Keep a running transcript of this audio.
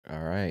All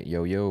right,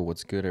 yo,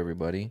 what's good,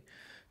 everybody?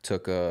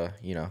 Took a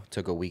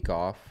week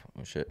off.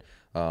 Oh shit.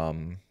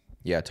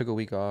 Yeah, I took a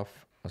week off.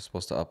 I was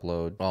supposed to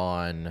upload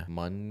on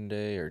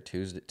Monday or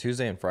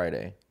Tuesday and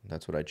Friday.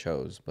 That's what I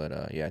chose.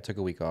 But yeah, I took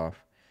a week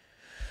off.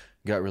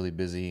 Got really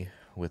busy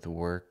with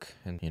work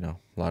and a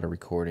lot of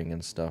recording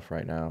and stuff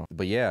right now.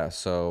 But yeah,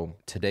 so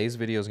today's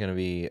video is gonna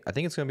be. I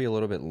think it's gonna be a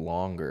little bit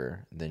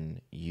longer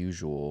than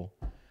usual.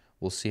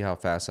 We'll see how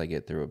fast I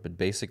get through it. But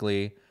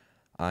basically,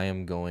 I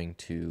am going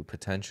to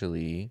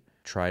potentially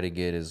try to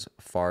get as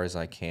far as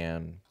I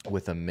can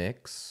with a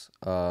mix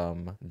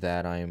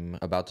that I'm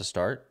about to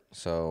start.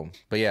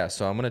 But yeah,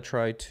 so I'm going to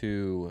try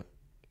to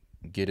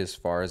get as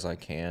far as I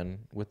can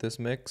with this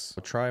mix.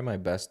 I'll try my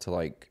best to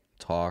like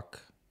talk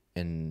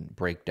and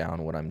break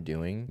down what I'm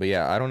doing. But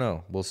yeah, I don't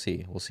know. We'll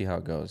see. We'll see how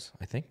it goes.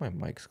 I think my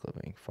mic's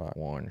clipping. Fuck.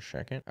 1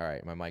 second. All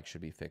right, my mic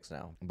should be fixed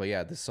now. But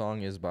yeah, this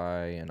song is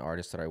by an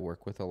artist that I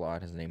work with a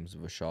lot. His name is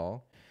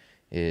Vishal.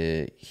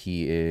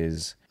 He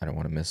is, I don't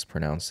want to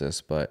mispronounce this,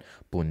 but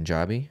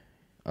Punjabi.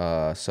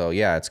 So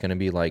yeah, it's gonna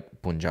be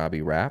like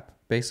Punjabi rap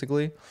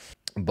basically.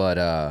 But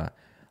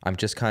I'm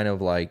just kind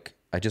of like,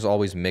 I just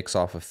always mix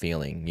off a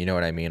feeling. You know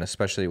what I mean?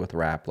 Especially with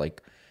rap,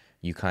 like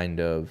you kind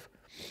of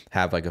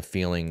have like a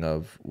feeling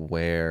of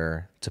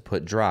where to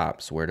put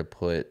drops, where to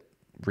put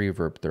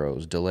reverb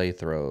throws, delay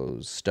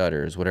throws,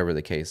 stutters, whatever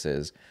the case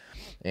is.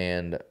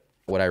 And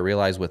what I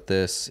realized with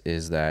this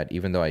is that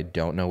even though I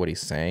don't know what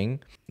he's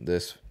saying,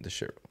 this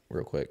shit,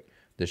 real quick,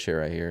 this shit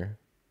right here,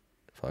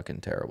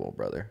 fucking terrible,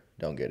 brother.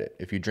 Don't get it.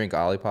 If you drink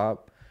Olipop,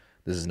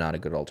 this is not a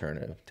good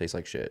alternative. Tastes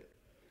like shit.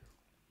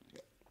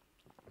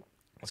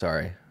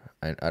 Sorry,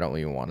 I don't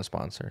even want to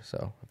sponsor,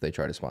 so if they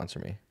try to sponsor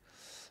me,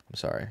 I'm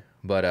sorry.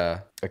 But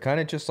I kind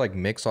of just like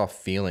mix off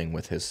feeling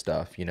with his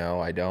stuff, you know?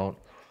 I don't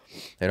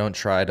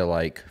try to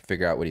like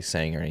figure out what he's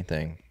saying or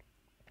anything,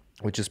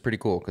 which is pretty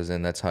cool because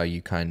then that's how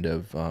you kind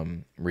of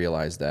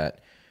realize that,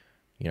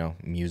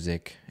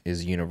 music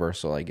is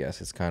universal, I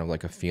guess. It's kind of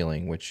like a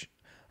feeling, which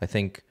I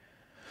think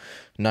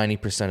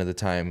 90% of the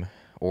time,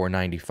 or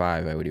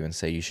 95, I would even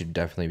say, you should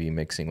definitely be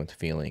mixing with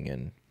feeling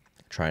and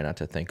try not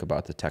to think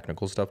about the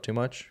technical stuff too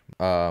much.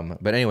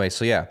 But anyway,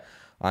 so yeah,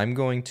 I'm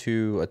going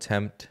to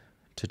attempt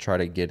to try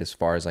to get as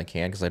far as I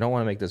can because I don't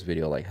want to make this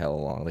video like hella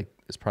long. Like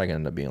it's probably gonna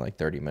end up being like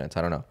 30 minutes.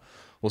 I don't know.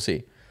 We'll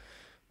see.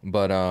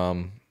 But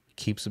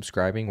keep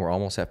subscribing. We're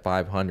almost at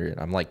 500.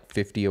 I'm like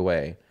 50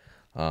 away.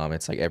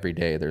 It's like every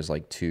day there's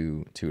like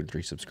two or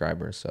three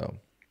subscribers. So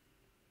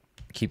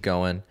keep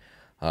going.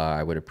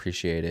 I would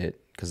appreciate it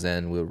because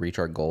then we'll reach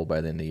our goal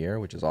by the end of the year,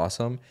 which is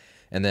awesome.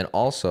 And then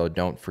also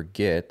don't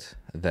forget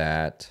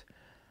that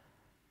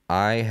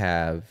I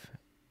have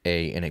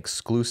an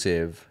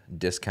exclusive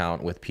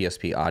discount with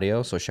PSP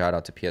Audio. So shout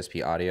out to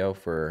PSP Audio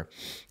for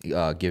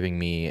giving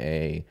me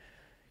an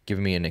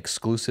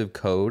exclusive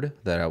code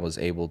that I was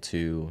able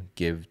to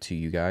give to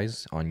you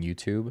guys on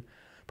YouTube,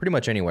 pretty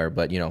much anywhere,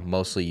 but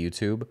mostly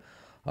YouTube,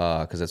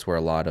 because that's where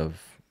a lot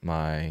of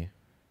my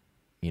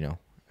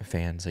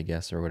fans, I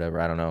guess, or whatever.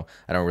 I don't know.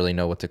 I don't really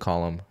know what to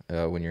call them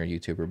when you're a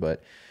YouTuber,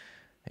 but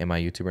am I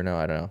a YouTuber? No,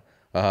 I don't know.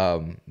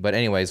 But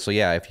anyways, so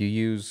yeah, if you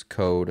use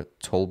code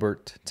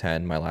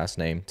Tolbert10, my last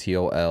name,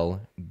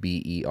 TOLBERT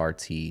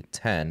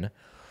 10,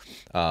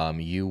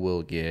 you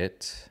will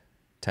get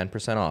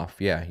 10% off.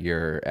 Yeah,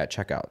 you're at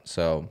checkout.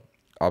 So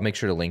I'll make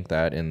sure to link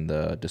that in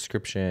the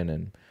description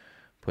and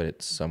put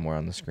it somewhere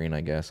on the screen, I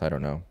guess. I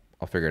don't know.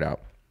 I'll figure it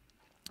out.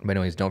 But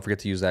anyways, don't forget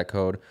to use that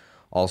code.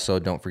 Also,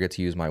 don't forget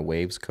to use my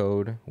Waves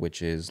code,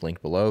 which is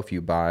linked below. If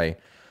you buy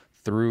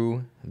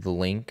through the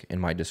link in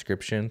my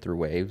description through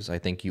Waves, I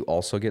think you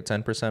also get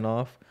 10%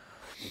 off.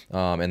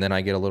 And then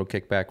I get a little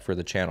kickback for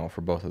the channel for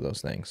both of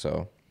those things.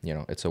 So,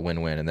 it's a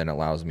win-win, and then it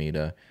allows me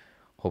to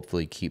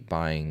hopefully keep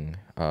buying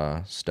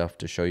stuff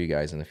to show you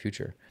guys in the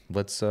future.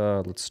 Let's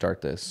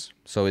start this.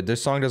 So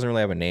this song doesn't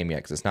really have a name yet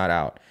because it's not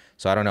out.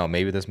 So I don't know.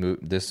 Maybe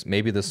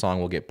this song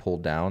will get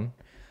pulled down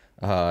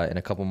in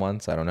a couple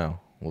months. I don't know.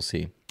 We'll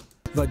see.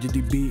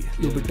 ਵੱਜਦੀ beat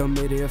ਲੁਬਟਾ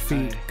ਮੇਰੇ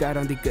feet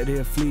ਕਾਰਾਂ ਦੀ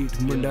ਕਰੇ fleet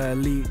ਮੁੰਡਾ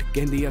elite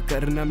ਕਹਿੰਦੀਆਂ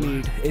ਕਰਨਾ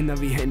meat ਇਹਨਾਂ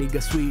ਵੀ ਹੈ ਨੀਗਾ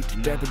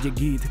ਸਵੀਟ ਰੈਪ ਜੇ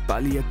ਗੀਤ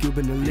ਪਾਲੀਆ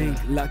ਕਿਊਬਨ ਲਿੰਕ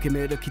ਲਾ ਕੇ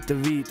ਮੈਂ ਰੱਖੀ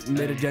ਤਵੀਤ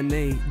ਮੇਰੇ ਜਾਂ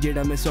ਨਹੀਂ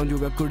ਜਿਹੜਾ ਮੈਂ ਸੌਂ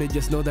ਜੂਗਾ ਕੁੜੇ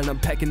just know that I'm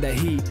packing that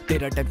heat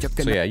ਤੇਰਾ ਟੈਪ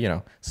ਚੱਕ So yeah,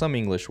 some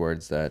English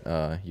words that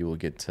you will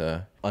get to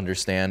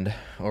understand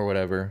or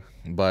whatever.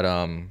 But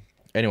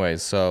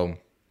anyways, so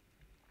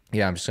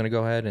yeah, I'm just gonna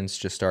go ahead and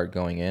just start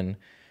going in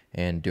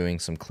and doing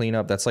some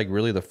cleanup. That's like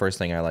really the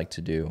first thing I like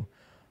to do.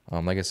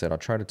 Like I said,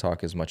 I'll try to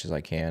talk as much as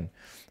I can.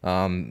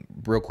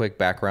 Real quick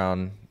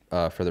background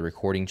for the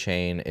recording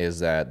chain is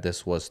that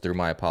this was through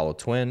my Apollo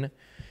Twin,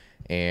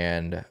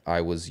 and I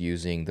was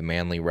using the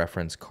Manley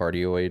Reference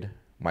Cardioid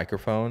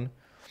microphone,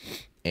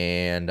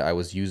 and I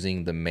was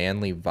using the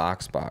Manley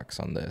Vox box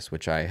on this,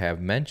 which I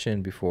have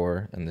mentioned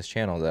before in this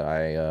channel that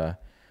I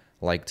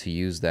like to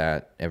use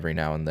that every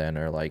now and then,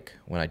 or like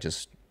when I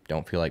just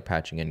don't feel like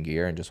patching in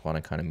gear and just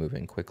want to kind of move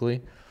in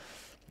quickly.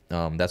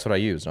 That's what I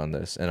used on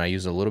this. And I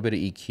used a little bit of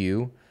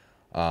EQ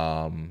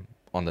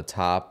on the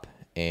top,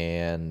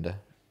 and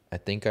I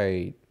think I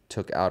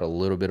took out a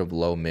little bit of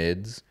low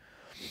mids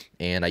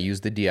and I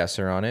used the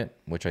de-esser on it,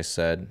 which I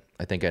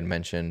think I'd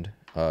mentioned,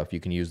 if you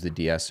can use the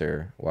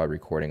de-esser while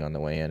recording on the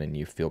way in and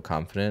you feel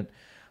confident,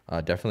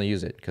 definitely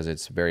use it because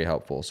it's very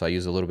helpful. So I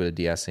use a little bit of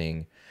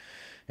de-essing,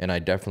 and I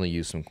definitely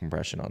use some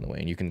compression on the way,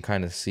 and you can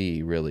kind of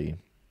see really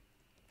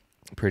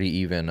pretty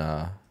even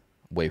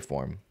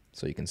waveform.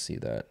 So you can see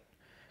that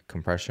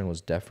compression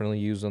was definitely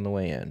used on the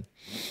way in.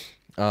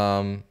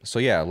 So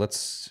yeah,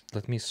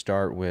 let me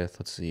start with,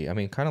 let's see. I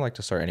mean, kind of like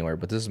to start anywhere,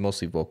 but this is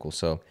mostly vocal.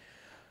 So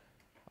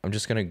I'm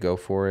just going to go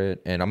for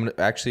it. And I'm going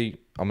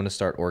to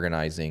start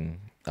organizing,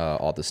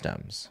 all the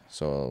stems.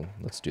 So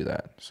let's do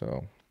that.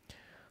 So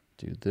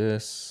do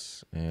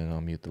this, and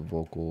I'll mute the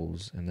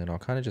vocals, and then I'll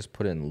kind of just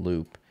put it in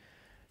loop,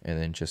 and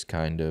then just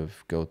kind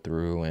of go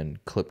through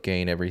and clip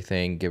gain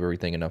everything, give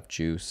everything enough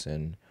juice.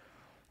 And,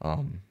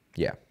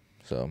 yeah,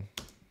 so.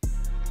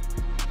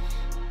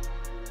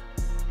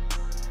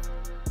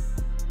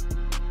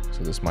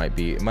 So this might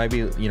be,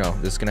 you know,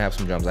 this is gonna have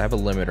some drums. I have a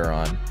limiter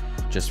on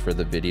just for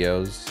the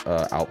videos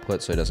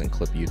output, so it doesn't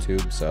clip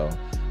YouTube. So,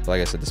 but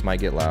like I said, this might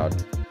get loud.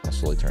 I'll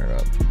slowly turn it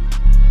up.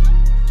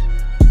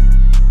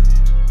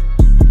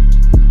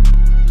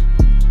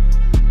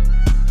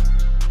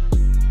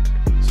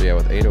 So yeah,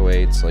 with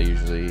 808s, I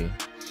usually,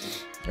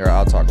 or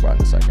I'll talk about it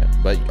in a second.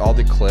 But all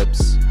the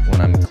clips,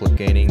 when I'm clip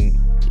gaining,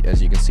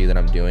 as you can see that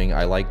I'm doing,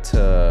 I like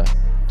to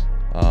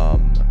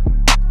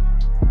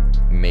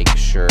make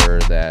sure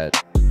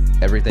that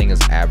everything is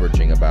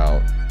averaging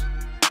about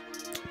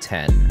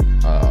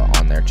 10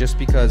 on there, just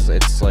because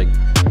it's like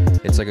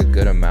a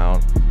good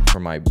amount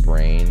for my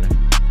brain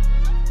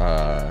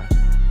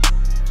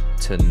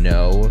to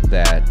know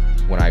that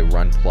when I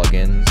run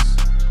plugins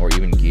or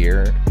even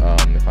gear,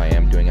 if I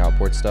am doing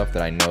output stuff,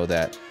 that I know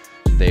that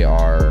they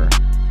are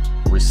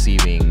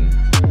receiving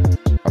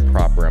a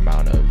proper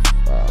amount of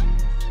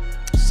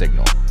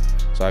signal.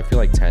 So I feel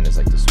like 10 is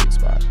like the sweet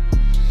spot.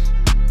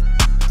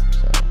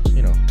 So,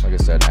 you know, like I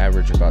said,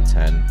 average about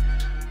 10.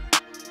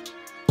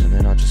 And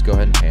then I'll just go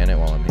ahead and pan it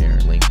while I'm here.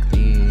 Link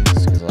these,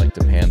 because I like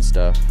to pan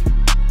stuff.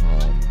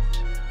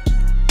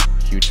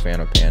 Huge fan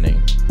of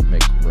panning.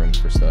 Make room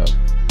for stuff.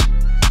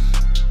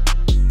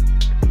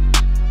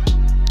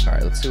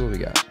 Alright, let's see what we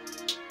got.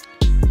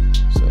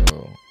 So,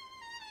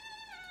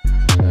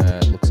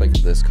 looks like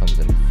this comes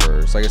in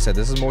first. Like I said,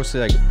 this is mostly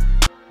like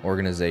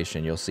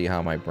organization. You'll see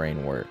how my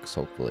brain works,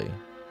 hopefully.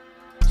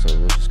 So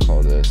we'll just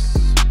call this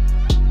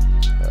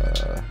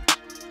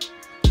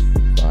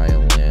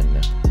violin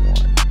 1.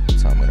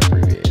 That's how I'm going to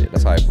abbreviate it.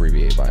 That's how I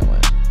abbreviate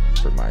violin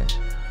for my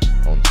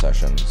own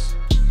sessions.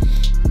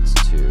 It's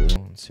 2.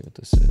 Let's see what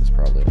this is.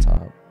 Probably a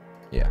top.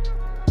 Yeah.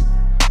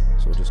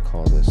 So we'll just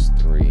call this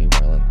 3,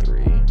 violin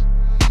 3.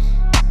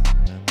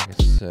 And then, like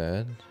I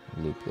said,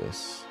 loop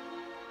this.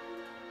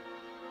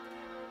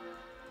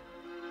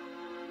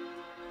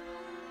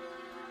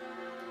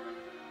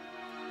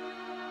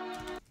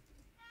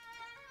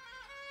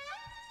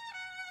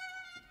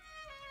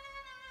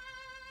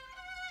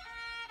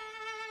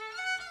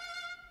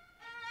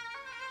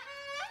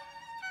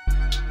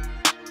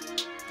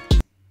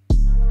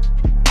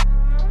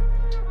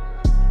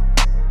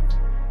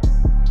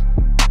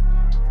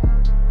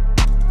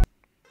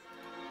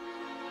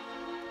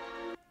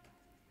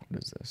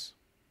 What is this?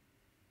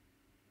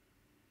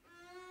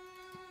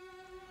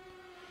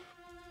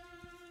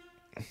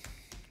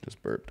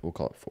 Just burped. We'll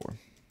call it 4.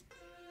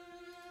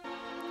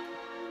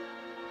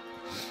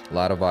 A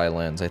lot of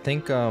violins. I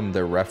think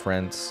their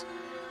reference,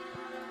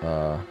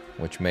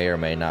 which may or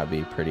may not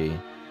be pretty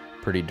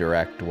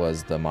direct,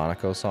 was the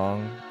Monaco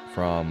song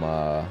from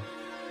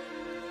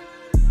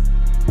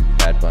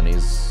Bad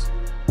Bunny's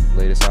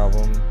latest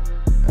album,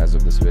 as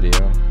of this video,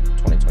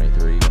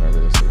 2023, whenever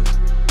this is.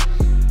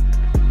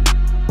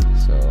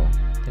 So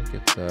I think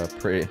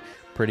it's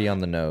pretty on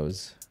the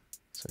nose.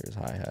 So here's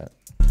hi-hat.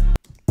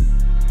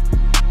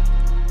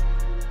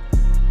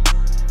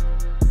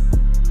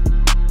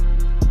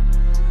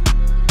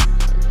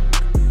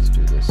 Let's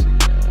do this again.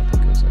 I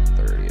think it was like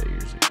 30. I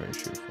usually try to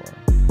shoot for.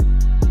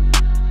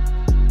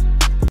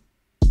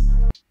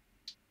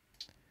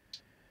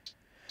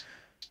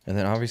 And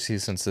then obviously,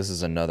 since this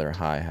is another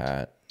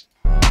hi-hat,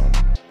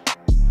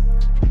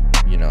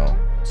 you know,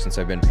 since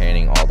I've been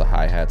panning all the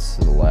hi-hats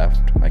to the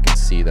left, I can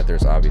see that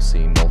there's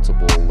obviously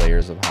multiple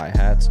layers of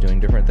hi-hats doing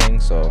different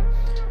things. So,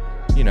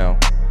 you know,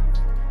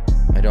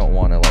 I don't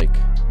want to like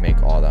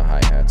make all the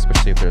hi-hats,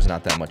 especially if there's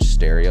not that much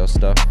stereo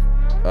stuff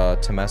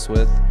to mess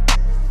with.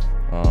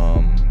 You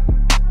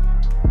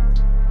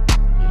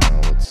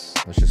know, let's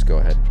just go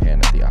ahead and pan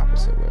it the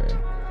opposite way.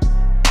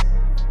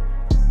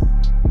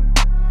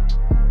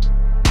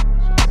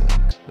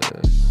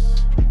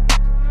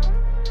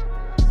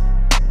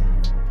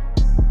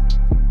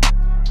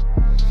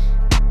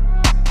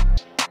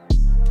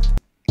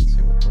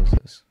 So link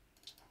this.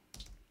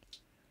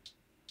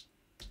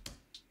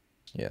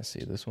 Yeah,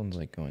 see, this one's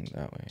like going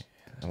that way.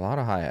 A lot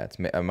of hi-hats.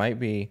 It might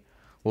be,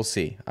 we'll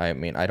see. I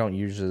mean, I don't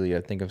usually,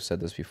 I think I've said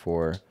this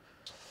before,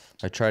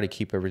 I try to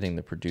keep everything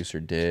the producer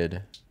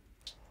did,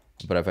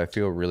 but if I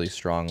feel really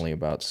strongly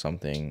about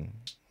something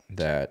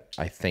that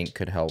I think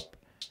could help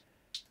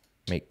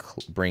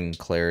bring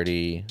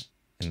clarity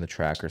in the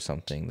track or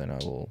something, then I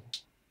will,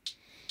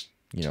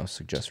 you know,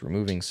 suggest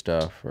removing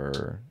stuff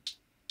or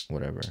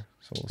whatever.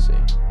 So we'll see.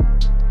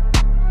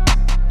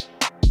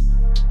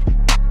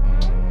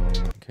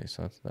 Okay,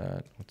 so that's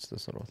that. What's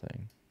this little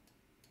thing?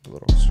 A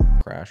little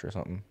crash or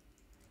something.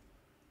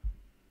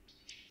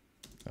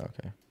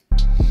 Okay.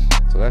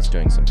 So that's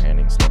doing some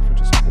panning stuff,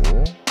 which is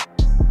cool.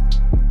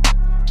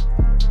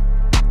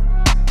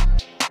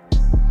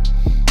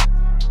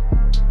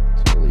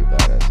 So we'll leave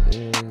that as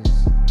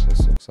is.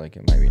 This looks like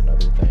it might be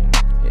another thing.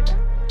 Yeah.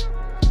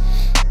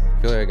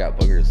 I feel like I got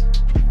boogers.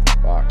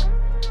 Fuck.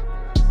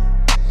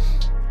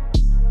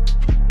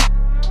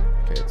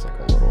 Okay, it's like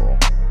a little...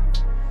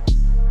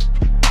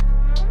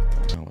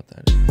 I don't know what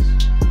that is.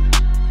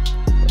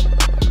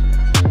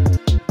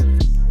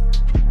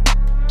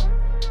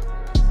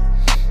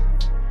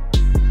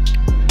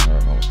 I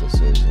don't know what this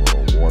is. A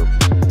little warp.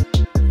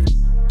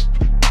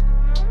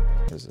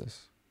 What is this?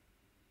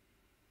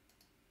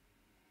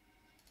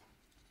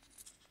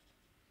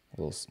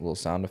 A little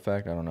sound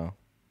effect? I don't know.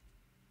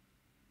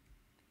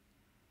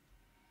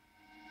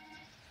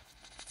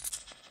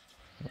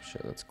 Oh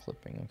shit, that's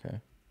clipping, okay.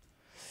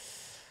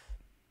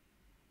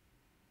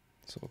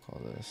 So we'll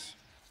call this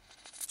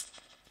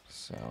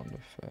sound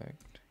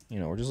effect. You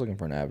know, we're just looking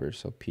for an average,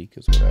 so peak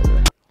is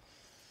whatever.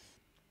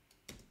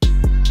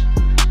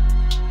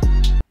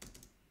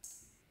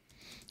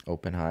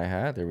 Open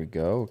hi-hat, there we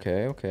go,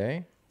 okay.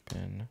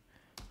 Open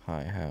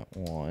hi-hat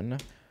 1.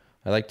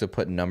 I like to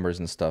put numbers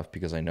and stuff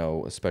because I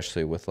know,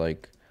 especially with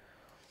like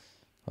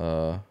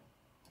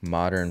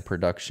modern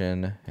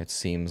production, it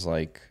seems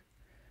like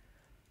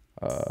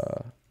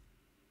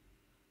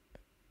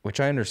which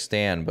I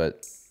understand,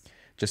 but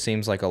just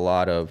seems like a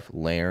lot of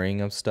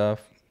layering of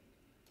stuff,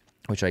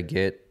 which I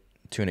get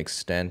to an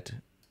extent,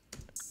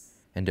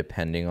 and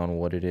depending on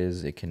what it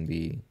is, it can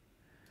be,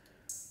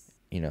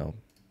 you know,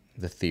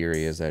 the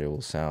theory is that it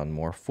will sound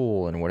more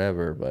full and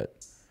whatever, but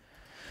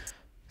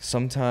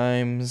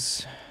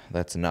sometimes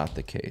that's not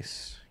the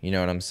case. You know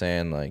what I'm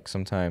saying? Like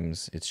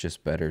sometimes it's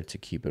just better to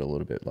keep it a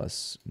little bit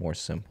more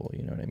simple,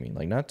 you know what I mean?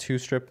 Like not too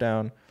stripped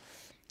down.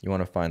 You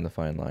want to find the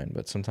fine line,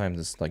 but sometimes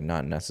it's like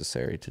not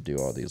necessary to do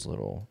all these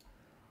little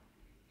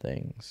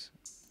things.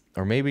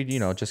 Or maybe, you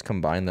know, just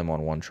combine them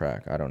on one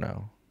track. I don't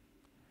know.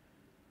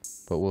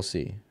 But we'll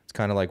see. It's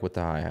kind of like with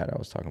the hi-hat I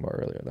was talking about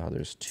earlier, how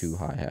there's two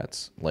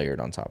hi-hats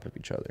layered on top of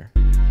each other.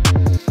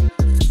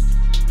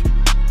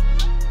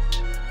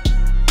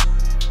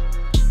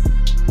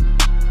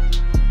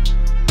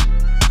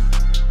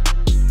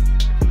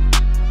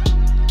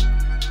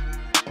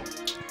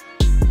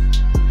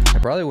 I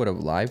probably would have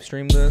live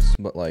streamed this,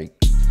 but like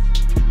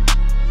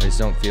I just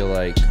don't feel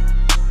like,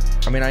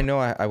 I mean, I know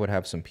I would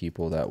have some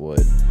people that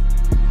would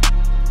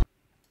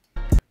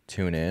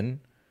tune in,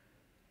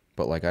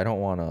 but like I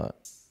don't want to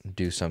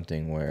do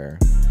something where,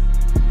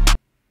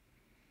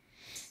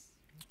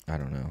 I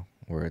don't know,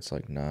 where it's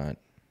like not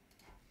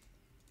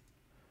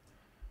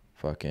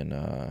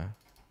fucking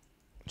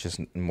just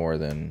more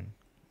than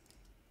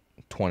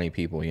 20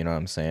 people, you know what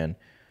I'm saying?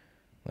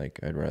 Like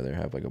I'd rather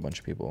have like a bunch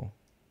of people.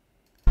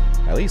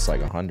 At least like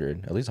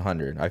 100. At least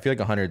 100. I feel like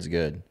 100's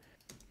good.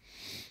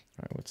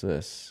 All right, what's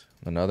this?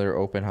 Another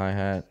open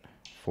hi-hat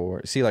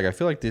for... See, like I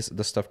feel like this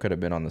stuff could have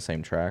been on the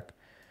same track,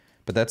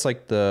 but that's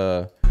like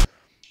the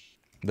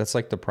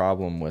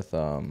problem with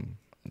a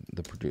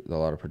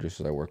lot of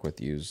producers I work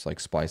with use like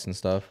splice and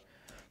stuff.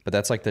 But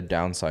that's like the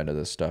downside of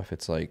this stuff.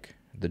 It's like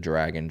the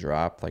drag and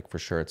drop. Like for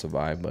sure it's a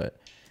vibe, but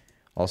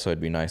also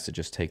it'd be nice to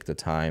just take the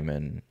time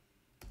and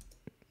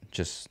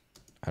just,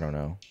 I don't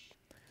know.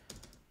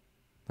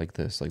 Like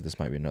this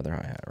might be another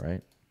hi-hat,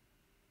 right?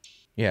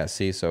 Yeah,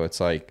 see, so it's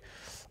like,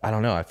 I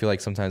don't know. I feel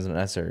like sometimes in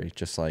necessary,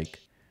 just like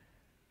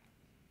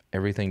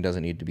everything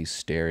doesn't need to be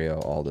stereo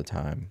all the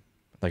time.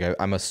 Like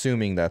I'm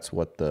assuming that's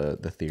what the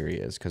theory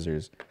is, because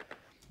there's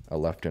a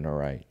left and a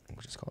right.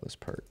 We'll just call this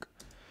perk.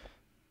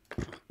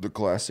 The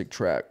classic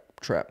trap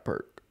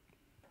perk.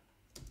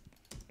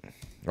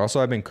 Also,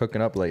 I've been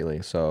cooking up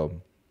lately, so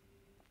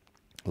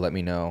let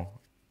me know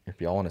if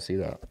y'all want to see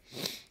that.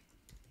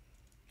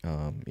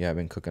 Yeah, I've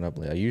been cooking up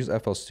lately. I use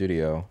FL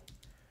Studio.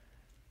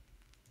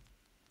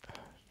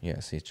 Yeah,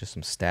 see, it's just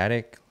some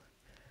static.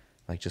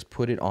 Like, just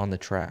put it on the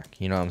track.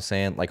 You know what I'm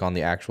saying? Like, on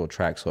the actual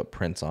track, so it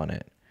prints on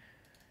it.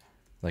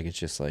 Like, it's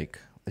just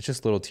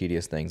little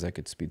tedious things that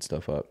could speed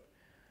stuff up.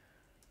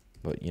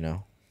 But, you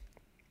know,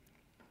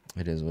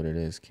 it is what it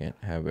is. Can't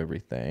have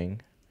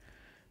everything.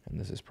 And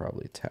this is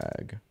probably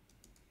tag.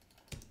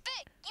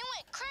 Vic, you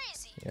went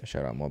crazy. Yeah,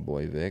 shout out my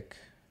boy Vic.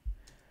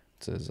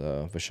 It says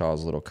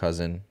Vishal's little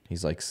cousin.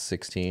 He's like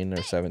 16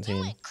 or 17.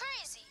 You went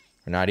crazy.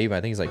 Or not even. I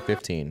think he's like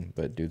 15,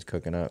 but dude's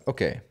cooking up.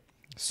 Okay,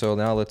 so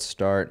now let's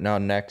start. Now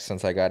next,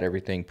 since I got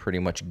everything pretty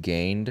much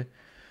gained,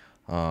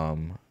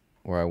 where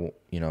I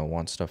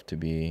want stuff to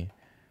be,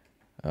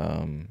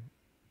 I'm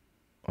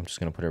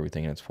just gonna put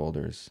everything in its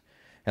folders.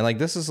 And like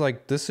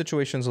this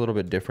situation's a little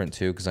bit different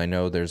too, because I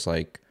know there's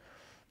like,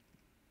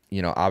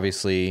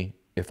 obviously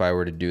if I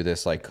were to do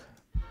this like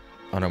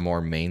on a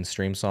more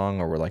mainstream song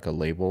or like a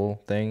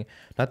label thing.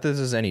 Not that this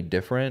is any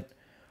different,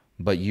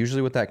 but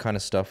usually with that kind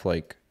of stuff,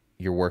 like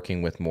you're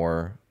working with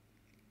more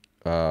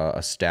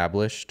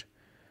established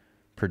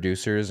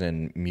producers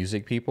and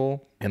music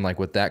people. And like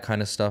with that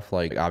kind of stuff,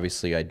 like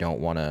obviously I don't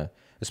want to,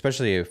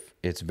 especially if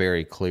it's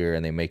very clear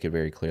and they make it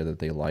very clear that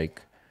they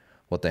like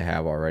what they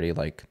have already.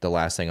 Like the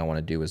last thing I want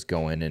to do is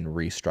go in and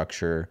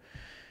restructure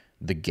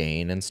the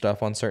gain and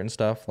stuff on certain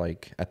stuff.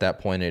 Like at that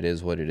point it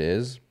is what it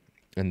is.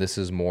 And this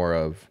is more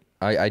of,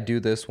 I do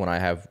this when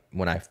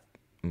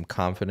I'm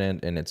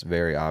confident and it's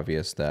very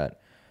obvious that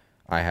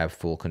I have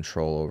full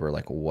control over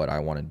like what I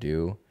want to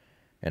do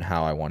and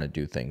how I want to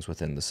do things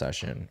within the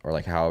session, or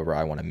like however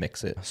I want to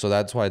mix it. So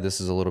that's why this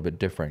is a little bit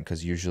different,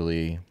 because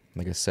usually,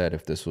 like I said,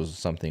 if this was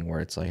something where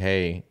it's like,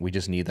 hey, we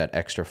just need that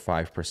extra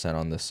 5%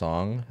 on this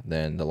song,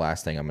 then the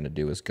last thing I'm going to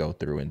do is go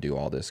through and do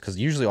all this, because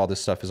usually all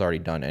this stuff is already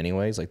done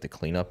anyways, like the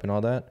cleanup and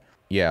all that.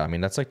 Yeah, I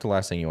mean, that's like the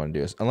last thing you want to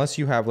do, is unless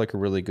you have like a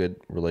really good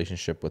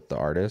relationship with the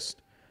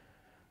artist.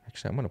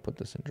 Actually, I'm going to put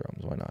this in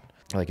drums. Why not?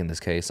 Like in this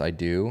case, I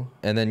do.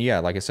 And then, yeah,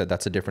 like I said,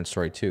 that's a different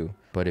story too.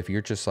 But if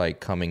you're just like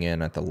coming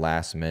in at the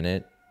last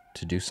minute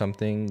to do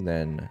something,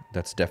 then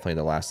that's definitely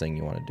the last thing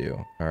you want to do.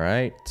 All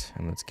right.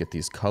 And let's get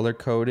these color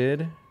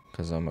coded,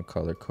 because I'm a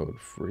color code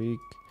freak.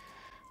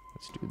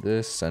 Let's do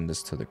this. Send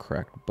this to the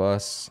correct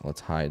bus.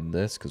 Let's hide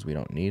this because we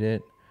don't need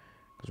it,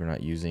 because we're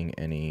not using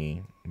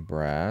any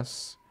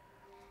brass.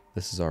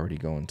 This is already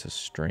going to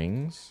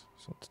strings.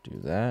 So let's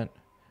do that.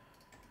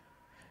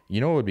 You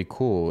know what would be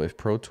cool? If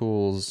Pro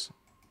Tools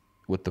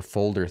with the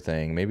folder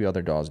thing, maybe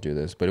other DAWs do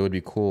this, but it would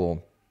be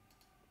cool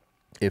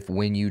if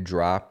when you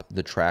drop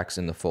the tracks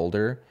in the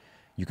folder,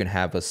 you can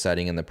have a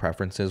setting in the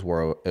preferences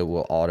where it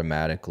will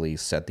automatically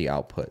set the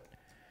output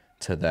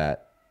to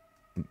that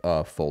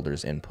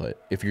folder's input.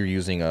 If you're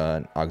using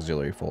an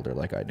auxiliary folder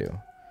like I do.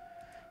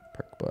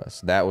 Perk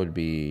bus. That would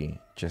be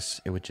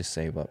just, it would just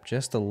save up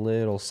just a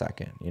little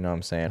second. You know what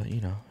I'm saying? But,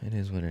 you know, it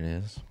is what it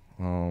is.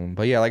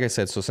 But yeah, like I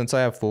said, so since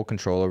I have full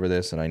control over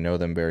this and I know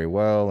them very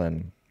well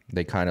and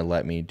they kind of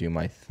let me do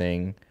my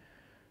thing,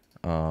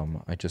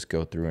 I just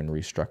go through and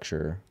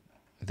restructure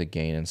the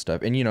gain and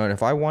stuff. And, you know, and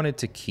if I wanted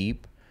to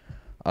keep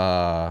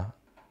the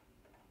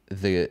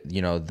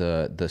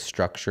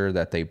structure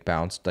that they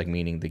bounced, like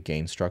meaning the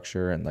gain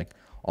structure and like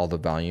all the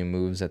volume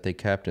moves that they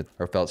kept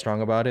or felt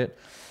strong about it,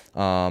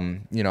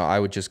 you know,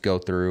 I would just go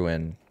through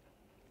and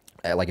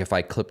like if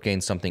I clip gain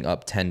something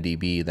up 10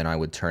 dB, then I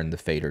would turn the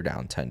fader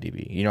down 10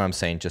 dB. You know what I'm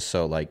saying? Just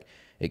so like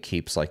it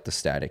keeps like the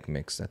static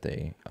mix that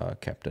they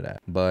kept it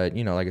at. But,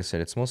 you know, like I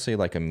said, it's mostly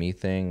like a me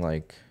thing.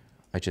 Like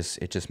it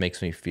just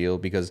makes me feel,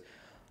 because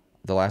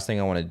the last thing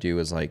I want to do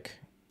is like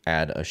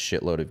add a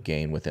shitload of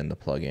gain within the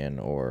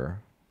plugin or,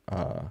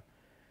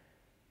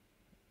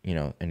 you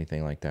know,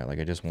 anything like that. Like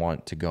I just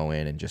want to go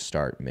in and just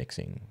start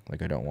mixing.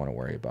 Like I don't want to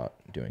worry about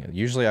doing it.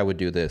 Usually I would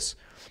do this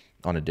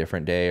on a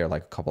different day or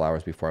like a couple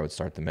hours before I would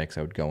start the mix.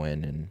 I would go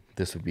in and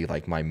this would be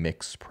like my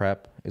mix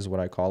prep is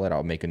what I call it.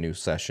 I'll make a new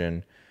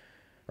session,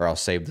 or I'll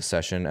save the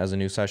session as a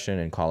new session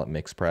and call it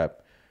mix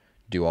prep.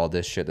 Do all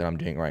this shit that I'm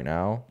doing right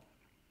now,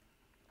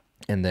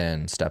 and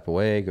then step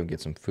away, go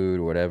get some food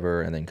or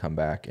whatever, and then come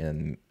back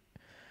and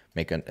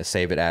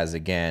save it as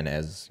again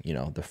as, you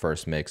know, the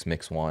first mix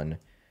one,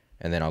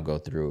 and then I'll go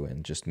through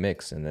and just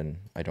mix, and then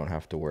I don't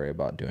have to worry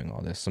about doing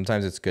all this.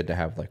 Sometimes it's good to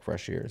have like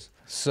fresh ears.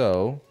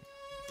 So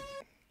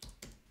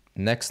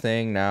next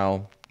thing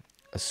now,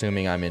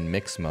 assuming I'm in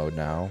mix mode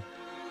now,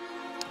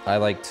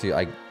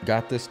 I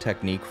got this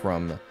technique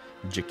from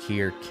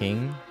Jakir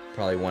King,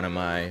 probably one of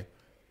my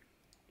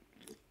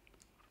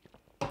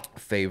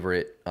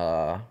favorite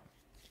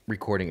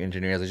recording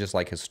engineers. I just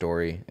like his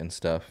story and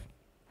stuff.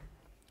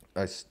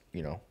 I,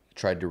 you know,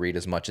 tried to read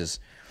as much as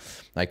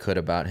I could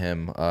about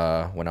him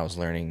when I was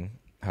learning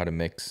how to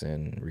mix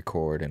and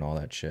record and all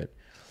that shit.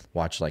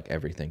 Watch like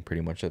everything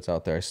pretty much that's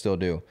out there. I still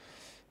do.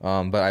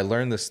 But I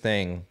learned this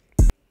thing,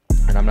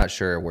 and I'm not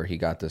sure where he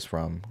got this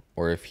from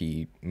or if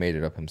he made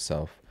it up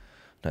himself.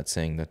 Not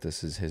saying that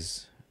this is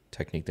his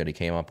technique that he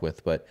came up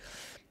with, but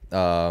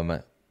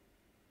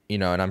you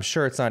know, and I'm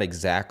sure it's not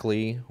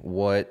exactly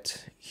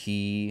what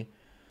he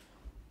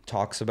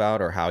talks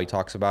about or how he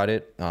talks about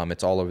it.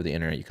 It's all over the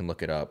internet. You can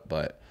look it up,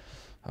 but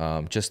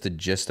just the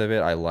gist of it,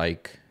 I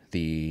like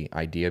the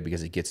idea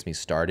because it gets me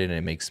started and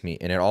it makes me,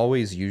 and it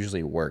always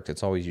usually worked.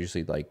 It's always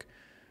usually like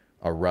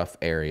a rough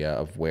area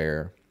of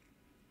where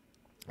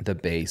the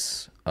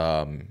bass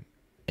and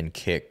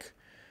kick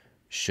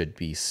should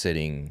be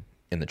sitting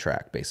in the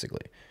track,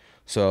 basically.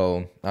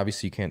 So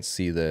obviously you can't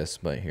see this,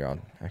 but here, I'll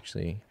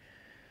actually,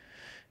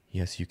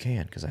 yes, you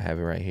can, because I have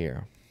it right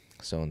here.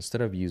 So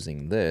instead of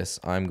using this,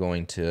 I'm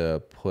going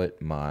to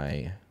put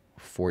my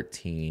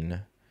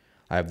 14.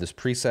 I have this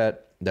preset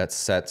that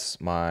sets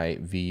my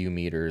VU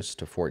meters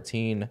to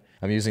 14.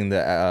 I'm using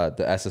the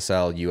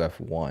SSL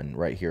UF1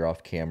 right here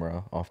off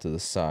camera, off to the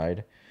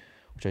side,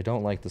 which I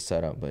don't like the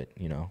setup, but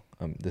you know,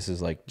 this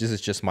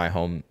is just my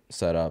home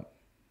setup.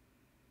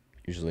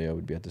 Usually I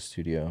would be at the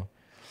studio.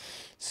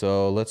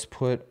 So let's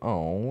put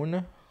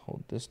on,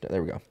 hold this down.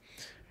 There we go.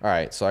 All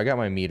right, so I got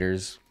my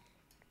meters.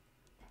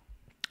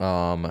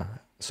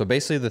 So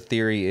basically the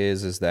theory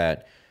is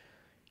that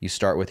you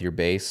start with your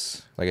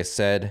bass. Like I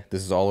said,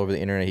 this is all over the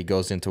internet. He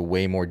goes into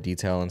way more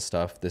detail and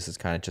stuff. This is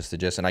kind of just the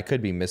gist, and I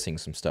could be missing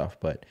some stuff,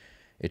 but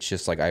it's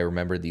just like I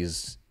remember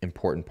these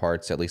important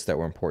parts, at least that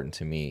were important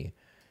to me,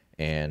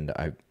 and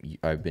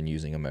I've been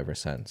using them ever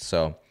since.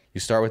 So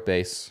you start with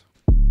bass,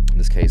 in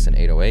this case an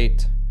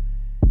 808,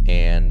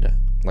 and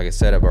like I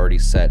said, I've already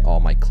set all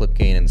my clip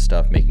gain and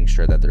stuff, making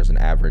sure that there's an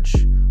average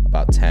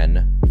about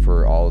 10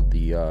 for all of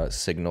the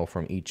signal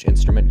from each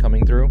instrument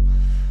coming through.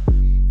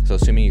 So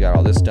assuming you got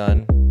all this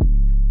done,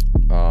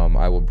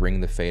 I will bring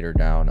the fader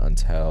down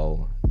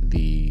until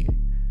the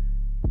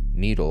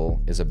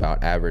needle is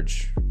about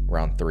average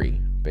around 3,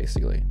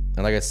 basically.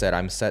 And like I said,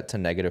 I'm set to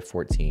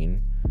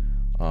 -14,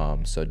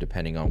 so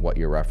depending on what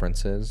your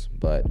reference is,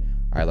 but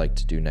I like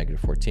to do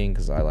 -14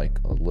 because I like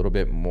a little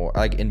bit more,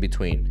 I like in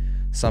between,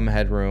 some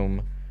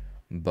headroom,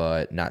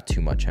 but not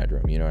too much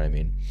headroom, you know what I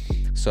mean?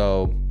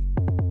 So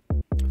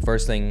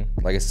first thing,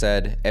 like I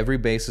said, every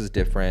bass is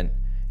different.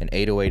 An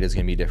 808 is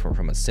going to be different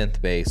from a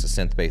synth bass. A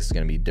synth bass is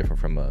going to be different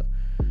from a,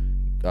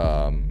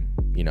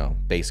 you know,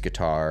 bass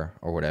guitar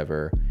or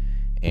whatever.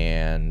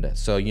 And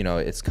so, you know,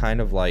 it's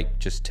kind of like,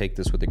 just take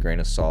this with a grain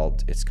of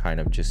salt. It's kind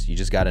of just, you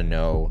just got to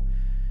know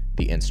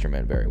the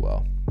instrument very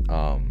well.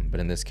 But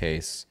in this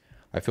case,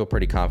 I feel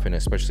pretty confident,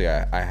 especially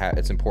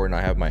it's important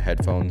I have my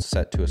headphones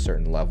set to a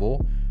certain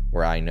level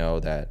where I know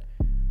that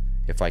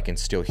if I can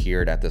still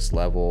hear it at this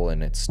level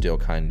and it's still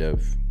kind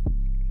of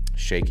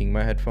shaking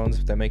my headphones,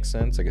 if that makes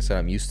sense. Like I said,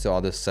 I'm used to all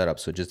this setup,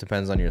 so it just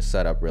depends on your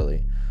setup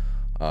really.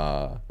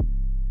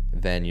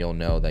 Then you'll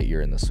know that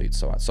you're in the sweet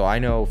spot. So I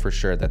know for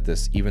sure that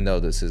this, even though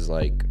this is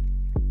like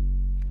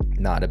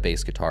not a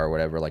bass guitar or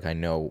whatever, like I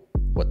know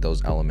what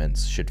those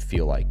elements should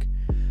feel like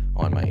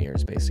on my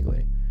ears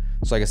basically.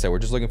 So like I said, we're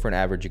just looking for an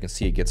average. You can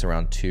see it gets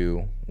around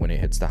 2 when it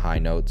hits the high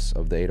notes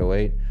of the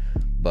 808,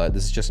 but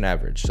this is just an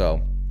average.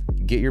 So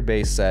get your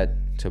bass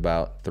set to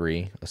about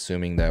 3,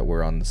 assuming that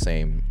we're on the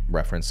same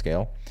reference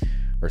scale,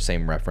 or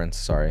same reference,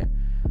 sorry.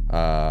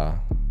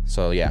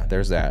 So yeah,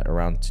 there's that,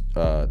 around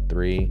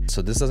 3.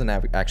 So this doesn't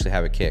actually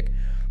have a kick,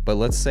 but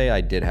let's say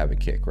I did have a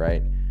kick,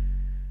 right?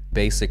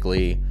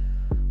 Basically,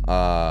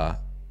 I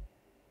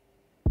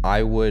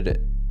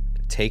would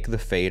take the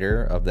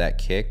fader of that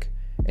kick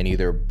and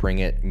either bring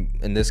it,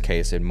 in this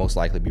case, it'd most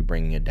likely be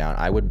bringing it down.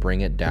 I would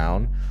bring it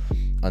down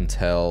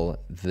until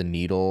the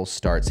needle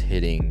starts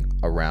hitting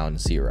around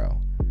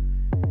 0.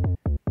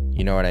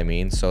 You know what I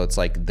mean? So it's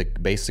like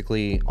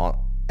basically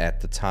at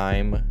the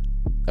time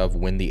of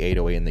when the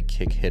 808 and the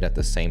kick hit at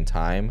the same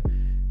time,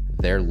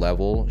 their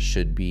level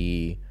should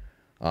be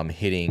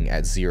hitting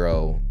at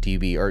 0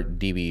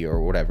 dB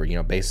or whatever, you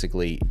know,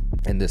 basically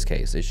in this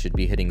case, it should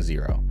be hitting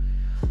 0.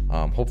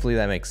 Hopefully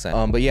that makes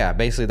sense. But yeah,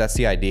 basically that's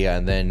the idea.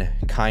 And then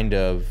kind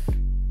of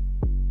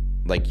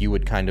like you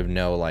would kind of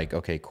know like,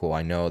 okay, cool,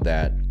 I know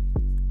that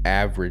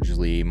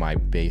averagely my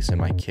bass and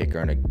my kick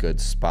are in a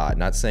good spot.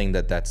 Not saying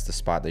that that's the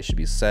spot they should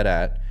be set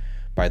at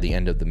by the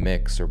end of the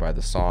mix or by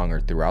the song or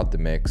throughout the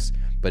mix,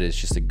 but it's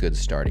just a good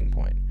starting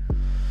point.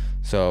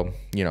 So,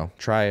 you know,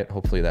 try it.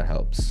 Hopefully that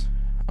helps.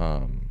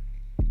 All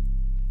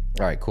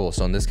right, cool.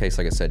 So in this case,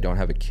 like I said, don't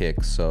have a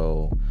kick.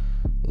 So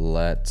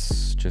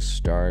let's just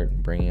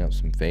start bringing up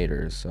some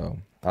faders. So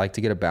I like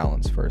to get a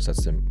balance first.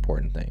 That's the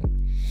important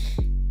thing.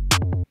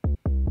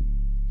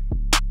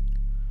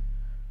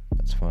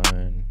 That's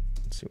fine.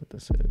 Let's see what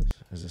this is.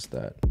 Is this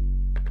that?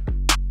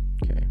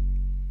 Okay.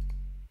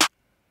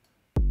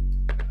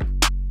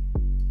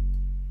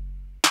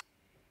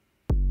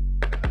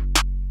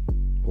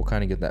 We'll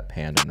kind of get that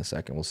panned in a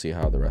second. We'll see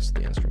how the rest of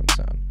the instruments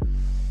sound.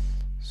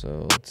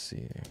 So let's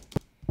see.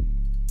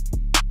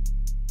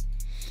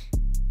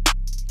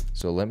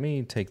 So let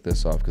me take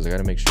this off because I got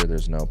to make sure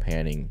there's no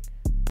panning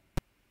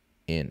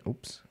in.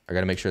 Oops. I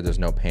got to make sure there's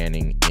no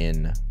panning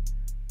in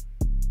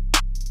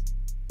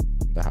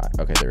the high.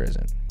 Okay, there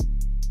isn't.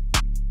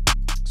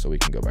 So we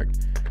can go back,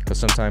 because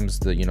sometimes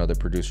the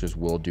producers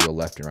will do a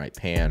left and right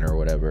pan or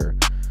whatever,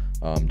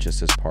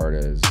 just as part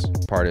as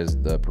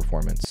the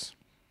performance.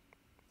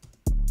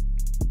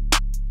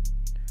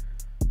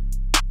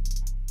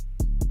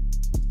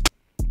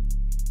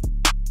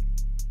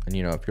 And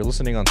if you're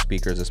listening on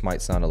speakers, this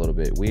might sound a little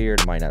bit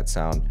weird, it might not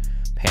sound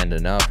panned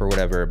enough or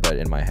whatever, but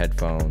in my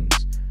headphones,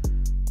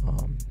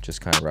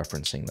 just kind of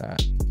referencing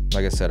that.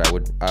 Like I said, I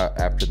would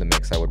after the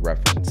mix I would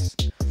reference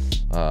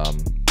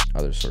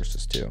other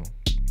sources too.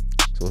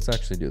 So let's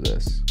actually do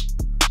this,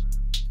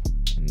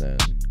 and then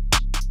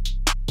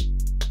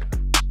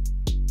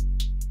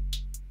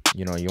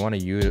you want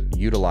to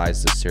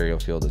utilize the stereo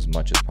field as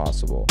much as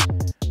possible.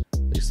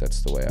 At least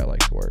that's the way I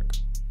like to work.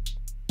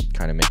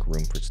 Kind of make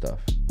room for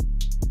stuff.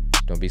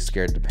 Don't be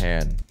scared to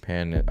pan.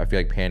 I feel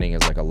like panning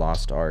is like a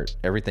lost art.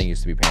 Everything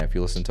used to be panned. If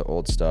you listen to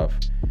old stuff,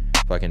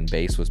 fucking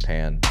bass was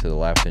panned to the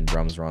left and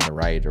drums were on the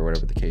right, or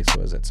whatever the case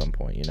was at some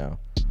point,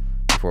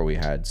 before we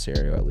had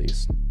stereo at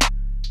least.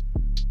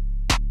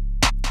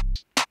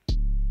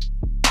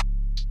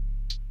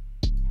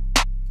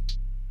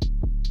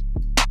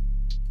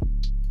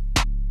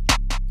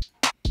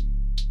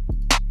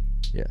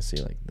 Yeah,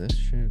 see, like this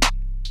shit,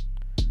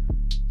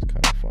 it's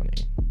kind of funny.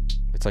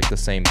 It's like the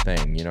same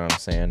thing, you know what I'm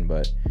saying?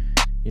 But,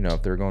 you know,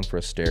 if they're going for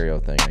a stereo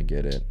thing, I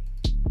get it.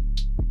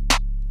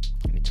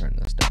 Let me turn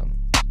this down.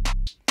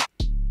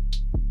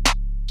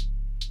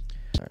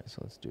 All right,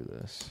 so let's do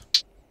this.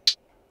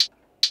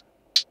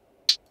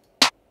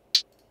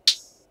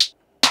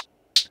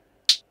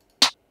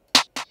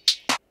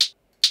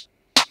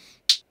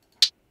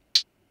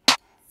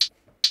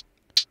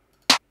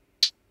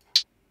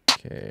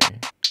 Okay.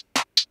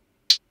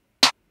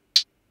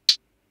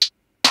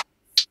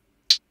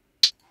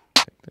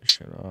 Take this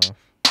shit off.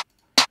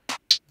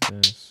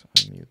 This,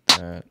 unmute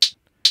that.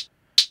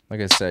 Like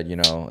I said, you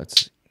know,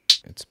 it's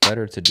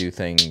better to do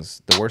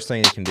things. The worst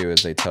thing they can do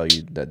is they tell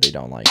you that they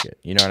don't like it.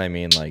 You know what I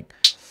mean? Like,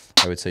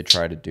 I would say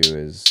try to do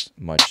as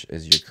much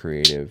as your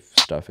creative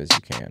stuff as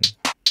you can.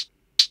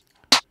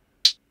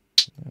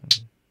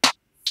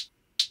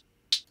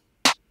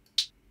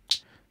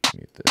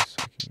 Mute this so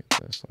I can get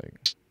this, like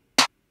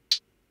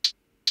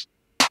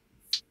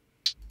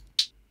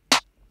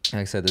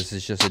I said, this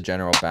is just a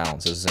general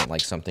balance. This isn't like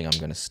something I'm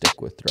going to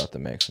stick with throughout the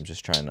mix. I'm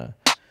just trying to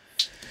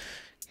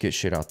get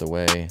shit out the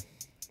way.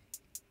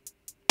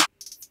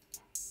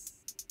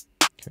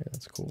 Okay,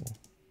 that's cool.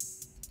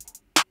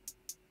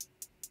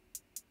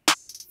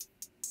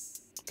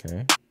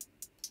 Okay.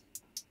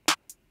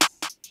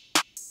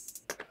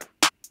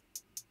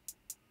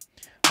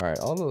 All right,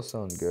 all those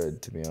sound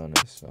good, to be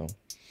honest. So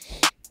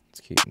let's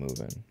keep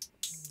moving.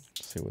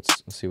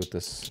 Let's see what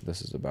this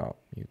is about.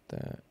 Mute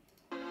that.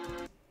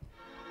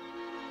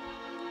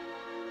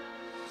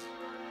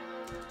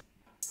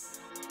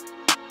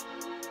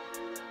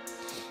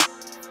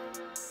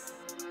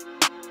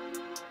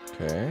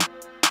 Okay.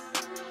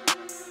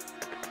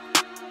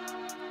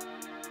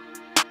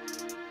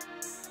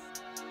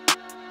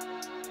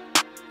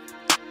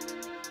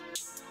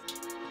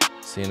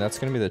 See, and that's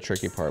gonna be the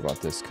tricky part about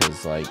this,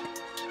 because like,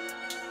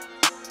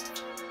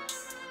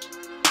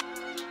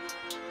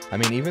 I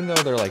mean, even though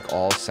they're like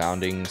all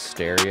sounding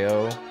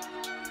stereo,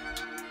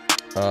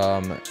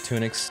 to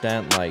an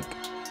extent, like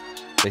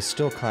they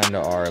still kind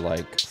of are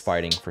like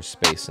fighting for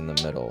space in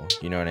the middle.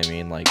 You know what I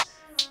mean? Like,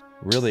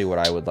 really, what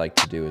I would like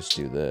to do is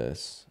do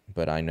this.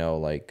 But I know,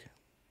 like,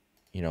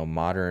 you know,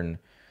 modern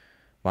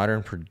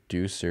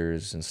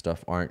producers and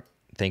stuff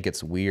think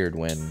it's weird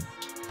when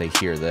they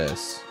hear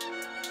this.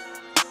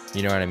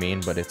 You know what I mean?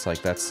 But it's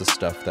like, that's the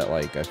stuff that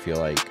like I feel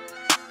like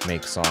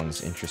makes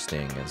songs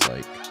interesting, is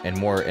like, and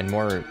more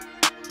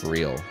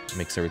real.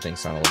 Makes everything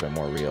sound a little bit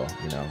more real,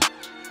 you know.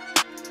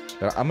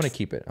 But I'm gonna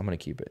keep it.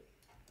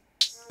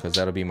 Because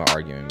that'll be my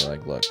argument. Be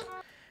like, look,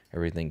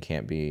 everything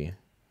can't be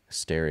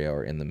stereo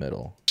or in the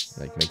middle.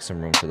 Like, make some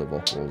room for the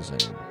vocals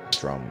and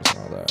drums and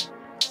all that.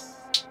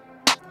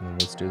 And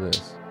let's do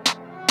this.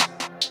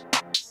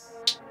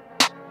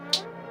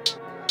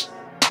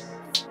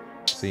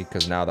 See,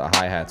 because now the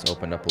hi-hats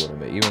opened up a little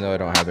bit. Even though I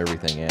don't have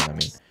everything in, I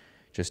mean,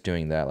 just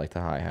doing that, like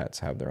the hi-hats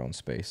have their own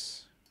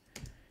space.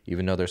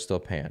 Even though they're still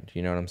panned.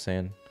 You know what I'm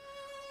saying?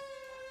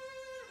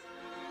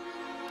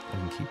 I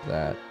can keep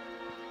that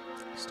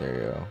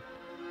stereo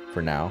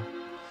for now.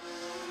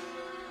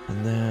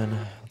 And then,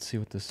 let's see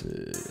what this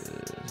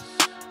is.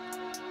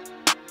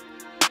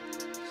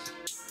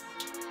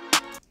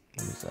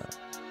 What is that?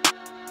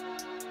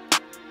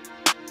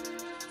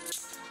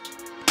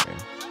 Okay.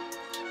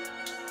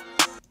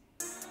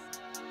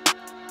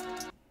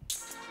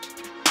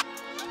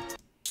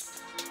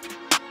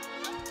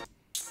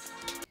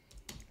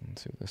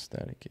 Let's see what the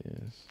static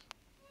is.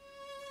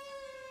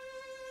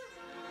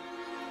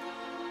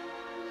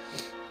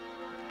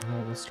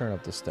 Well, let's turn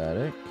up the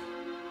static.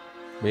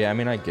 But yeah, I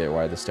mean, I get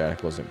why the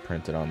static wasn't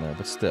printed on there,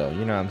 but still,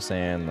 you know what I'm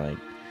saying? Like,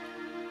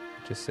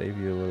 just save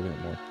you a little bit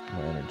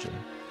more energy.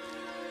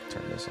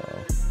 Turn this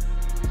off.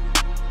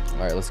 All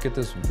right, let's get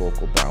this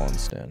vocal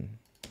balanced in.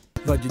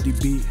 ਵੱਜਦੀ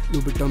beat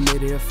ਲੁਬਟਾ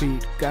ਮੇਰੇ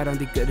feet ਕਾਰਾਂ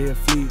ਦੀ ਕਰੇ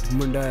fleet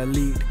ਮੁੰਡਾ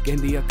elite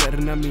ਕਹਿੰਦੀ ਆ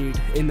ਕਰਨਾ meat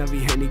ਇਹਨਾਂ ਵੀ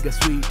ਹੈ ਨੀ ਗਾ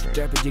ਸਵੀਟ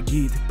ਰੈਪ ਜੇ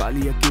ਗੀਤ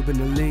ਪਾਲੀਆ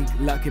ਕਿਊਬਨ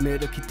ਲਿੰਕ ਲਾ ਕੇ ਮੈਂ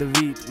ਰੱਖੀ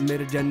ਤਵੀਤ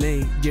ਮੇਰੇ ਜਾਂ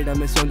ਨਹੀਂ ਜਿਹੜਾ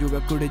ਮੈਂ ਸੌਂ ਜੂਗਾ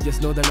ਕੁੜੇ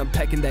just no that Aam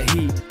packing the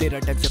heat ਤੇਰਾ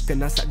ਟੈਕ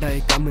ਚੱਕਣਾ ਸਾਡਾ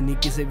ਇਹ ਕੰਮ ਨਹੀਂ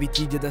ਕਿਸੇ ਵੀ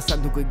ਚੀਜ਼ ਦਾ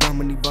ਸਾਨੂੰ ਕੋਈ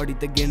ਗਮ ਨਹੀਂ ਬਾਡੀ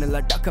ਤੇ ਗਿਣ ਲਾ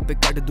ਟੱਕ ਪੇ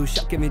ਕੱਢ ਦੂ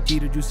ਸ਼ੱਕੇ ਵਿੱਚ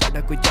ਚੀਰ ਜੂ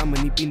ਸਾਡਾ ਕੋਈ ਚੰਮ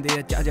ਨਹੀਂ ਪੀਂਦੇ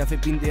ਆ ਚਾਹ ਜਾਂ ਫੇ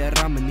ਪੀਂਦੇ ਆ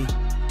ਰਾਮ ਨਹੀਂ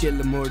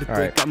chill mode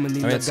ਕੋਈ ਕੰਮ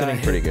ਨਹੀਂ ਲੱਗਾ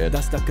ਹੈ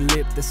ਦੱਸ ਤੱਕ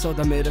ਲਿਪ ਤੇ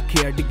ਸੌਦਾ ਮੈਂ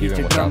ਰੱਖਿਆ ਡਿੱਗੀ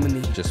ਚ ਡਰਮ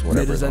ਨਹੀਂ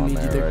ਮੇਰੇ ਜ਼ਨੀ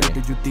ਜਿਹਦੇ ਟੁੱਟ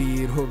ਜੂ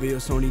ਤੀਰ ਹੋਵੇ ਉਹ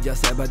ਸੋਹਣੀ ਜਾਂ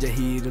ਸਹਿਬਾ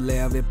ਜਹੀਰ ਲੈ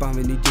ਆਵੇ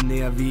ਭਾਵੇਂ ਨਹੀਂ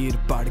ਜਿੰਨੇ ਆ ਵੀਰ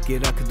ਪਾੜ ਕੇ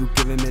ਰੱਖ ਦੂ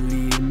ਕਿਵੇਂ ਮੈਂ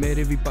ਲੀਰ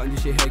ਮੇਰੇ ਵੀ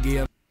 5-6 ਹੈਗੇ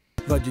ਆ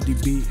ਵੱਜਦੀ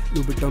ਬੀਟ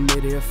ਲੁਬਟਾ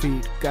ਮੇਰੇ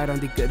ਫੀਟ ਕਾਰਾਂ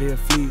ਦੀ ਕਰੇ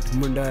ਫਲੀਟ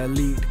ਮੁੰਡਾ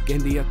ਐਲੀਟ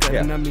ਕਹਿੰਦੀ ਆ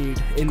ਕਰਨਾ ਮੀਟ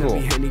ਇਹਨਾਂ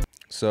ਵੀ ਹੈ ਨਹੀਂ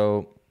So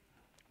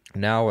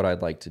now what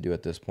I'd like to do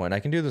at this point,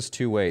 I can do this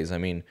two ways.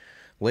 I mean,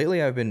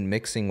 lately I've been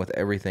mixing with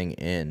everything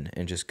in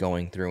and just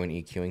going through and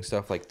EQing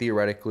stuff. Like,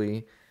 theoretically,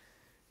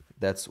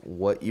 that's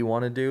what you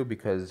want to do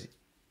because,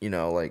 you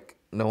know, like,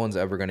 no one's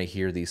ever going to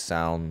hear these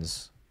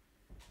sounds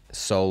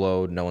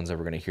soloed. No one's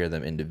ever going to hear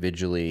them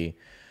individually.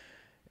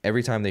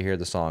 Every time they hear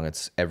the song,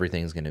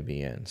 everything's going to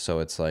be in. So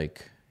it's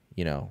like,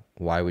 you know,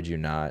 why would you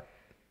not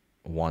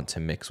want to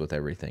mix with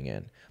everything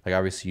in? Like,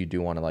 obviously you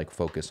do want to like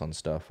focus on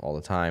stuff all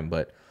the time,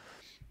 but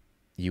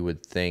you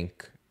would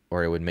think,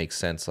 or it would make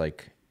sense,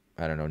 like,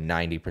 I don't know,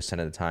 90%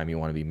 of the time you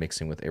want to be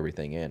mixing with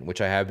everything in,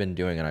 which I have been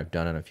doing, and I've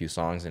done in a few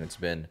songs, and it's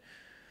been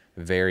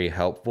very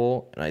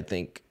helpful, and I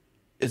think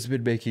it's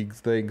been making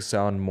things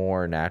sound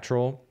more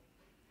natural.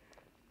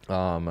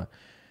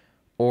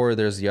 Or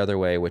there's the other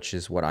way, which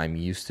is what I'm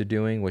used to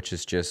doing, which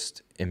is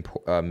just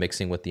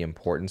mixing with the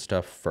important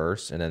stuff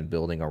first and then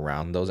building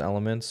around those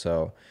elements.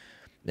 So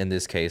in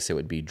this case, it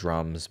would be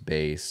drums,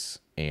 bass,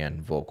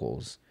 and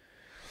vocals.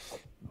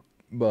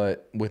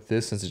 But with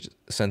this,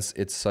 since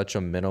it's such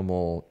a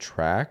minimal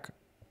track,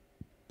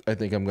 I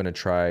think I'm going to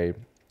try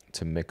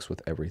to mix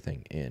with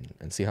everything in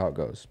and see how it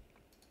goes.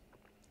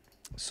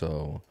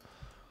 So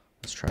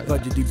let's try that. So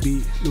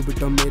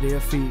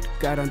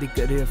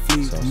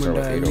I'll start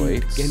with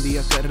 808s.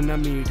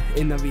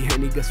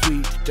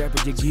 Let's get a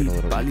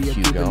little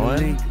EQ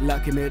going.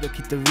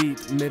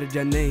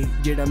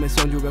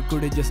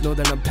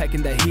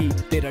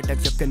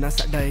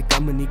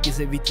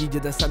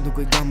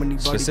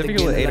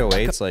 Specifically with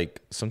 808s,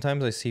 like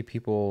sometimes I see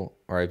people,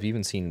 or I've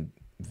even seen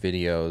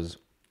videos,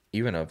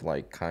 even of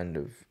like kind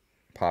of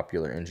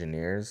popular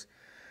engineers.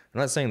 I'm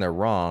not saying they're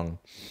wrong,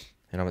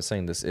 and I'm not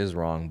saying this is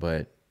wrong,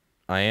 but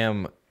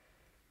I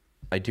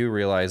do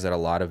realize that a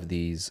lot of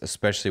these,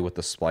 especially with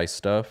the Splice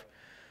stuff,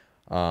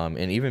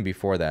 and even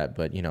before that,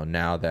 but you know,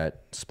 now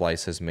that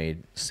Splice has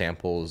made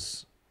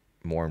samples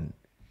more,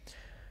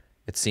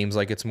 it seems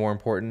like it's more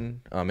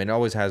important. It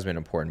always has been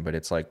important, but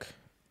it's like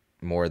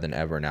more than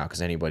ever now,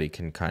 because anybody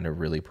can kind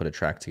of really put a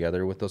track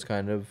together with those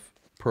kind of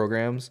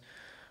programs.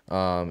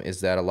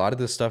 Is that a lot of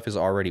this stuff is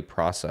already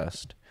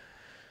processed.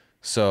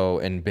 So,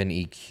 and been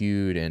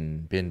EQ'd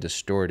and been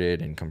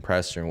distorted and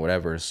compressed and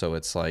whatever. So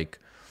it's like,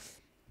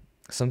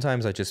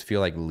 sometimes I just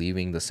feel like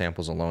leaving the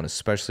samples alone,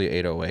 especially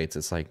 808s.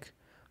 It's like,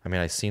 I mean,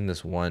 I've seen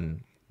this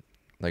one,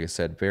 like I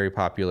said, very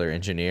popular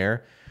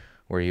engineer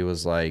where he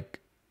was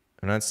like,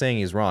 I'm not saying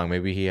he's wrong.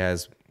 Maybe he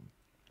has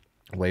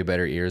way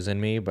better ears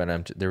than me,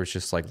 but there was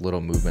just like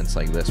little movements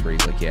like this where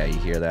he's like, yeah, you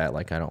hear that?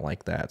 Like, I don't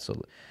like that. So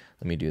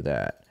let me do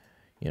that.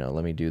 You know,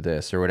 let me do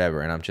this or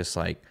whatever. And I'm just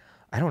like,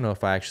 I don't know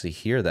if I actually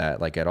hear that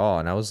like at all.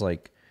 And I was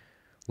like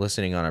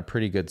listening on a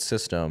pretty good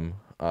system,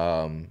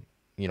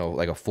 you know,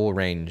 like a full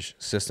range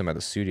system at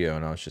the studio.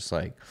 And I was just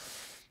like,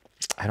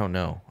 I don't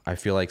know. I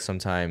feel like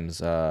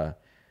sometimes you're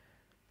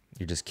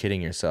just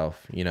kidding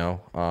yourself, you know?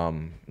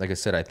 Like I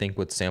said, I think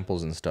with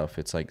samples and stuff,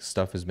 it's like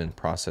stuff has been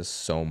processed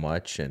so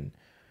much and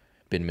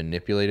been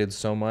manipulated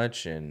so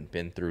much and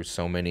been through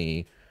so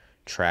many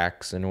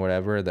tracks and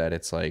whatever that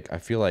it's like, I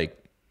feel like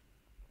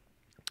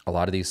a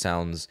lot of these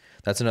sounds,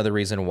 that's another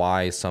reason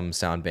why some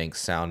sound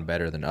banks sound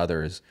better than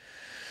others.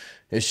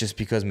 It's just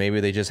because maybe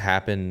they just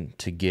happen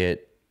to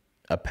get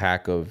a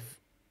pack of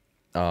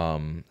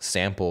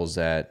samples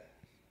that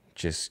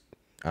just,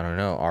 I don't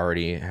know,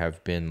 already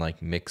have been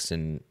like mixed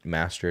and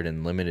mastered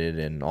and limited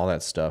and all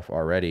that stuff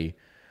already,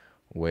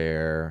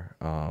 where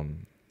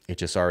it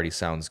just already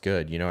sounds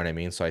good. You know what I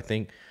mean? So I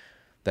think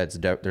there's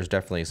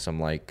definitely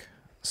some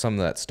of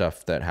that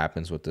stuff that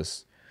happens with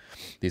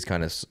these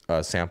kind of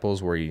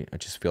samples where I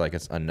just feel like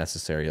it's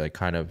unnecessary. Like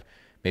kind of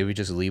maybe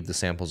just leave the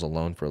samples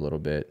alone for a little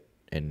bit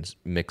and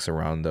mix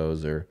around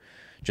those, or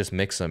just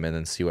mix them and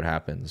then see what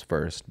happens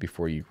first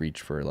before you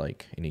reach for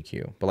like an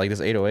EQ. But like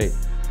this 808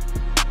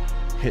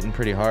 hitting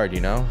pretty hard,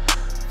 you know?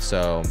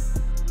 So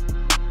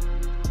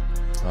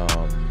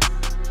I'm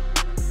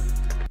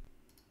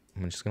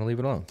just gonna leave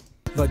it alone.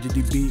 But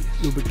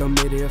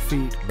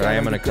I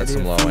am going to cut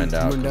some low end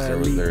out because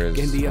there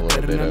is a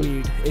little bit of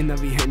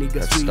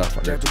that stuff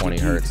under 20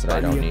 hertz that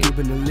I don't need.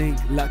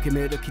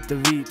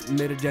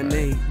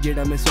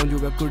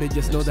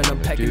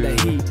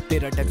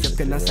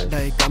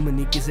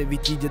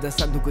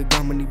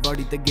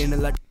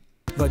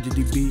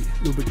 ਵੱਜਦੀ beat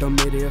ਲੁਬਟਾ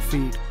ਮੇਰੇ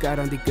feet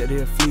ਕਾਰਾਂ ਦੀ ਕਰੇ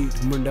fleet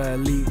ਮੁੰਡਾ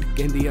elite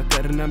ਕਹਿੰਦੀ ਆ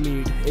ਕਰਨਾ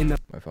meat ਇਹਨਾਂ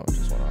My phone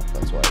just went off,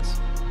 that's why it's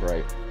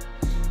bright.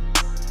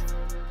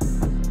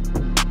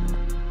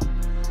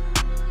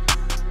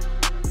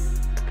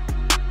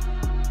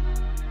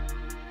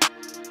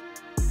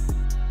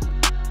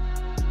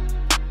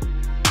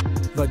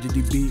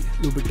 ਵੱਜਦੀ ਬੀਟ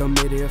ਲੁਬਟਾ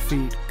ਮੇਰੇ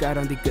ਫੀਟ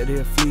ਕਾਰਾਂ ਦੀ ਕਰੇ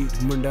ਫਲੀਟ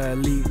ਮੁੰਡਾ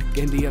ਐਲੀਟ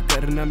ਕਹਿੰਦੀ ਆ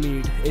ਕਰਨਾ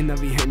ਮੀਟ ਇਹਨਾਂ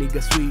ਵੀ ਹੈ ਨੀ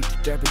ਗਾ ਸਵੀਟ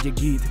ਟ੍ਰੈਪ ਜੇ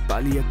ਗੀਤ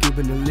ਪਾਲੀਆ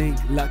ਕਿਊਬਨ ਲਿੰਕ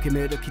ਲਾ ਕੇ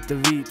ਮੈਂ ਰੱਖੀ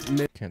ਤਵੀਤ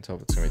Can't tell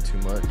if it's gonna be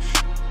too much.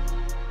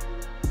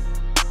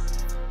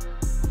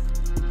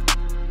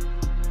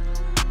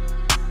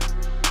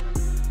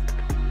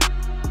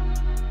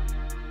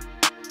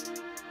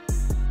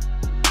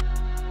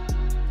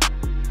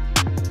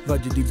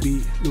 ਵੱਜਦੀ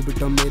ਬੀਟ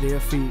ਲੁਬਟਾ ਮੇਰੇ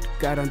ਫੀਟ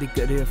ਕਾਰਾਂ ਦੀ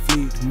ਕਰੇ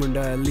ਫਲੀਟ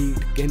ਮੁੰਡਾ ਐਲੀਟ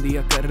ਕਹਿੰਦੀ ਆ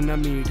ਕਰਨਾ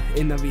ਮੀਟ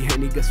ਇਹਨਾਂ ਵੀ ਹੈ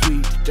ਨੀ ਗਾ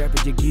ਸਵੀਟ ਟ੍ਰੈਪ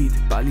ਜੇ ਗੀਤ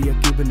ਪਾਲੀਆ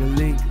ਕਿਊਬਨ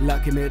ਲਿੰਕ ਲਾ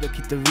ਕੇ ਮੈਂ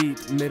ਰੱਖੀ ਤਵੀਤ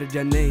ਮੇਰੇ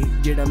ਜਾਨੇ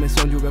ਜਿਹੜਾ ਮੈਂ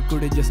ਸੌਂ ਜੂਗਾ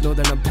ਕੁੜੇ just know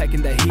that I'm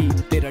packing that heat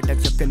ਤੇਰਾ ਟੱਕ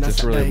ਚੱਕਣਾ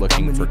Just really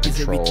looking for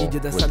control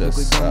with this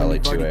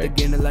LA2A.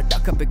 You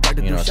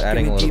know, it's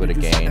adding a little bit of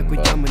gain, but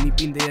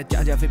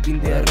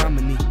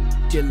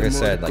like I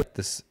said, like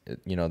this,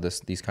 you know,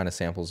 these kind of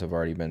samples have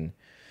already been,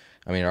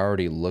 I mean, it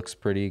already looks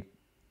pretty.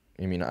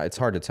 I mean, it's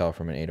hard to tell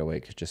from an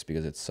 808 just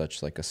because it's such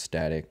like a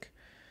static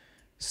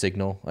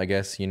signal, I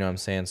guess, you know what I'm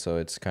saying? So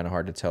it's kind of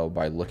hard to tell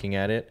by looking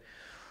at it.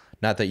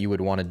 Not that you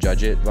would want to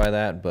judge it by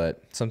that,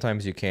 but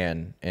sometimes you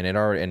can. And it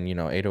already, and you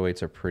know,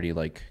 808s are pretty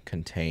like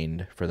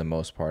contained for the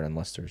most part,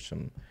 unless there's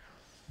some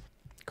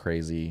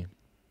crazy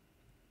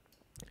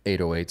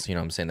 808s, you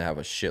know what I'm saying, that have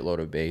a shitload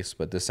of bass.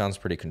 But this sounds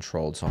pretty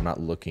controlled, so I'm not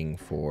looking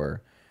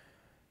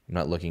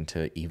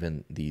to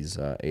even these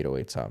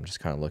 808s out. I'm just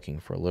kind of looking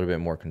for a little bit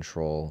more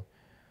control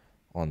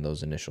on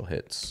those initial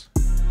hits.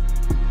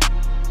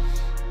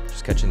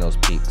 Just catching those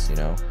peaks, you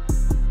know,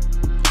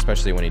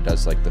 especially when he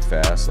does like the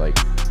fast, like,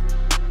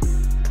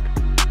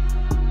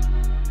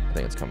 I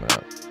think it's coming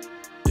up.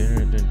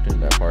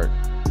 That part.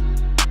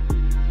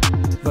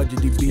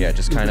 Yeah,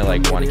 just kind of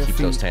like want to keep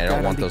those tan. I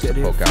don't want those to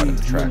poke out in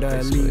the track,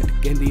 basically.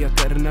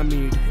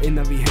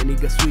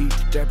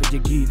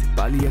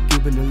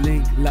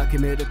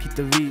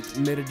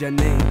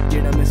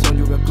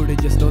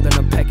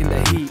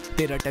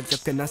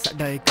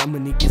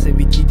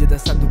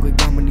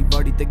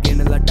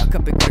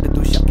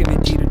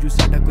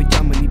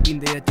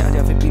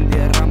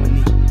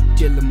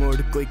 Chill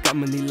मोड़ कोई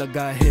कम नहीं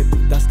लगा hip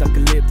 10 तक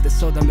lip ते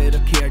सौदा में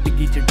रखिया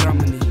डिग्गी च ड्रम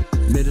नहीं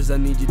मेरे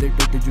जानी जी दे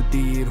टुट जू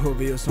तीर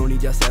होवे ओ सोनी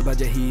जा सहबा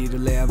जहीर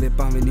ले आवे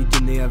पावे नी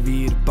जिन्ने आ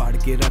वीर पाड़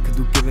के रख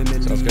दू किवे में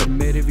लीर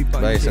मेरे भी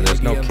पांच so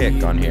there's no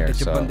kick on here,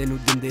 so you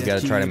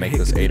gotta try to make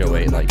this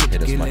 808 like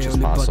hit as much as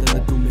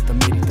possible.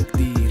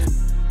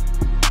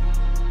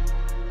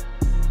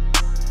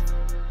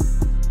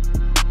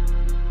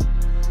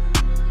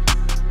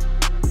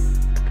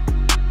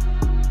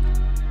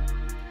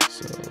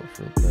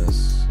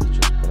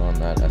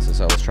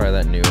 SSL. Let's try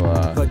that new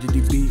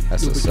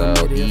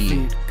SSL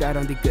E.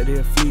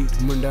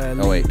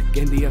 Oh wait,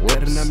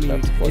 whoops,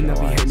 that's what it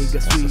was.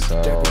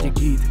 SSL,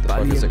 the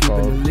fuck is it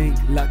called?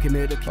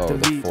 Oh,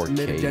 the 4K.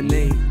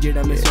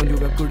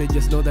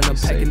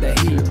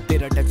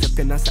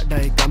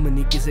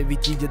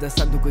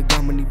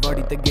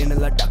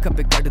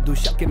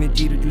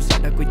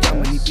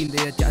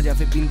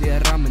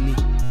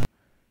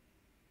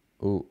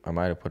 Ooh, I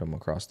might have put him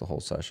across the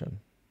whole session.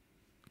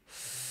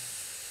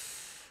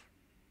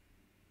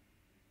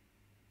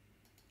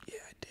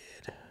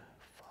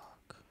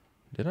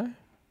 Did I?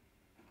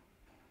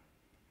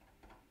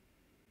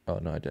 Oh,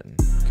 no, I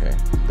didn't. Okay,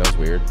 that was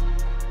weird.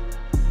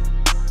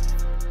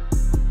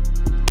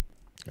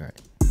 All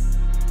right.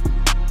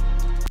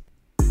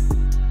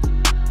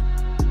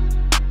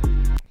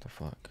 What the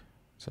fuck?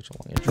 Such a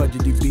long intro.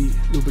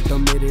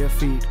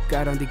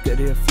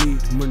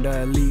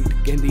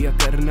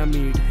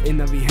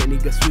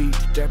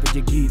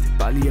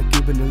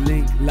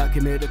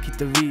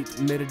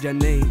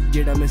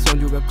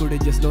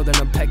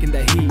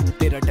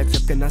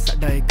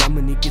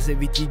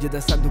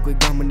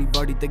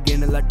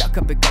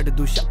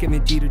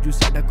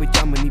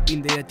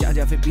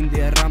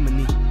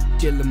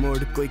 Chill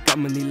मोड़ कोई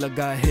कम नहीं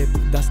लगा hip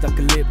 10 तक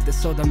lip ते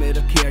सौदा में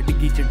रखिया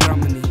डिग्गी च ड्रम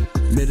नहीं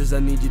मेरे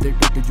जानी जी दे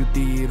टुट जू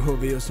तीर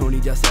होवे ओ सोनी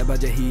जा सहबा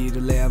जहीर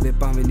ले आवे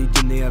पावे नी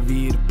जिन्ने आ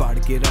वीर पाड़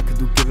के रख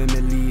दू किवे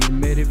में लीर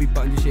मेरे भी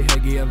 5-6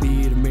 हैगे आ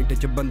वीर मिंट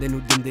च बंदे नू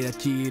दिंदे आ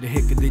चीर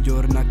हिक दे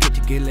जोर ना खिच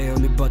के ले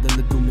ओने बदल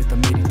दूं मैं तां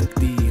मेरी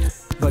तकदीर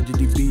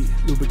ਵੱਜਦੀ ਬੀ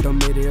ਲੁਬਟਾ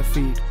ਮੇਰੇ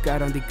ਅਫੀਟ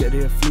ਕਾਰਾਂ ਦੀ ਕਰੇ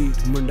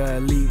ਫਲੀਟ ਮੁੰਡਾ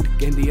ਐਲੀਟ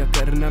ਕਹਿੰਦੀ ਆ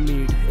ਕਰਨਾ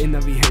ਮੀਟ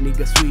ਇਹਨਾਂ ਵੀ ਹੈ ਨੀ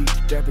ਗਾ ਸਵੀਟ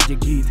ਟ੍ਰੈਪ ਜੇ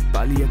ਗੀਤ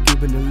ਪਾਲੀ ਆ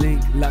ਕਿਊਬਨ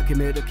ਲਿੰਕ ਲਾ ਕੇ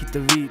ਮੈਂ ਰੱਖੀ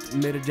ਤਵੀਤ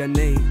ਮੇਰੇ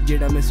ਜਾਨੇ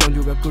ਜਿਹੜਾ ਮੈਂ ਸੌਂ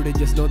ਜੂਗਾ ਕੁੜੇ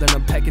ਜਸ ਨੋ that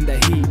Aam packing the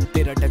heat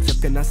ਤੇਰਾ ਟੈਕ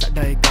ਚੱਕ ਨਾ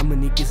ਸਾਡਾ ਇਹ ਕੰਮ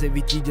ਨਹੀਂ ਕਿਸੇ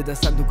ਵੀ ਚੀਜ਼ ਦਾ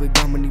ਸਾਨੂੰ ਕੋਈ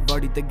ਗਮ ਨਹੀਂ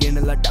ਬਾਡੀ ਤੇ ਗੇਨ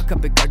ਲਾ ਟੱਕ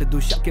ਪੇ ਕੱਢ ਦੂ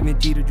ਸ਼ੱਕੇ ਮੈਂ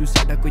ਚੀਰ ਜੂ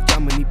ਸਾਡਾ ਕੋਈ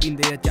ਚੰਮ ਨਹੀਂ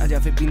ਪੀਂਦੇ ਆ ਚਾਹ ਜਾਂ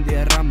ਫੇ ਪੀਂਦੇ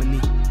ਆ ਰਮ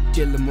ਨਹੀਂ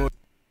ਚਿੱਲ ਮੋੜ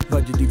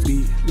ਵੱਜਦੀ ਬੀ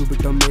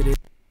ਲੁਬਟਾ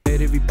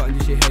ਮੇਰੇ ਵੀ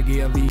 5-6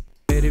 ਹੈਗੇ ਆ ਵੀ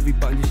ਮੇਰੇ ਵੀ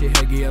 5-6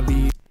 ਹੈਗੇ ਆ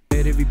ਵੀ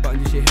ਮੇਰੇ ਵੀ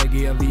 5-6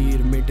 ਹੈਗੇ ਆ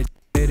ਵੀਰ ਮਿੰਟ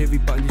ਮੇਰੇ ਵੀ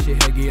 5-6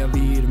 ਹੈਗੇ ਆ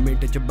ਵੀਰ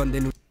ਮਿੰਟ ਚ ਬੰਦੇ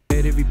ਨੂੰ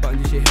ਮੇਰੇ ਵੀ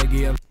 5-6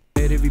 ਹੈਗੇ ਆ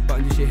ਮੇਰੇ ਵੀ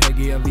 5-6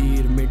 ਹੈਗੇ ਆ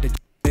ਵੀਰ ਮਿੰਟ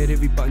ਮੇਰੇ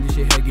ਵੀ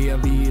 5-6 ਹੈਗੇ ਆ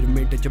ਵੀਰ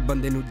ਮਿੰਟ ਚ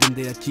ਬੰਦੇ ਨੂੰ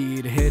ਦਿੰਦੇ ਆ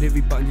ਚੀਰ ਹੇਰੇ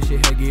ਵੀ 5-6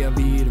 ਹੈਗੇ ਆ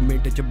ਵੀਰ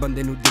ਮਿੰਟ ਚ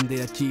ਬੰਦੇ ਨੂੰ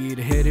ਦਿੰਦੇ ਆ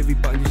ਚੀਰ ਹੇਰੇ ਵੀ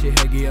 5-6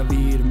 ਹੈਗੇ ਆ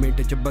ਵੀਰ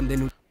ਮਿੰਟ ਚ ਬੰਦੇ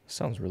ਨੂੰ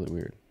Sounds really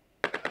weird.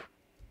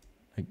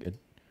 Like it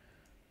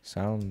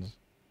sounds,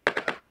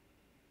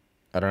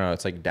 I don't know,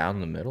 it's like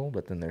down the middle,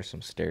 but then there's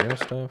some stereo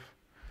stuff.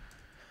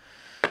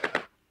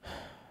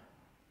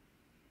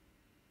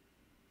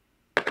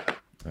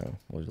 Oh,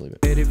 we'll just leave it.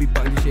 Here ਵੀ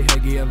 5-6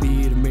 ਹੈਗੇ ਆ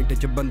ਵੀਰ ਮਿੰਟ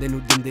ਚ ਬੰਦੇ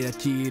ਨੂੰ ਦਿੰਦੇ ਆ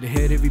ਚੀਰ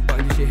ਹੇਰੇ ਵੀ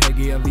 5-6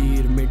 ਹੈਗੇ ਆ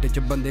ਵੀਰ ਮਿੰਟ ਚ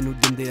ਬੰਦੇ ਨੂੰ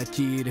ਦਿੰਦੇ ਆ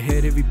ਚੀਰ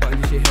ਹੇਰੇ ਵੀ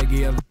 5-6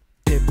 ਹੈਗੇ ਆ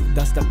ਹਿਪ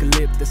 10 ਤੱਕ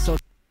ਲਿਪ ਤੇ ਸੋ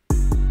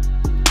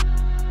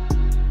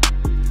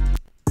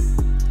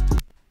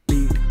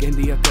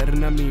ਕਹਿੰਦੀ ਆ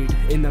ਕਰਨਾ ਮੀਟ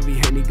ਇਹਨਾਂ ਵੀ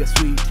ਹੈ ਨੀ ਗਾ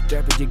ਸਵੀਟ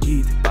ਟ੍ਰੈਪ ਜੇ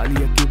ਗੀਤ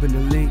ਪਾਲੀ ਆ ਕਿਊਬਨ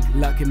ਲਿੰਕ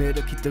ਲਾ ਕੇ ਮੈਂ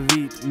ਰੱਖੀ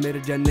ਤਵੀਤ ਮੇਰੇ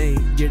ਜਾਨੇ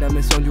ਜਿਹੜਾ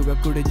ਮੈਂ ਸੌਂ ਜੂਗਾ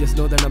ਕੁੜੇ ਜਸ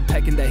ਨੋ that Aam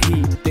packing the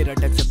heat ਤੇਰਾ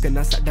ਟੈਕ ਚੱਕ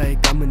ਨਾ ਸਾਡਾ ਇਹ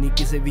ਕੰਮ ਨਹੀਂ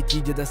ਕਿਸੇ ਵੀ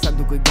ਚੀਜ਼ ਦਾ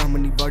ਸਾਨੂੰ ਕੋਈ ਗਮ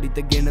ਨਹੀਂ ਬਾਡੀ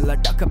ਤੇ ਗੇਨ ਲਾ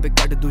ਟੱਕ ਪੇ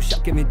ਕੱਢ ਦੂ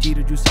ਸ਼ੱਕੇ ਮੈਂ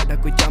ਚੀਰ ਜੂ ਸਾਡਾ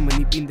ਕੋਈ ਚੰਮ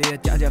ਨਹੀਂ ਪੀਂਦੇ ਆ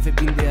ਚਾਹ ਜਾਂ ਫੇ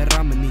ਪੀਂਦੇ ਆ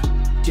ਰਮ ਨਹੀਂ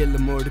ਚਿੱਲ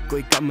ਮੋੜ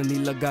ਕੋਈ ਕੰਮ ਨਹੀਂ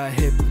ਲੱਗਾ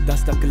ਹਿਪ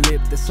 10 ਤੱਕ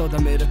ਲਿਪ ਤੇ ਸੌਦਾ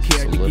ਮੈਂ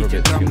ਰੱਖਿਆ ਡਿੱਗੀ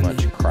ਚ ਡਰਮ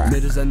ਨਹੀਂ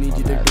ਮੇਰੇ ਜਾਨੀ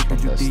ਜੀ ਦੇ ਟੁੱਟ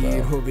ਜੂ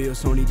ਤੀਰ ਹੋਵੇ ਉਹ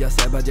ਸੋਨੀ ਜਾ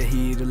ਸਹਿਬਾ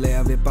ਜਹੀਰ ਲੈ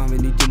ਆਵੇ ਭਾਵੇਂ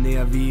ਨੀ ਜਿੰਨੇ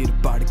ਆ ਵੀਰ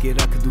ਪਾੜ ਕੇ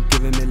ਰੱਖ ਦੂ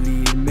ਕਿਵੇਂ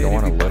Go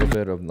on a little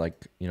bit of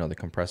like, you know, the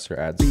compressor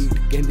adds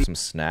some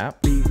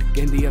snap. Like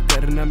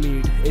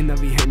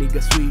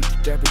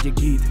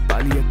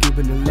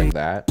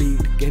that.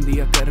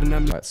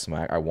 That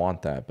smack. I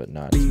want that, but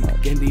not as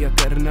much.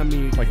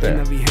 Like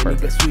there.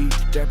 Perfect.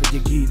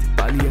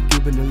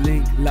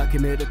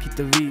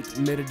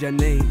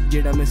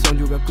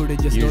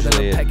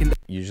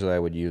 Usually I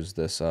would use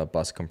this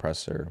bus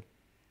compressor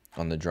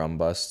on the drum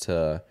bus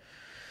to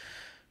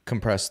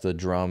compress the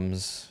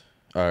drums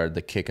or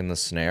the kick and the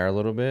snare a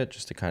little bit,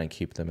 just to kind of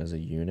keep them as a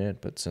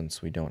unit. But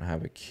since we don't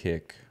have a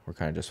kick, we're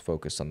kind of just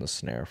focused on the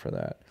snare for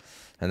that.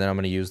 And then I'm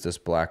going to use this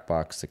black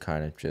box to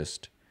kind of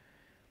just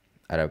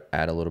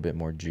add a little bit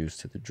more juice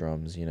to the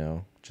drums, you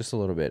know, just a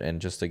little bit,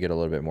 and just to get a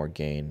little bit more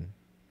gain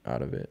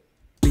out of it.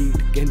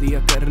 ਕਹਿੰਦੀ ਆ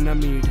ਕਰਨਾ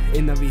meat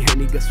ਇਹਨਾਂ ਵੀ ਹੈ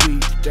ਨੀ ਗਾ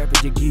sweet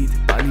trap ਜੇ ਗੀਤ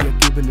ਪਾਲੀਆ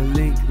Cuban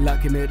link ਲਾ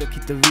ਕੇ ਮੈਂ ਰੱਖੀ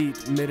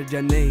ਤਵੀਤ ਮੇਰੇ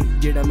ਜਾਂ ਨਹੀਂ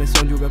ਜਿਹੜਾ ਮੈਂ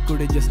ਸੌਂ ਜੂਗਾ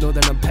ਕੁੜੇ just no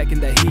that Aam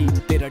packing the heat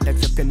ਤੇਰਾ ਟੈਕ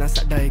ਚੱਕਣਾ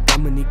ਸਾਡਾ ਇਹ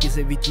ਕੰਮ ਨਹੀਂ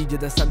ਕਿਸੇ ਵੀ ਚੀਜ਼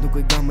ਦਾ ਸਾਨੂੰ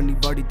ਕੋਈ ਗਮ ਨਹੀਂ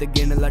ਬਾਡੀ ਤੇ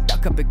ਗੇਣ ਲਾ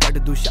ਟੱਕ ਪੇ ਕੱਢ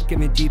ਦੂ ਸ਼ੱਕੇ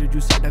ਵਿੱਚ ਚੀਰ ਜੂ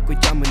ਸਾਡਾ ਕੋਈ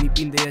ਚੰਮ ਨਹੀਂ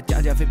ਪੀਂਦੇ ਆ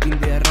ਚਾਹ ਜਾਂ ਫੇ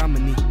ਪੀਂਦੇ ਆ ਰਮ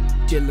ਨਹੀਂ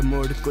ਚਿੱਲ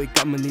ਮੋੜ ਕੋਈ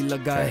ਕੰਮ ਨਹੀਂ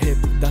ਲੱਗਾ ਹਿਪ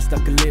 10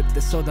 ਤੱਕ ਲਿਪ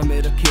ਤੇ ਸੌਦਾ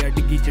ਮੈਂ ਰੱਖਿਆ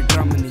ਡਿੱਗੀ ਚ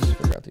ਡਰਮ ਨਹੀਂ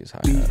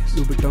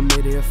ਲੂ ਬਿਟਾ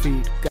ਮੇਰੇ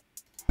ਫੀਟ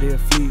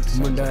fleet,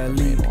 Munda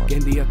elite,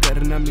 ਕਹਿੰਦੀ ਆ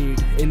ਕਰਨਾ ਮੀਟ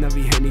ਇਹਨਾਂ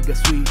ਵੀ ਹੈ ਨੀ ਗਾ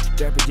ਸਵੀਟ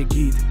ਟ੍ਰੈਪ ਜੇ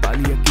ਗੀਤ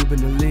ਪਾਲੀਆ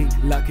ਕਿਊਬਨ ਲਿੰਕ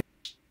ਲਾ ਕੇ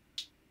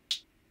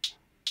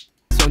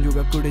ਸੌਂ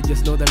ਜੂਗਾ ਕੁੜੇ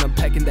just no that Aam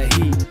packing the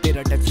heat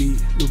ਤੇਰਾ ਟੈਕਸੀ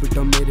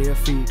ਲੂਬਟਾ ਮੇਰੇ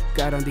ਫੀਟ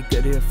ਕਾਰਾਂ ਦੀ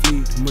ਕਰੇ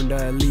ਫਲੀਟ ਮੁੰਡਾ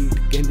elite,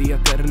 ਕਹਿੰਦੀ ਆ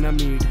ਕਰਨਾ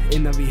ਮੀਟ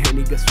ਇਹਨਾਂ ਵੀ ਹੈ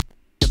ਨੀ ਗਾ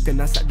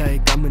ਚੱਕਣਾ ਸਾਡਾ ਇਹ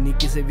ਕੰਮ ਨਹੀਂ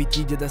ਕਿਸੇ ਵੀ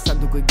ਚੀਜ਼ ਦਾ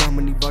ਸਾਨੂੰ ਕੋਈ ਗਮ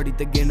ਨਹੀਂ ਬਾਡੀ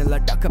ਤੇ ਗੇਣ ਲਾ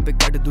ਟੱਕ ਪੇ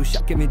ਕੱਢ ਦੂ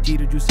ਸ਼ੱਕੇ ਵਿੱਚ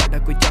ਚੀਰ ਜੂ ਸਾਡਾ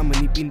ਕੋਈ ਚੰਮ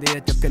ਨਹੀਂ ਪੀਂਦੇ ਆ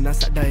ਚੱਕਣਾ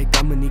ਸਾਡਾ ਇਹ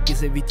ਕੰਮ ਨਹੀਂ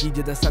ਕਿਸੇ ਵੀ ਚੀਜ਼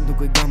ਦਾ ਸਾਨੂੰ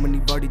ਕੋਈ ਗਮ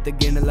ਨਹੀਂ ਬਾਡੀ ਤੇ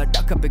ਗੇਣ ਲਾ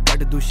ਟੱਕ ਪੇ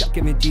ਕੱਢ ਦੂ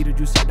ਸ਼ੱਕੇ ਵਿੱਚ ਚੀਰ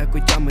ਜੂ ਸਾਡਾ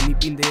ਕੋਈ ਚੰਮ ਨਹੀਂ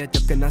ਪੀਂਦੇ ਆ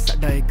ਚੱਕਣਾ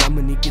ਸਾਡਾ ਇਹ ਕੰਮ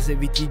ਨਹੀਂ ਕਿਸੇ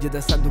ਵੀ ਚੀਜ਼ ਦਾ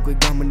ਸਾਨੂੰ ਕੋਈ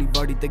ਗਮ ਨਹੀਂ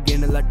ਬਾਡੀ ਤੇ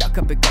ਗੇਣ ਲਾ ਟੱਕ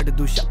ਪੇ ਕੱਢ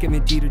ਦੂ ਸ਼ੱਕੇ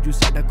ਵਿੱਚ ਚੀਰ ਜੂ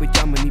ਸਾਡਾ ਕੋਈ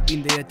ਚੰਮ ਨਹੀਂ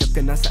ਪੀਂਦੇ ਆ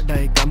ਚੱਕਣਾ ਸਾਡਾ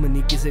ਇਹ ਕੰਮ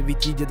ਨਹੀਂ ਕਿਸੇ ਵੀ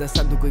ਚੀਜ਼ ਦਾ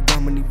ਸਾਨੂੰ ਕੋਈ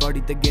ਗਮ ਨਹੀਂ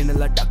ਬਾਡੀ ਤੇ ਗੇਣ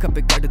ਲਾ ਟੱਕ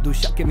ਪੇ ਕੱਢ ਦੂ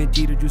ਸ਼ੱਕੇ ਵਿੱਚ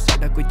ਚੀਰ ਜੂ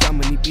ਸਾਡਾ ਕੋਈ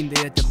ਚੰਮ ਨਹੀਂ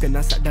ਪੀਂਦੇ ਆ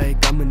ਚੱਕਣਾ ਸਾਡਾ ਇਹ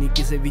ਕੰਮ ਨਹੀਂ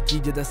ਕਿਸੇ ਵੀ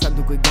ਚੀਜ਼ ਦਾ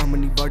ਸਾਨੂੰ ਕੋਈ ਗਮ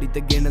ਨਹੀਂ ਬਾਡੀ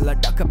ਤੇ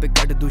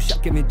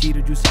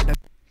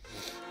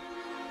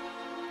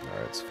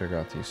Alright, let's figure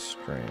out these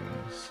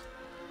strings.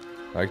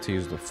 I like to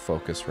use the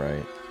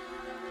Focusrite.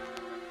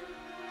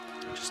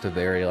 Just a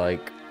very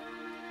like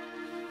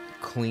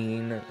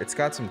clean. It's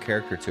got some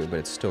character to it, but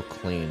it's still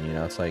clean. You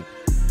know, it's like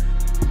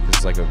this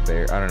is like a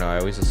very, I don't know. I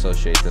always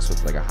associate this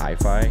with like a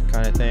hi-fi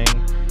kind of thing,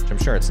 which I'm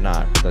sure it's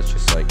not, but that's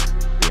just like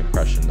the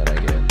impression that I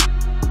get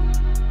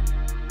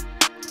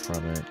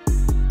from it.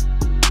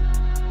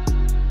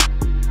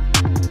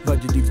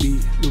 ਵੱਜਦੀ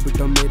beat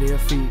ਲੂਬਟਾ ਮੇਰੇ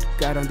feet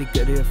ਕਾਰਾਂ ਦੀ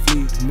ਕਰੇ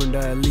fleet ਮੁੰਡਾ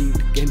elite,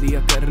 ਕਹਿੰਦੀ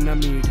ਆ ਕਰਨਾ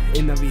meat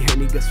ਇਹਨਾਂ ਵੀ ਹੈ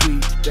ਨੀ ਗਾ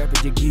ਸਵੀਟ ਟ੍ਰੈਪ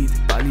ਜੇ ਗੀਤ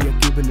ਪਾਲੀਆ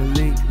ਕਿਊਬਨ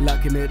ਲਿੰਕ ਲਾ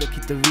ਕੇ ਮੈਂ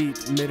ਰੱਖੀ ਤਵੀਤ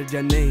ਮੇਰੇ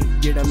ਜਾਂ ਨਹੀਂ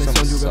ਜਿਹੜਾ ਮੈਂ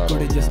ਸੌਂ ਜੂਗਾ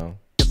ਕੁੜੇ ਜਸਟ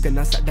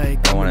ਚੱਕਣਾ ਸਾਡਾ ਇਹ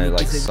ਕੰਮ ਨਹੀਂ ਕਿਸੇ I want to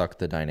like suck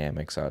the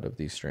dynamics out of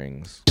these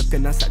strings.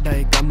 ਚੱਕਣਾ ਸਾਡਾ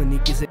ਇਹ ਕੰਮ ਨਹੀਂ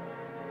ਕਿਸੇ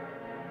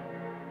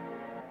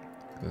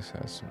This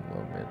has some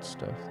low mid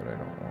stuff that I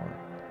don't want.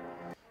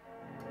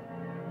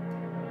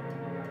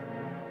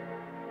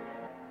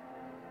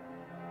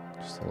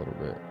 Just a little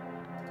bit.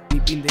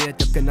 ਪੀਂਦੇ ਆ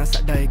ਚੱਕਣਾ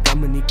ਸਾਡਾ ਇਹ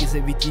ਕੰਮ ਨਹੀਂ ਕਿਸੇ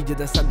ਵੀ ਚੀਜ਼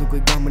ਦਾ ਸਾਨੂੰ ਕੋਈ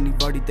ਗਮ ਨਹੀਂ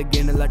ਬਾਡੀ ਤੇ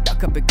ਗੇਣ ਲਾ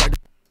ਟੱਕ ਪੇ ਕੱਢ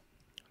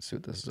See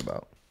what this is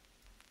about.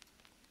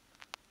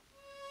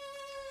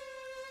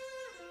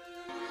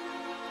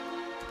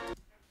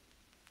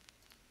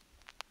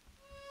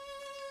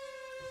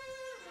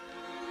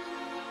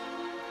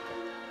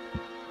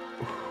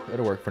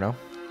 That'll work for now.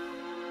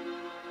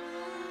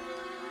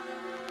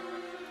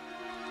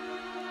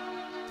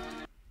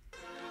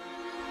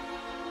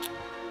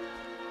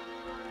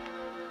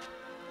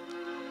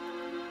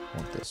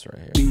 Want this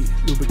right here.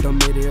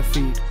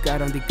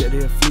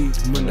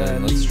 And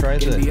then let's try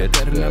the hit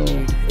fill.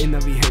 Kind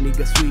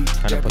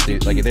of put the,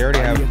 like they already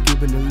have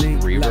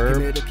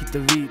reverb,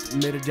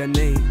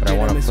 but I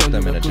want to put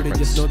them in a different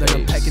space. You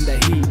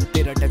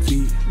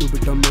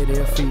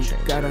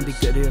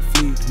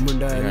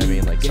know what I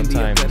mean? Like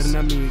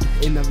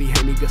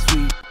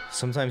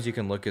sometimes you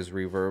can look as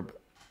reverb.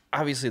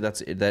 Obviously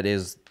that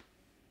is,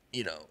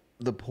 you know,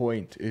 the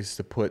point is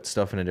to put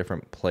stuff in a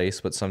different place,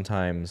 but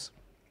sometimes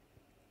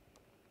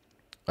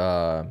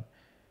I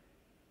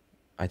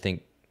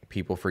think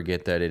people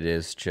forget that it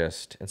is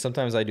just, and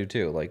sometimes I do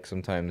too, like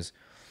sometimes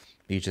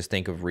you just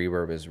think of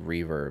reverb, as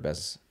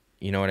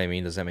you know what I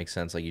mean? Does that make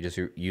sense? Like you just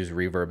use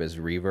reverb as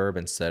reverb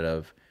instead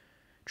of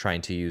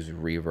trying to use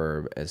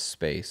reverb as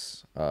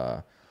space.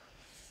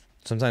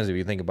 Sometimes if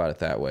you think about it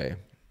that way,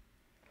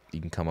 you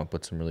can come up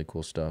with some really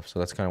cool stuff. So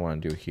that's kind of what I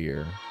do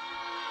here.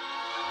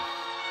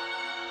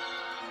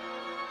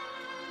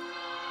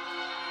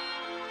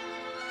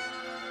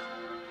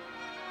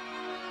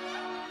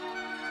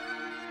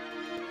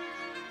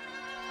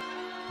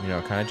 You know,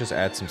 kind of just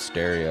add some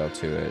stereo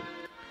to it.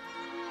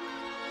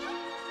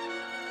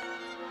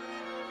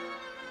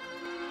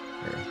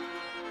 Here.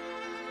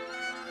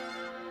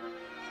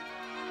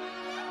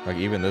 Like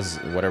even this,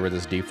 whatever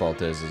this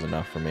default is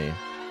enough for me.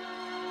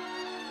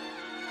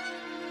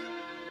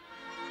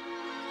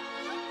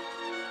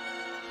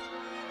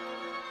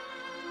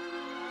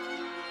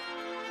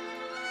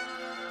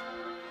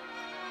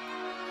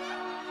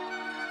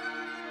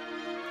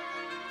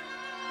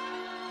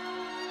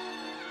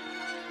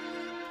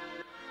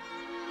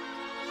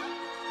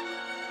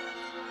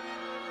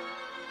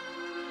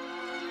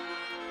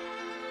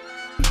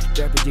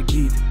 Trap च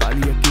गीत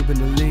पालिया Cuban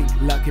link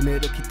लाके में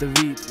रखी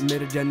तवीत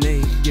मेरे जा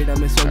नहीं जेड़ा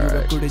मैं सौ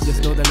जूगा कुड़े just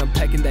know that I'm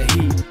packing that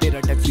heat तेरा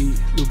टैक्सी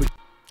लूब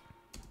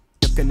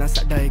चक्कना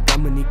साडा है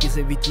गम नहीं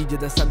किसे भी चीज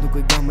दा साडू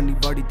कोई गम नहीं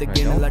बॉडी ते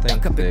गेन ला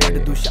टक पे कट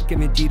दू शके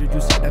में चीर जू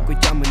साडा कोई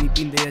चम नहीं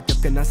पींदे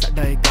चक्कना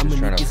साडा है गम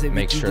नहीं किसे भी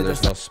make sure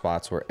there's no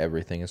spots where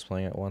everything is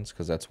playing at once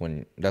because that's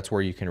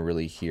where you can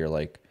really hear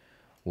like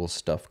will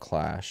stuff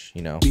clash,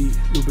 you know.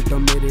 लूबटा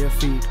मेरे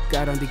फीट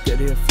कारां दी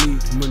करे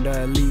फ्लीट मुंडा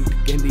लीड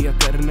कहंदी आ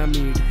करना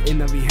मीट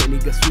इना भी है नी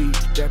गा स्वीट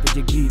ट्रैप च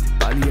गीत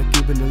पालिया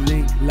क्यूबन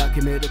लिंक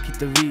लाके में रखी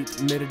तवीत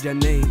मेरे जा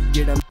नहीं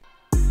जेड़ा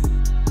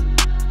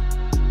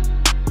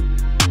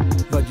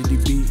वजदी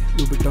बी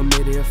लूबटा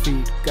मेरे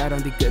फीट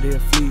कारां दी करे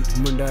फ्लीट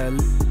मुंडा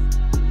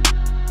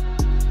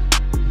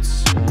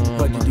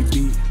वजदी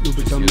बी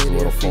लूबटा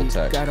मेरे फीट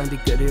कारां दी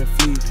करे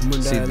fleet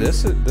Munda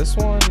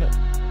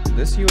See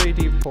this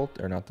UAD pult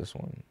or not this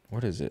one,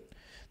 what is it,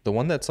 the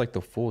one that's like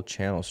the full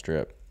channel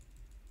strip,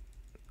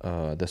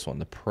 this one,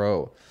 the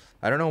Pro.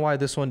 I don't know why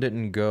this one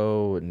didn't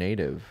go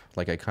native.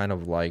 Like I kind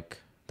of like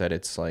that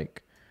it's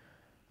like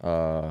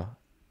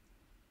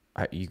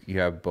you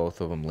have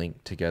both of them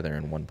linked together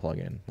in one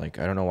plugin. Like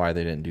I don't know why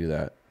they didn't do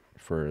that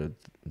for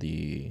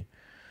the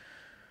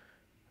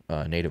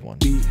native one.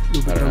 I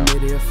don't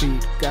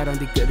ਕਾਰਾਂ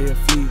ਦੀ ਕਰੇ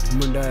fleet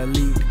ਮੁੰਡਾ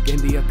lead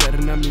ਕਹਿੰਦੀ ਆ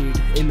ਕਰਨਾ meat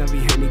ਇਹਨਾਂ ਵੀ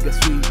ਹੈ ਨੀ ਗਾ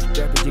ਸਵੀਟ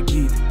ਟ੍ਰੈਪ ਜ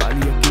ਗੀਤ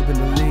ਪਾਲੀਆ ਕਿਊਬਨ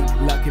ਲਿੰਕ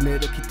ਲਾ ਕੇ ਮੈਂ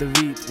ਰੱਖੀ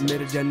ਤਵੀਤ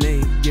ਮੇਰੇ ਜਾ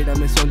ਨਹੀਂ ਜਿਹੜਾ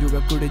ਮੈਂ ਸੌਂ ਜੂਗਾ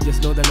ਕੁੜੇ just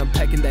know that I'm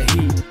packing that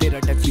heat ਤੇਰਾ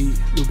ਟੈਕਸੀ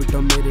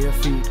ਲੂਬਟਾ ਮੇਰੇ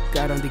ਫੀਟ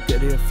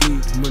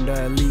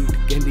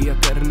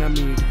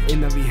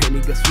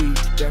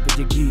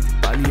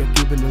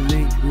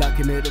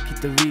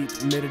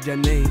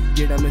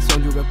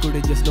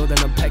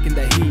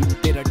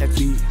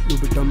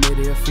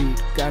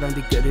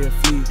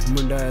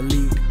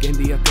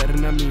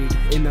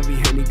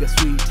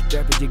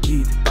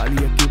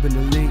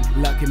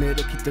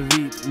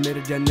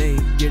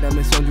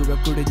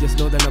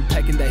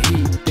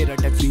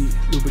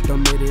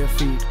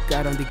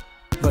ਕਾਰਾਂ ਦੀ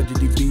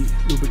ਵਜਦੀ ਬੀ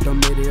ਲੂਬਟਾ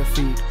ਮੇਰੇ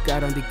ਫੀਟ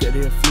ਕਾਰਾਂ ਦੀ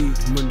ਕਰੇ ਫਲੀਟ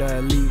ਮੁੰਡਾ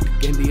ਲੀਡ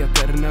ਕਹਿੰਦੀ ਆ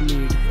ਕਰਨਾ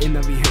ਮੀਟ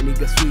ਇਹਨਾਂ ਵੀ ਹੈ ਨੀ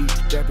ਗਾ ਸਵੀਟ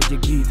ਟ੍ਰੈਪ ਜ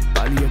ਗੀਤ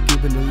ਪਾਲੀਆ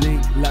ਕਿਊਬਨ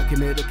ਲਿੰਕ ਲਾ ਕੇ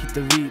ਮੈਂ ਰੱਖੀ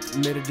ਤਵੀਤ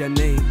ਮੇਰੇ ਜਾ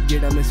ਨਹੀਂ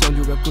ਜਿਹੜਾ ਮੈਂ ਸੌਂ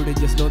ਜੂਗਾ ਕੁੜੇ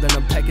just know that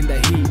I'm packing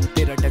that heat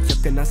ਤੇਰਾ ਟੈਕ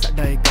ਚੱਕਣਾ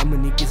ਸਾਡਾ ਇਹ ਕੰਮ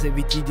ਨਹੀਂ ਕਿਸੇ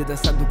ਵੀ ਚੀਜ਼ ਦਾ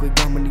ਸਾਡੂ ਕੋਈ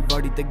ਗਮ ਨਹੀਂ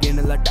ਬੋਡੀ ਤੇ ਗੇਨ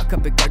ਲਾ ਟੱਕ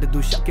ਪੇ ਕੱਢ ਦੂ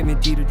ਸ਼ੱਕੇ ਵਿੱਚ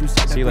ਚੀਰ ਜੂ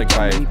ਸਾਡਾ see like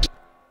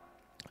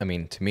I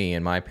mean to me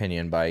in my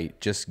opinion by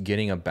just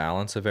getting a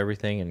balance of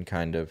everything and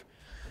kind of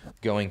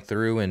going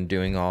through and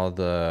doing all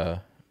the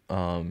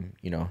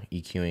you know,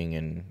 EQing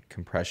and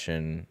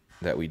compression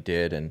that we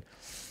did and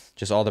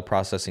just all the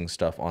processing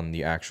stuff on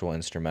the actual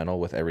instrumental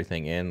with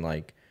everything in,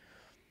 like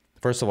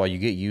first of all you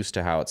get used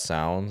to how it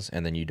sounds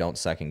and then you don't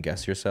second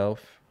guess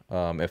yourself.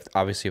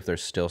 If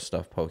there's still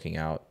stuff poking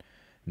out,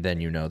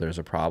 then you know there's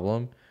a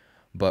problem,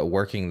 but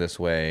working this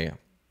way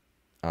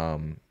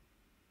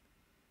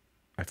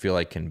I feel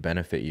like can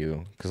benefit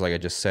you because like I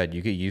just said,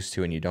 you get used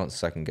to it and you don't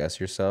second guess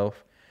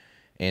yourself.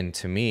 And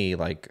to me,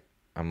 like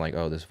I'm like,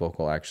 oh, this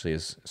vocal actually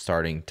is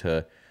starting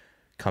to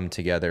come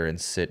together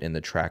and sit in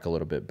the track a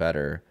little bit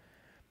better.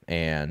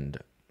 And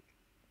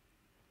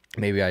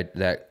maybe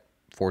that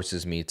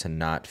forces me to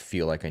not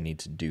feel like I need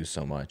to do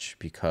so much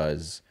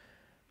because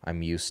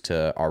I'm used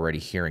to already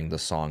hearing the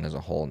song as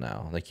a whole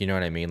now. Like, you know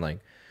what I mean?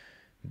 Like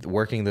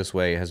working this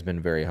way has been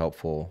very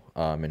helpful,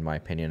 in my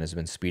opinion, has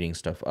been speeding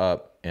stuff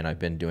up and I've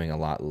been doing a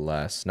lot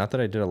less. Not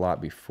that I did a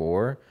lot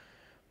before,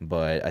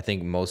 but I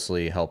think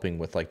mostly helping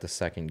with like the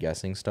second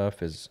guessing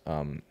stuff is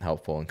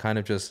helpful and kind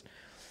of just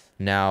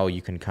now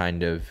you can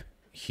kind of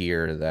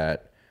hear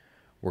that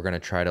we're going to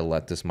try to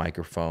let this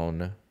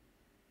microphone,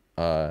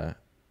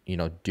 you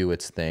know, do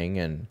its thing.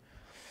 And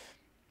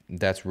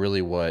that's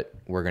really what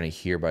we're going to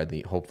hear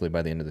hopefully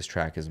by the end of this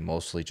track is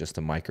mostly just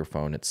the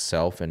microphone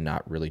itself and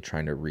not really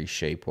trying to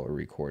reshape what we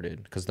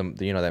recorded. Because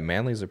you know, that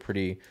Manley is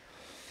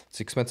it's an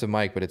expensive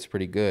mic, but it's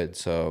pretty good.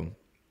 So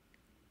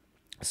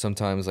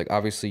sometimes, like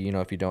obviously, you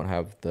know, if you don't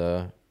have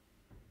the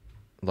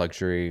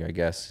luxury, I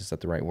guess, is that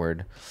the right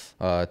word,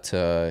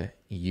 to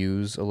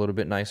use a little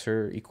bit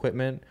nicer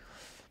equipment,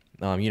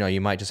 you know,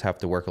 you might just have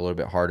to work a little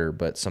bit harder,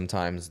 but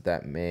sometimes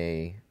that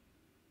may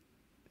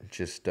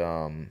just,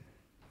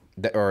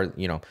 or,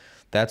 you know,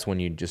 that's when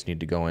you just need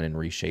to go in and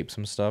reshape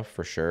some stuff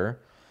for sure.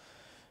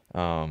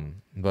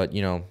 But,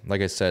 you know,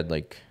 like I said,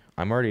 like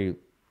I'm already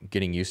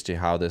getting used to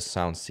how this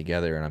sounds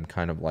together and I'm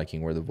kind of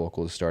liking where the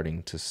vocal is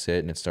starting to sit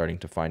and it's starting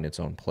to find its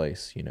own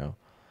place, you know.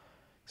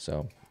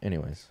 So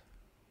anyways,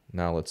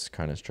 now let's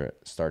kind of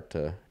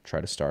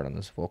try to start on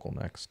this vocal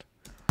next.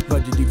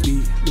 ਵਜਦੀ B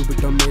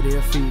ਲੂਬਟਾ ਮੇਰੇ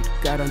feet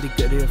ਕਾਰਾਂ ਦੀ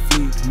ਕਰੇ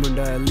fleet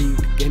ਮੁੰਡਾ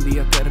lead ਕਹਿੰਦੀ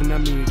ਆ ਕਰਨਾ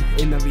meat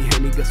ਇਹਨਾਂ ਵੀ ਹੈ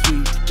ਨੀ ਗਾ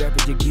ਸਵੀਟ ਟ੍ਰੈਪ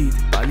ਜ ਗੀਤ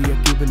ਪਾਲੀਆ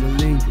ਕਿਊਬਨ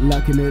ਲਿੰਕ ਲਾ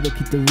ਕੇ ਮੈਂ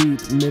ਰੱਖੀ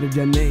ਤਵੀਤ ਮੇਰੇ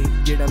ਜਾ ਨਹੀਂ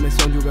ਜਿਹੜਾ ਮੈਂ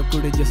ਸੌਂ ਜੂਗਾ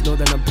ਕੁੜੇ just know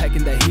that I'm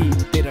packing that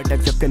heat ਤੇਰਾ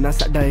ਟੈਕ ਚੱਕਣਾ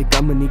ਸਾਡਾ ਇਹ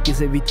ਕੰਮ ਨਹੀਂ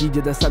ਕਿਸੇ ਵੀ ਚੀਜ਼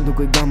ਦਾ ਸਾਡੂ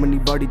ਕੋਈ ਗਮ ਨਹੀਂ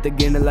ਬੋਡੀ ਤੇ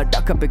ਗੇਨ ਲਾ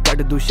ਟੱਕ ਪੇ ਕੱਢ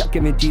ਦੂ ਸ਼ੱਕੇ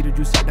ਵਿੱਚ ਚੀਰ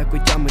ਜੂ ਸਾਡਾ ਕੋਈ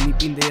ਚਮ ਨਹੀਂ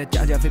ਪੀਂਦੇ ਆ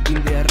ਚਾਹ ਜਾਂ ਫੇ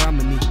ਪੀਂਦੇ ਆ ਰਮ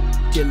ਨਹੀਂ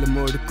ਚਿੱਲ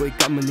ਮੋੜ ਕੋਈ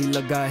ਕੰਮ ਨਹੀਂ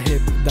ਲੱਗਾ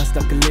ਹਿਪ 10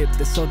 ਤੱਕ ਲਿਪ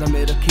ਤੇ ਸੌਦਾ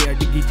ਮੈਂ ਰੱਖਿਆ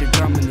ਡਿੱਗੀ ਚ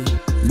ਡਰਮ ਨਹੀਂ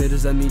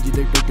ਮਿਰਜ਼ਾ ਨੀ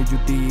ਜਿਹਦੇ ਟੁੱਟ ਜੂ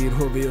ਤੀਰ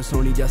ਹੋਵੇ ਉਹ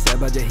ਸੋਹਣੀ ਜਾਂ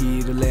ਸਹਿਬਾ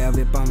ਜਹੀਰ ਲੈ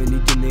ਆਵੇ ਭਾਵੇਂ ਨੀ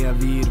ਜਿੰਨੇ ਆ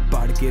ਵੀਰ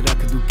ਪਾੜ ਕੇ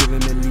ਰੱਖ ਦੂ ਕਿਵੇਂ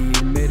ਮੈਂ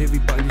ਲੀਰ ਮੇਰੇ ਵੀ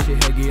 5-6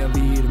 ਹੈਗੇ ਆ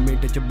ਵੀਰ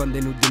ਮਿੰਟ ਚ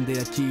ਬੰਦੇ ਨੂੰ ਦਿੰਦੇ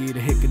ਆ ਚੀਰ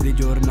ਹਿੱਕ ਦੇ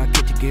ਜ਼ੋਰ ਨਾਲ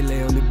ਖਿੱਚ ਕੇ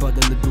ਲੈ ਉਹਨੇ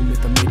ਬਦਲ ਦੂ ਮੈਂ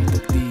ਤਾਂ ਮੇਰੀ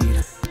ਤਕਦੀਰ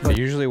I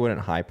usually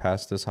wouldn't high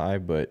pass this high,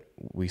 but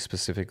we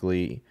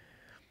specifically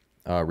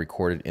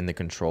recorded in the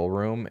control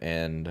room,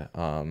 and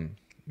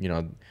you know,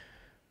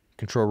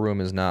 control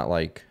room is not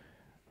like,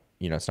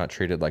 you know, it's not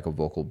treated like a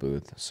vocal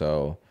booth, so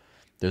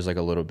there's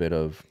like a little bit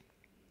of,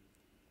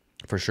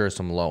 for sure,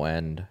 some low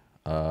end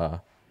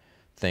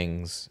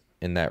things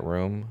in that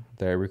room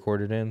that I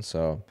recorded in,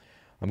 so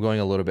I'm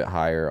going a little bit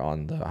higher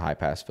on the high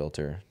pass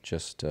filter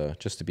just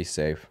to be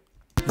safe.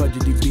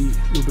 ਵੱਜਦੀ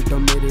beat ਲੁਬਟਾ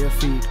ਮੇਰੇ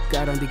feet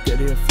ਕਾਰਾਂ ਦੀ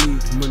ਕਰੇ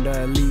fleet ਮੁੰਡਾ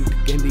lead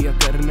ਕਹਿੰਦੀ ਆ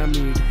ਕਰਨਾ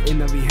meat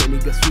ਇਹਨਾਂ ਵੀ ਹੈ ਨੀ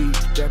ਗਾ ਸਵੀਟ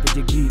ਟ੍ਰੈਪ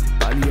ਜੇ ਗੀਤ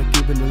ਪਾਲੀਆ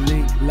ਕਿਊਬਨ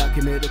ਲਿੰਕ ਲਾ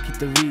ਕੇ ਮੈਂ ਰੱਖੀ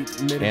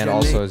ਤਵੀਤ ਮੇਰੇ And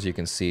also, as you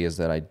can see, is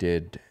that I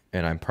did,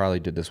 and I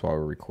probably did this while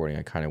we were recording,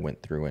 I kind of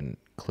went through and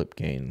clip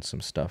gained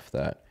some stuff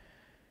that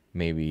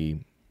maybe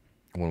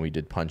when we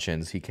did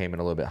punch-ins, he came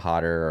in a little bit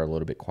hotter or a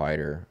little bit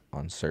quieter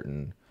on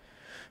certain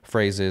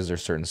phrases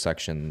or certain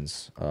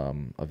sections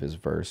of his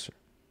verse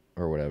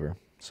or whatever.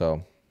 So,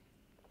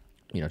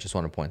 you know, just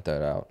want to point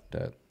that out,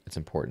 that it's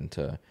important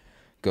to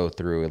go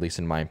through, at least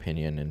in my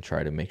opinion, and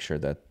try to make sure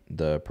that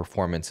the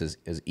performance is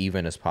as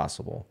even as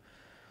possible,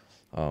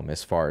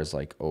 as far as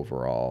like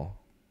overall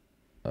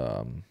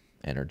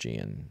energy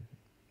and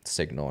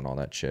signal and all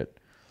that shit.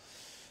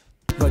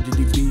 Yeah,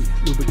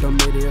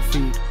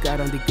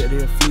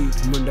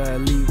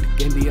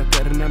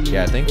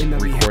 I think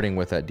recording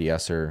with that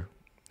de-esser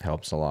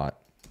helps a lot.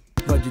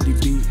 Like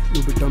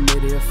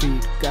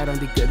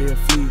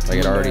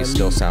it already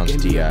still sounds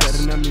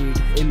de-essed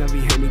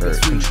or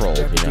controlled,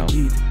 you know,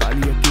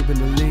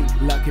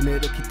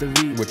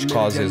 which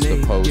causes the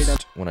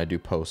post, when I do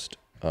post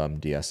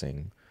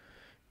de-essing,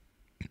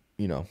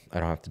 you know, I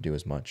don't have to do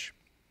as much.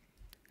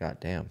 God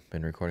damn,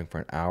 been recording for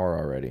an hour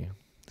already.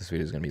 This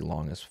video is gonna be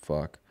long as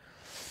fuck.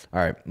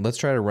 All right, let's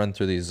try to run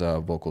through these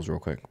vocals real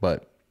quick.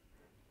 But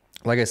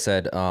like I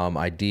said,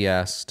 I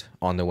de-essed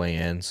on the way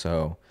in,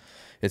 so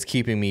it's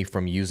keeping me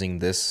from using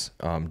this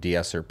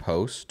de-esser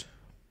post,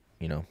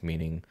 you know,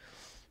 meaning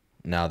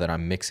now that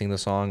I'm mixing the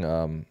song,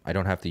 I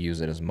don't have to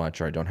use it as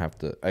much, or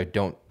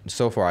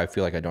so far I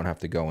feel like I don't have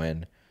to go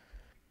in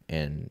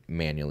and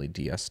manually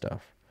de-ess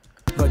stuff.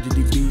 So,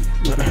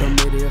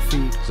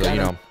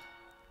 you know,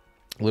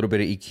 a little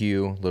bit of EQ,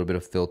 a little bit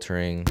of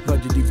filtering, a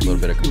little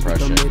bit of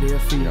compression,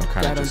 you know,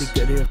 kind of just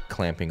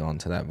clamping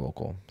onto that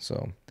vocal.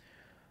 So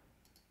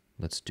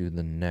let's do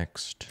the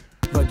next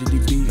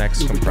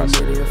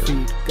compressor.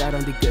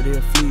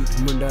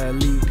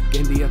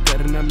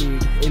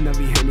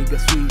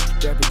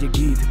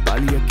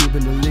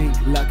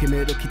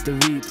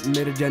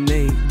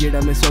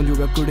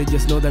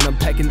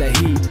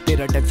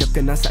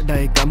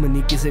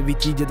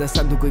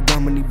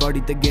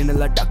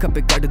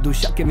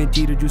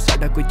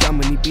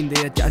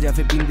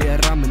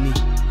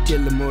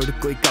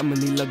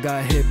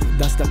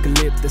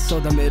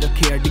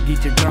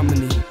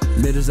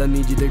 Mirza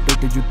ਨੀ ਜਿਹਦੇ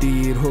ਟੁੱਟ ਜੂ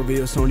ਤੀਰ ਹੋਵੇ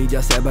ਉਹ ਸੋਹਣੀ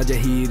ਜਾਂ ਸਹਿਬਾ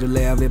ਜਹੀਰ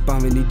ਲੈ ਆਵੇ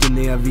ਭਾਵੇਂ ਨੀ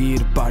ਜਿੰਨੇ ਆ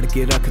ਵੀਰ ਪਾੜ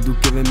ਕੇ ਰੱਖ ਦੂ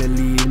ਕਿਵੇਂ ਮੈਂ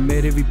ਲੀਰ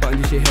ਮੇਰੇ ਵੀ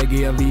 5-6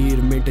 ਹੈਗੇ ਆ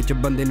ਵੀਰ ਮਿੰਟ ਚ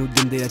ਬੰਦੇ ਨੂੰ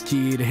ਦਿੰਦੇ ਆ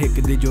ਚੀਰ ਹਿੱਕ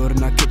ਦੇ ਜ਼ੋਰ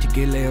ਨਾਲ ਖਿੱਚ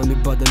ਕੇ ਲੈ ਉਹਨੇ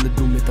ਬਦਲ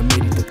ਦੂ ਮੈਂ ਤਾਂ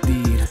ਮੇਰੀ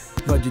ਤਕਦੀਰ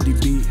ਵੱਜਦੀ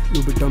ਬੀਟ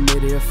ਲੁਬਟਾ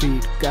ਮੇਰੇ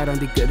ਫੀਟ ਕਾਰਾਂ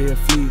ਦੀ ਕਰੇ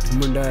ਫਲੀਟ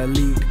ਮੁੰਡਾ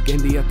ਲੀਡ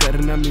ਕਹਿੰਦੀ ਆ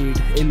ਕਰਨਾ ਮੀਟ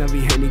ਇਹਨਾਂ ਵੀ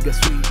ਹੈ ਨੀ ਗਾ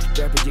ਸਵੀਟ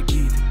ਟ੍ਰੈਪ ਜੇ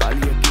ਗੀਤ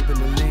ਪਾਲੀਆ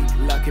ਕਿਊਬਨ ਲਿੰਕ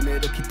ਲਾ ਕੇ ਮੈਂ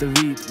ਰੱਖੀ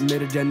ਤਵੀਤ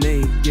ਮੇਰੇ ਜਾਂ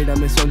ਨਹੀਂ ਜਿਹੜਾ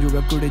ਮੈਂ ਸੌਂ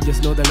ਜੂਗਾ ਕੁੜੇ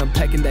just no that Aam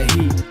packing the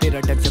heat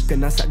ਤੇਰਾ ਟੱਕ ਚੱਕ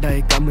ਨਾ ਸਾਡਾ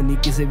ਇਹ ਕੰਮ ਨਹੀਂ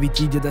ਕਿਸੇ ਵੀ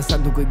ਚੀਜ਼ ਦਾ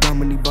ਸਾਨੂੰ ਕੋਈ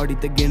ਗਮ ਨਹੀਂ ਬੋਡੀ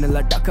ਤੇ ਗਿਣ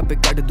ਲਾ ਟੱਕ ਆਪੇ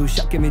ਕੱਢ ਦੂ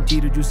ਸ਼ੱਕ ਮੈਂ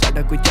ਚੀਰ ਜੂ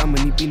ਸਾਡਾ ਕੋਈ ਚੰਮ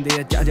ਨਹੀਂ ਪੀਂਦੇ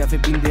ਆ ਚਾਹ ਜਾਂ ਫੇ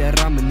ਪੀਂਦੇ ਆ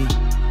ਰਾਮ ਨਹੀਂ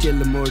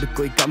ਚਿੱਲ ਮੋੜ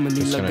ਕੋਈ ਕੰਮ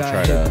ਨਹੀਂ ਲੱਗਾ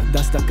ਹੈ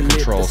 10 ਤੱਕ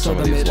ਲਿਪ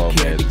ਸੋਦਾ ਮੇਰੇ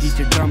ਖੇਡ ਡਿੱਗੀ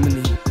ਚ ਡਰਮ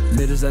ਨਹੀਂ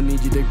ਮਿਰਜ਼ਾ ਨੀ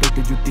ਜਿਹਦੇ ਟੁੱਟ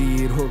ਜੂ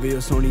ਤੀਰ ਹੋਵੇ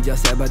ਉਹ ਸੋਹਣੀ ਜਾਂ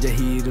ਸਹਿਬਾ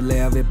ਜਹੀਰ ਲੈ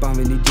ਆਵੇ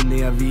ਭਾਵੇਂ ਨੀ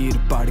ਜਿੰਨੇ ਆ ਵੀਰ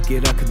ਪਾੜ ਕੇ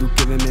ਰੱਖ ਦੂ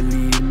ਕਿਵੇਂ ਮੈਂ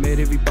ਲੀਰ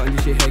ਮੇਰੇ ਵੀ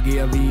 5-6 ਹੈਗੇ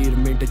ਆ ਵੀਰ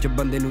ਮਿੰਟ ਚ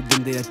ਬੰਦੇ ਨੂੰ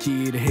ਦਿੰਦੇ ਆ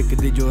ਚੀਰ ਹਿੱਕ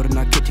ਦੇ ਜ਼ੋਰ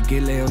ਨਾਲ ਖਿੱਚ ਕੇ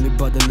ਲੈ ਉਹਨੇ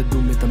ਬਦਲ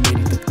ਦੂ ਮੈਂ ਤਾਂ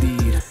ਮੇਰੀ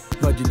ਤਕਦੀਰ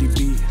ਵੱਜਦੀ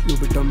ਬੀਟ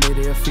ਲੁਬਟਾ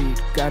ਮੇਰੇ ਫੀਟ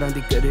ਕਾਰਾਂ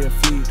ਦੀ ਕਰੇ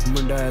ਫਲੀਟ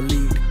ਮੁੰਡਾ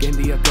ਲੀਡ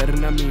ਕਹਿੰਦੀ ਆ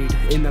ਕਰਨਾ ਮੀਟ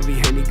ਇਹਨਾਂ ਵੀ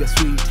ਹੈ ਨੀ ਗਾ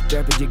ਸਵੀਟ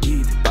ਟ੍ਰੈਪ ਜੇ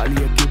ਗੀਤ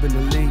ਪਾਲੀਆ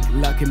ਕਿਊਬਨ ਲਿੰਕ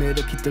ਲਾ ਕੇ ਮੈਂ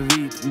ਰੱਖੀ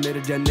ਤਵੀਤ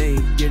ਮੇਰੇ ਜਾਂ ਨਹੀਂ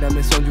ਜਿਹੜਾ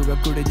ਮੈਂ ਸੌਂ ਜੂਗਾ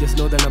ਕੁੜੇ just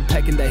no that Aam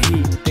packing the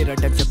heat ਤੇਰਾ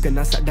ਟੱਕ ਚੱਕ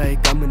ਨਾ ਸਾਡਾ ਇਹ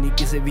ਕੰਮ ਨਹੀਂ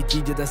ਕਿਸੇ ਵੀ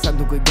ਚੀਜ਼ ਦਾ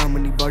ਸਾਨੂੰ ਕੋਈ ਗਮ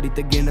ਨਹੀਂ ਬੋਡੀ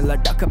ਤੇ ਗਿਣ ਲਾ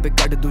ਟੱਕ ਆਪੇ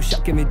ਕੱਢ ਦੂ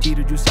ਸ਼ੱਕ ਮੈਂ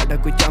ਚੀਰ ਜੂ ਸਾਡਾ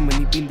ਕੋਈ ਚੰਮ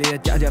ਨਹੀਂ ਪੀਂਦੇ ਆ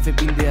ਚਾਹ ਜਾਂ ਫੇ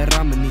ਪੀਂਦੇ ਆ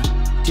ਰਾਮ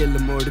ਨਹੀਂ ਚਿੱਲ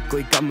ਮੋੜ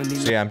ਕੋਈ ਕੰਮ ਨਹੀਂ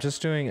So yeah, I'm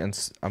just doing, and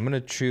I'm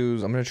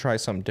gonna try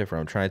something different.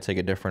 I'm trying to take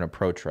a different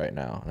approach right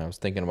now, and I was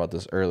thinking about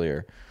this earlier.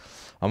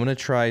 I'm gonna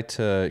try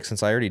to,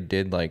 since I already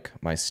did like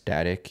my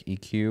static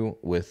EQ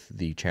with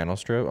the channel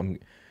strip, I'm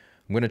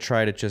gonna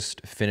try to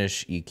just finish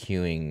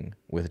EQing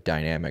with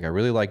dynamic. I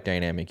really like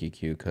dynamic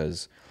EQ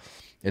because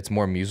it's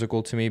more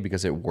musical to me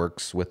because it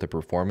works with the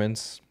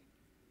performance,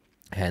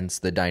 hence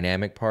the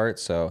dynamic part.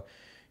 So,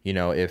 you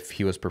know, if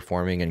he was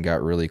performing and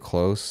got really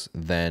close,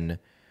 then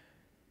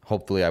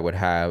hopefully I would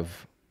have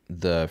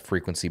the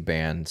frequency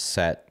band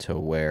set to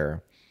where,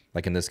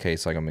 like in this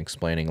case, like I'm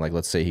explaining, like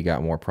let's say he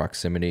got more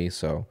proximity,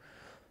 so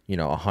you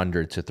know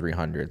 100 to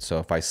 300. So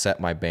if I set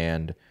my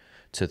band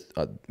to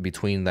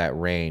between that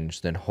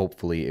range, then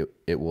hopefully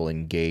it will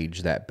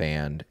engage that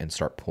band and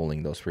start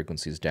pulling those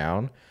frequencies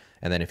down.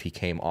 And then if he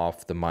came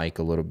off the mic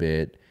a little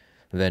bit,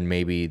 then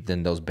maybe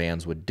those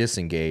bands would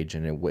disengage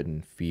and it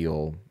wouldn't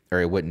feel,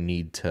 or it wouldn't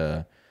need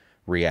to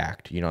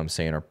react, you know what I'm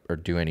saying, or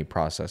do any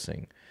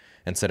processing.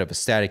 Instead of a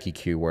static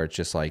EQ where it's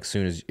just like,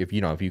 soon as, if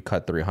you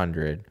cut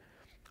 300,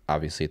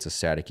 obviously it's a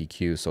static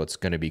EQ, so it's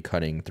going to be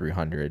cutting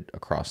 300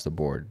 across the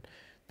board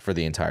for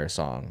the entire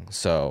song.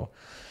 So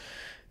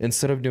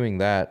instead of doing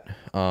that,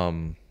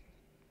 I'm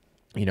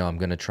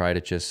going to try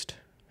to just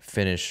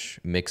finish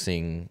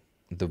mixing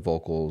the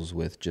vocals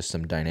with just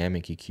some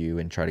dynamic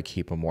EQ and try to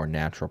keep a more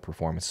natural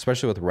performance,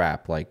 especially with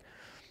rap. Like,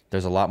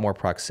 there's a lot more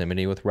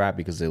proximity with rap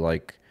because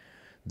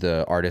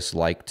the artists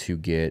like to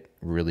get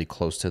really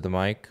close to the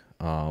mic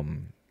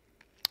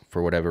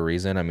for whatever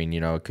reason. I mean,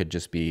 it could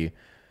just be,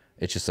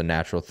 it's just a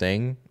natural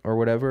thing or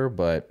whatever,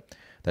 but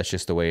that's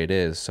just the way it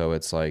is. So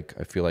it's like,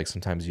 I feel like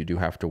sometimes you do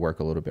have to work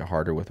a little bit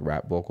harder with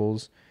rap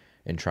vocals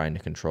and trying to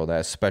control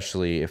that,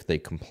 especially if they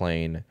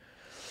complain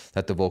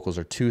that the vocals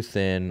are too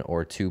thin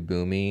or too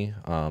boomy.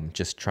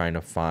 Just trying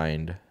to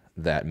find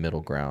that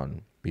middle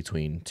ground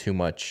between too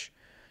much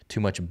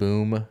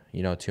boom,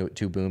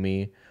 too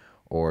boomy,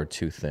 or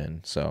too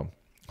thin. So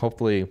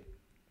hopefully,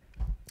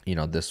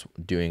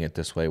 doing it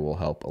this way will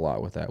help a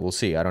lot with that. We'll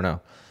see. I don't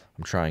know.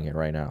 I'm trying it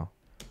right now.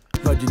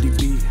 ਵੱਜਦੀ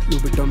beat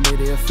ਲੁਬਟਾ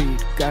ਮੇਰੇ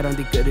feet ਕਾਰਾਂ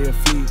ਦੀ ਕਰੇ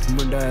fleet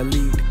ਮੁੰਡਾ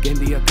elite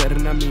ਕਹਿੰਦੀ ਆ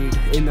ਕਰਨਾ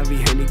meat ਇਹਨਾਂ ਵੀ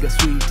ਹੈ ਨੀ ਗਾ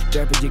ਸਵੀਟ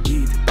ਟ੍ਰੈਪ ਜੇ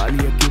ਗੀਤ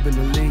ਪਾਲੀ ਆ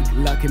ਕਿਊਬਨ ਲਿੰਕ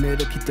ਲਾ ਕੇ ਮੈਂ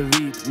ਰੱਖੀ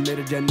ਤਵੀਤ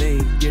ਮੇਰੇ ਜਾਂ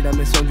ਨਹੀਂ ਜਿਹੜਾ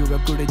ਮੈਂ ਸੌਂ ਜੂਗਾ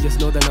ਕੁੜੇ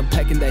just no that Aam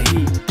packing the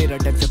heat ਤੇਰਾ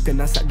ਟੈਪ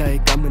ਚੱਕਣਾ ਸਾਡਾ ਇਹ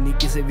ਕੰਮ ਨਹੀਂ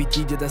ਕਿਸੇ ਵੀ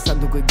ਚੀਜ਼ ਦਾ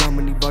ਸਾਨੂੰ ਕੋਈ ਗਮ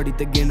ਨਹੀਂ ਬਾਡੀ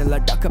ਤੇ ਗਿਣ ਲਾ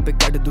ਟੱਕ ਪੇ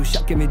ਕੱਢ ਦੂ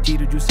ਸ਼ੱਕੇ ਮੈਂ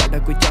ਚੀਰ ਜੂ ਸਾਡਾ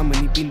ਕੋਈ ਚੰਮ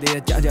ਨਹੀਂ ਪੀਂਦੇ ਆ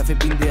ਚਾਹ ਜਾਂ ਫੇ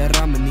ਪੀਂਦੇ ਆ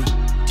ਰਮ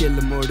ਨਹੀਂ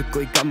ਚਿੱਲ ਮੋੜ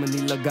ਕੋਈ ਕੰਮ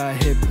ਨਹੀਂ ਲੱਗਾ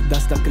ਹਿਪ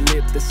 10 ਤੱਕ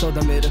ਲਿਪ ਤੇ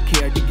ਸੌਦਾ ਮੈਂ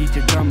ਰੱਖਿਆ ਡਿੱਗੀ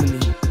ਚ ਡਰਮ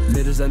ਨਹੀਂ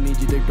ਮੇਰੇ ਜ਼ਾਨੀ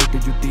ਜਿਹਦੇ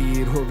ਟੁੱਟ ਜੂ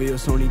ਤੀਰ ਹੋਵੇ ਉਹ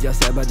ਸੋਹਣੀ ਜਾਂ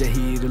ਸਹਿਬਾ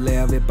ਜਹੀਰ ਲੈ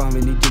ਆਵੇ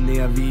ਭਾਵੇਂ ਨਹੀਂ ਜਿੰਨੇ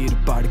ਆ ਵੀਰ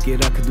ਪਾੜ ਕੇ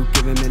ਰੱਖ ਦੂ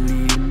ਕਿਵੇਂ ਮੈਂ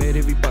ਲੀਰ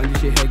ਮੇਰੇ ਵੀ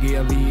 5-6 ਹੈਗੇ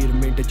ਆ ਵੀਰ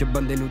ਮਿੰਟ ਚ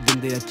ਬੰਦੇ ਨੂੰ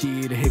ਦਿੰਦੇ ਆ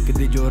ਚੀਰ ਹਿੱਕ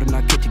ਦੇ ਜ਼ੋਰ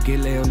ਨਾਲ ਖਿੱਚ ਕੇ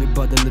ਲੈ ਉਹਨੇ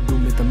ਬਦਲ ਦੂ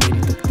ਮੈਂ ਤਾਂ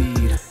ਮੇਰੀ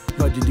ਤਕਦੀਰ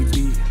ਵੱਜਦੀ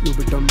ਬੀਟ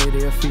ਲੁਬਟਾ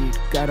ਮੇਰੇ ਫੀਟ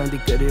ਕਾਰਾਂ ਦੀ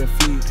ਕਰੇ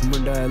ਫਲੀਟ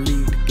ਮੁੰਡਾ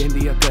ਐਲੀਟ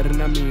ਕਹਿੰਦੀ ਆ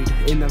ਕਰਨਾ ਮੀਟ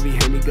ਇਹਨਾਂ ਵੀ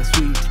ਹੈ ਨੀ ਗਾ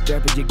ਸਵੀਟ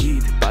ਟ੍ਰੈਪ ਜੇ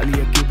ਗੀਤ ਪਾਲੀ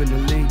ਆ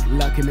ਕਿਊਬਨ ਲਿੰਕ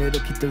ਲਾ ਕੇ ਮੈਂ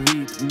ਰੱਖੀ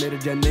ਤਵੀਤ ਮੇਰੇ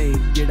ਜਾਂ ਨਹੀਂ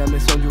ਜਿਹੜਾ ਮੈਂ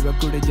ਸੌਂ ਜੂਗਾ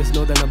ਕੁੜੇ just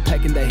no that Aam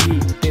packing the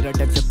heat ਤੇਰਾ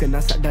ਟੈਪ ਚੱਕਣਾ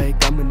ਸਾਡਾ ਇਹ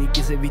ਕੰਮ ਨਹੀਂ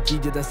ਕਿਸੇ ਵੀ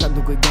ਚੀਜ਼ ਦਾ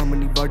ਸਾਨੂੰ ਕੋਈ ਗਮ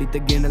ਨਹੀਂ ਬਾਡੀ ਤੇ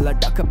ਗਿਣ ਲਾ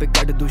ਟੱਕ ਪੇ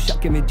ਕੱਢ ਦੂ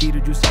ਸ਼ੱਕੇ ਮੈਂ ਚੀਰ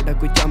ਜੂ ਸਾਡਾ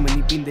ਕੋਈ ਚੰਮ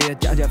ਨਹੀਂ ਪੀਂਦੇ ਆ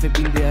ਚਾਹ ਜਾਂ ਫੇ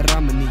ਪੀਂਦੇ ਆ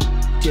ਰਮ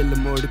ਨਹੀਂ ਚਿੱਲ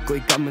ਮੋੜ ਕੋਈ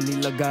ਕੰਮ ਨਹੀਂ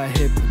ਲੱਗਾ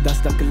ਹਿਪ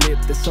 10 ਤੱਕ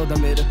ਲਿਪ ਤੇ ਸੌਦਾ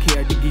ਮੈਂ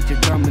ਰੱਖਿਆ ਡਿੱਗੀ ਚ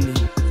ਡਰਮ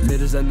ਨਹੀਂ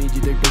ਮੇਰੇ ਜ਼ਾਨੀ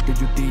ਜਿਹਦੇ ਟੁੱਟ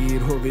ਜੂ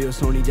ਤੀਰ ਹੋਵੇ ਉਹ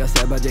ਸੋਹਣੀ ਜਾਂ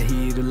ਸਹਿਬਾ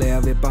ਜਹੀਰ ਲੈ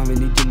ਆਵੇ ਭਾਵੇਂ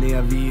ਨਹੀਂ ਜਿੰਨੇ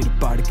ਆ ਵੀਰ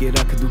ਪਾੜ ਕੇ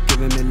ਰੱਖ ਦੂ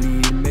ਕਿਵੇਂ ਮੈਂ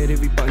ਲੀਰ ਮੇਰੇ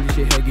ਵੀ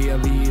 5-6 ਹੈਗੇ ਆ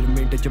ਵੀਰ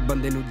ਮਿੰਟ ਚ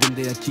ਬੰਦੇ ਨੂੰ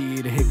ਦਿੰਦੇ ਆ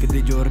ਚੀਰ ਹਿੱਕ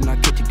ਦੇ ਜ਼ੋਰ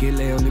ਨਾਲ ਖਿੱਚ ਕੇ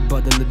ਲੈ ਉਹਨੇ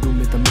ਬਦਲ ਦੂ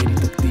ਮੈਂ ਤਾਂ ਮੇਰੀ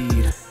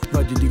ਤਕਦੀਰ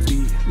ਵੱਜਦੀ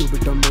ਬੀਟ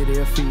ਲੁਬਟਾ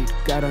ਮੇਰੇ ਫੀਟ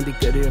ਕਾਰਾਂ ਦੀ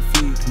ਕਰੇ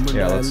ਫਲੀਟ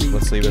ਮੁੰਡਾ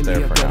Let's leave it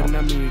there for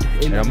now.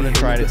 And I'm gonna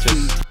try to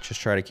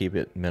just try to keep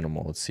it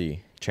minimal. Let's see.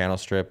 Channel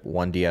strip,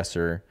 1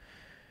 de-esser,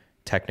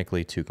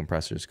 technically 2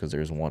 compressors because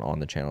there's one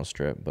on the channel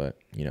strip, but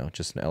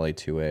just an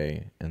LA2A,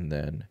 and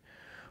then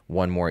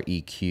 1 more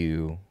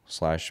EQ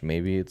 /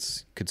 maybe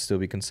could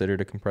still be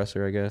considered a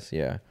compressor, I guess.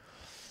 Yeah.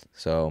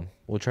 So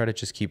we'll try to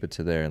just keep it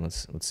to there, and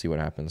let's see what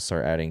happens.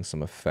 Start adding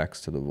some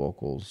effects to the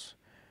vocals,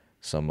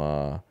 some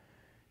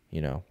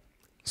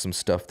some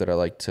stuff that I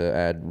like to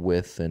add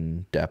width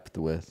and depth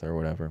with or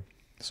whatever.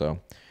 So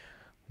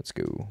let's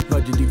go.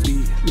 ਵੱਜਦੀ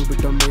beat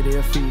ਲੁਬਟਾ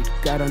ਮੇਰੇ feet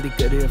ਕਾਰਾਂ ਦੀ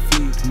ਕਰੇ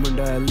fleet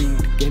ਮੁੰਡਾ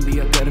elite ਕਹਿੰਦੀ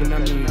ਆ ਕਰਨਾ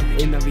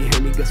meat ਇਹਨਾਂ ਵੀ ਹੈ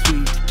ਨੀ ਗਾ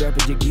ਸਵੀਟ ਟ੍ਰੈਪ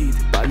ਜੇ ਗੀਤ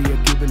ਪਾਲੀ ਆ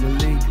ਕਿਊਬਨ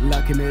ਲਿੰਕ ਲਾ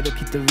ਕੇ ਮੈਂ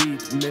ਰੱਖੀ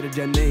ਤਵੀਤ ਮੇਰੇ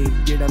ਜਾਂ ਨਹੀਂ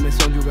ਜਿਹੜਾ ਮੈਂ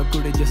ਸੌਂ ਜੂਗਾ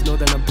ਕੁੜੇ just no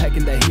that Aam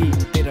packing the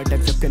heat ਤੇਰਾ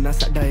ਟੈਪ ਚੱਕਣਾ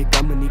ਸਾਡਾ ਇਹ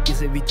ਕੰਮ ਨਹੀਂ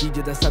ਕਿਸੇ ਵੀ ਚੀਜ਼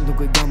ਦਾ ਸਾਨੂੰ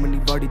ਕੋਈ ਗਮ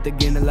ਨਹੀਂ ਬਾਡੀ ਤੇ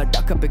ਗਿਣ ਲਾ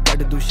ਟੱਕ ਪੇ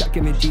ਕੱਢ ਦੂ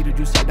ਸ਼ੱਕੇ ਮੈਂ ਚੀਰ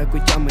ਜੂ ਸਾਡਾ ਕੋਈ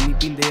ਚੰਮ ਨਹੀਂ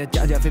ਪੀਂਦੇ ਆ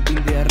ਚਾਹ ਜਾਂ ਫੇ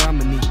ਪੀਂਦੇ ਆ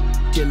ਰਮ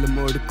ਨਹੀਂ ਚਿੱਲ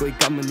ਮੋੜ ਕੋਈ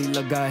ਕੰਮ ਨਹੀਂ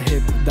ਲੱਗਾ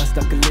ਹਿਪ 10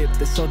 ਤੱਕ ਲਿਪ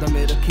ਤੇ ਸੌਦਾ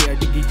ਮੈਂ ਰੱਖਿਆ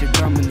ਡਿੱਗੀ ਚ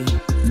ਡਰਮ ਨਹੀਂ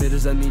ਮੇਰੇ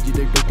ਜ਼ਾਨੀ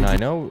ਜਿਹਦੇ ਟੁੱਟ I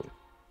know.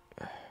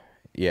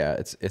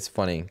 Yeah, it's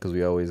funny because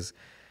we always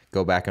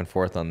go back and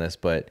forth on this,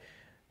 but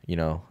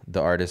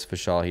the artist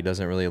Vishal, he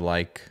doesn't really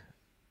like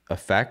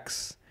effects,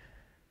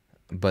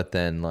 but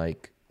then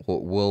like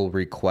will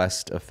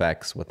request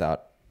effects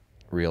without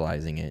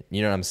realizing it.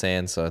 You know what I'm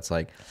saying? So it's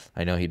like,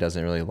 I know he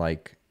doesn't really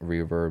like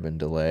reverb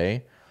and delay,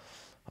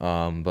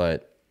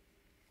 but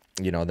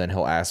then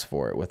he'll ask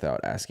for it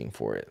without asking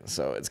for it.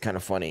 So it's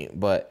kind of funny,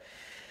 but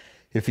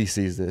if he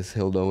sees this,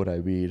 he'll know what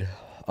I mean.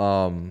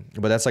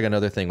 But that's like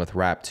another thing with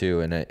rap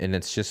too, and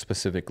it's just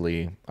specifically,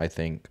 I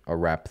think, a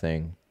rap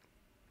thing,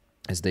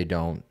 is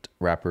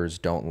rappers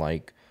don't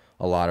like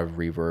a lot of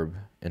reverb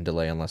and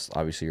delay unless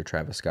obviously you're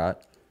Travis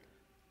Scott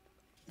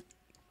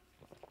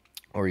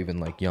or even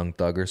like Young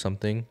Thug or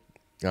something.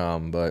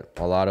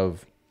 But a lot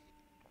of,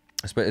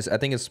 I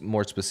think it's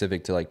more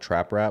specific to like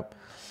trap rap,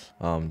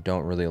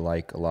 don't really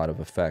like a lot of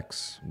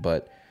effects,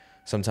 but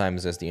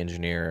sometimes as the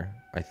engineer,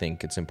 I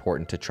think it's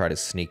important to try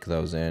to sneak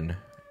those in.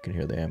 Can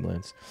hear the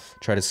ambulance.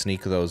 Try to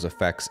sneak those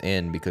effects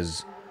in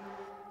because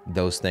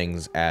those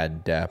things add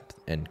depth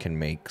and can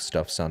make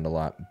stuff sound a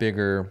lot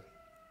bigger,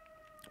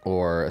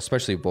 or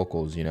especially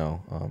vocals, you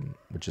know,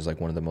 which is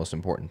like one of the most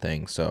important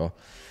things. So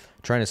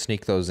trying to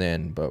sneak those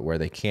in, but where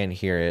they can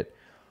hear it,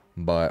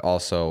 but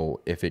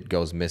also if it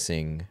goes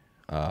missing,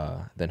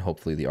 then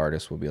hopefully the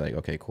artist will be like,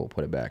 okay, cool,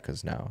 put it back,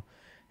 because now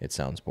it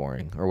sounds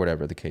boring, or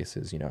whatever the case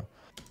is, you know.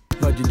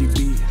 ਵੱਜਦੀ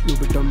beat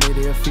ਲੁਬਟਾ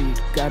ਮੇਰੇ feet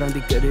ਕਾਰਾਂ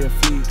ਦੀ ਕਰੇ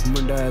fleet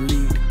ਮੁੰਡਾ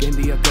elite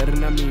ਕਹਿੰਦੀ ਆ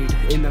ਕਰਨਾ meat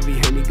ਇਹਨਾਂ ਵੀ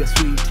ਹੈ ਨੀ ਗਾ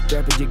ਸਵੀਟ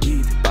ਟ੍ਰੈਪ ਜੇ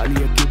ਗੀਤ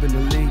ਪਾਲੀ ਆ ਕਿਊਬਨ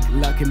ਲਿੰਕ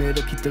ਲਾ ਕੇ ਮੈਂ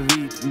ਰੱਖੀ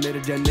ਤਵੀਤ ਮੇਰੇ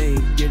ਜਾਨੇ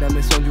ਜਿਹੜਾ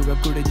ਮੈਂ ਸੌਂ ਜੂਗਾ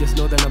ਕੁੜੇ just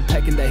no that Aam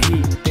packing the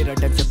heat ਤੇਰਾ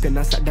ਟੱਚ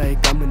ਚੱਕਣਾ ਸਾਡਾ ਇਹ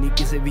ਕੰਮ ਨਹੀਂ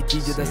ਕਿਸੇ ਵੀ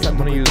ਚੀਜ਼ ਦਾ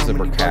ਸਾਨੂੰ ਕੋਈ ਕੰਮ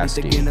ਨਹੀਂ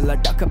ਤੇ ਗਿਣ ਲਾ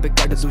ਟੱਕ ਪੇ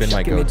ਕੱਢ ਦੂ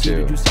ਸ਼ੱਕ ਮੈਂ ਚੀਜ਼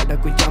ਜੂ ਸਾਡਾ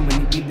ਕੋਈ ਕੰਮ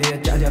ਨਹੀਂ ਪੀਂਦੇ ਆ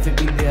ਚਾਹ ਜਾਂ ਫਿਰ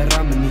ਪੀਂਦੇ ਆ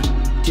ਰਮ ਨਹੀਂ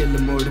ਚਿੱਲ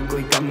ਮੋੜ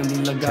ਕੋਈ ਕੰਮ ਨਹੀਂ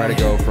ਲੱਗਾ try to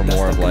go for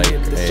more of like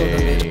a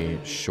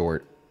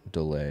short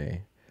delay.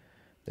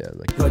 Yeah,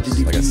 like this,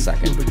 like a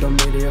second. A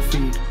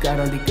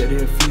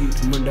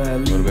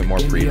little bit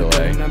more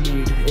pre-delay.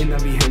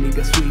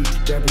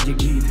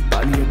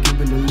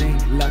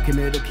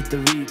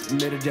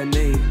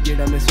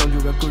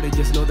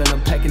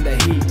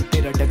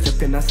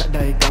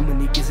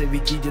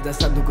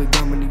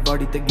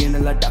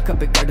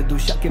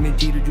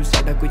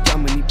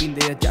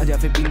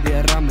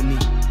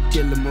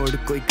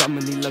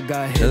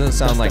 Doesn't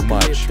sound like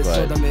much,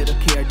 but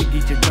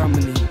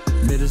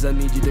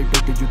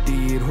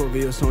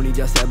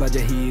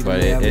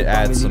it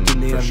adds some,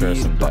 for sure,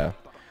 some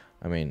depth.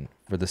 I mean,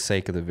 for the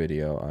sake of the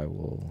video, I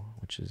will,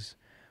 which is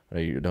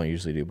what I don't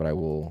usually do, but I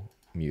will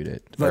mute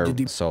it or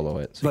solo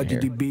it. So you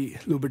can hear.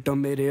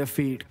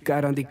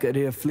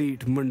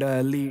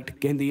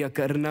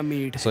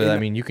 So I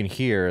mean, you can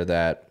hear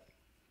that.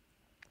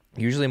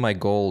 Usually my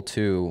goal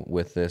too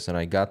with this, and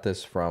I got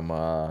this from,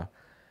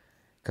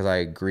 because I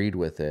agreed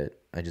with it,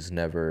 I just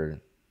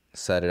never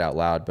said it out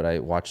loud, but I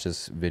watched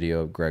this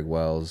video of Greg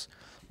Wells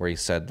where he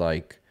said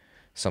like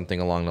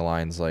something along the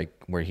lines like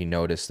where he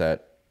noticed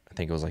that, I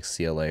think it was like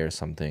CLA or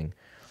something,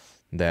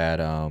 that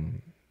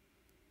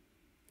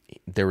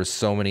there was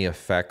so many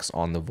effects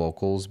on the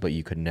vocals, but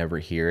you could never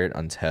hear it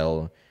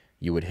until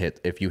you would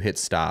hit, if you hit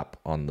stop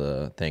on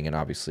the thing, and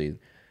obviously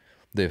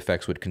the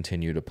effects would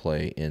continue to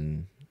play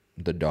in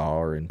the DAW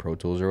or in Pro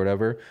Tools or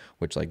whatever,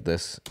 which like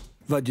this,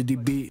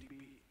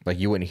 like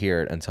you wouldn't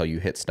hear it until you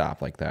hit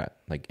stop like that,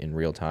 like in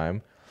real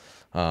time.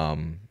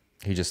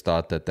 He just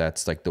thought that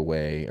that's like the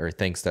way, or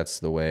thinks that's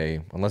the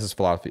way, unless his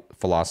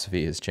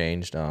philosophy has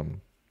changed.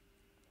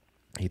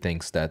 He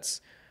thinks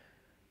that's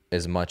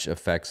as much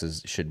effects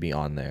as should be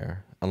on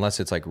there, unless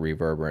it's like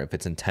reverb or if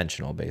it's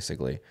intentional,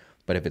 basically.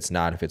 But if it's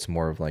not, if it's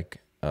more of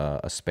like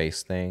a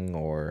space thing,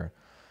 or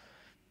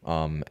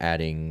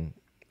adding,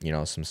 you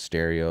know, some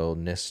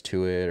stereo-ness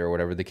to it, or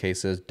whatever the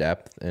case is,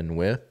 depth and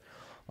width,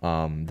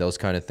 those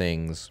kind of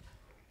things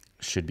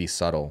should be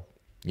subtle,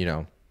 you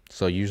know.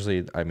 So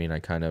usually, I mean, I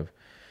kind of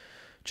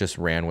just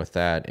ran with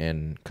that,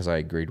 and because I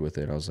agreed with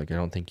it, I was like, I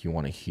don't think you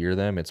want to hear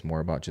them. It's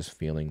more about just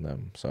feeling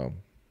them. So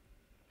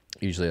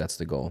usually that's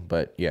the goal.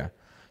 But yeah,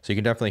 so you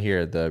can definitely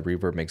hear the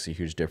reverb makes a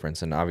huge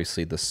difference, and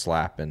obviously the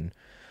slap and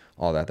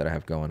all that I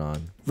have going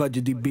on.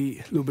 ਵੱਜਦੀ B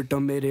ਲੁਬਟਾ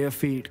ਮੇਰੇ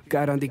feet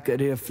ਕਾਰਾਂ ਦੀ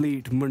ਕਰੇ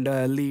fleet ਮੁੰਡਾ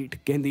elite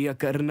ਕਹਿੰਦੀ ਆ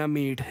ਕਰਨਾ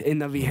meat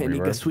ਇਹਨਾਂ ਵੀ ਹੈ ਨੀ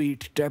ਗਾ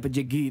ਸਵੀਟ ਟ੍ਰੈਪ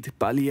ਜੇ ਗੀਤ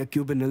ਪਾਲੀ ਆ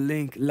ਕਿਊਬਨ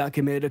ਲਿੰਕ ਲਾ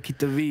ਕੇ ਮੈਂ ਰੱਖੀ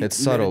ਤਵੀਤ It's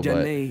subtle,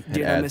 but it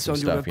adds some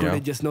stuff, you know.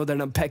 just know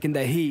that I'm packing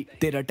that heat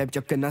ਤੇਰਾ ਟਾਈਪ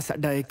ਚੱਕਣਾ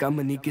ਸਾਡਾ ਇਹ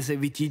ਕੰਮ ਨਹੀਂ ਕਿਸੇ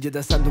ਵੀ ਚੀਜ਼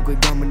ਦਾ ਸਾਨੂੰ ਕੋਈ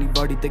ਗਮ ਨਹੀਂ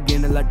ਬਾਡੀ ਤੇ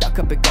ਗਿਣ ਲਾ ਟੱਕ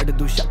ਪੇ ਕੱਢ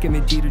ਦੂ ਸ਼ੱਕ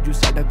ਮੈਂ ਚੀਰ ਜੂ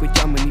ਸਾਡਾ ਕੋਈ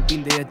ਚੰਮ ਨਹੀਂ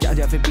ਪੀਂਦੇ ਆ ਚਾਹ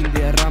ਜਾਂ ਫਿਰ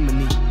ਪੀਂਦੇ ਆ ਰਮ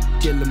ਨਹੀਂ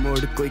ਚਿੱਲ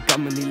ਮੋੜ ਕੋਈ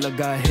ਕੰਮ ਨਹੀਂ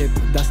ਲੱਗਾ ਹਿਪ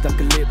 10 ਤੱਕ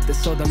ਲਿਪ ਤੇ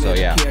ਸੋਦਾ ਮੈਂ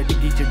ਰੱਖਿਆ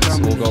ਡਿੱਗੀ ਚ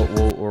drum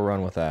We'll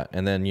run with that,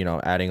 and then, you know,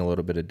 adding a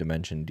little bit of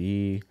dimension D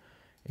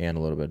and a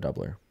little bit of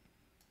doubler.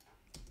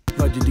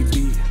 ਵੱਜਦੀ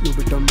ਬੀ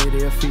ਲੁਬਟਾ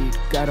ਮੇਰੇ ਫੀਟ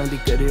ਕਾਰਾਂ ਦੀ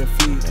ਕਰੇ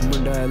ਫਲੀਟ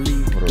ਮੁੰਡਾ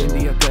ਐਲੀਟ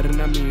ਕਹਿੰਦੀ ਆ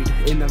ਕਰਨਾ ਮੀਟ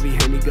ਇਹਨਾਂ ਵੀ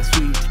ਹੈ ਨੀ ਗਾ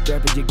ਸਵੀਟ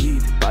ਟ੍ਰੈਪ ਜੇ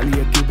ਗੀਤ ਪਾਲੀ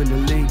ਆ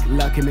ਕਿਊਬਨ ਲਿੰਕ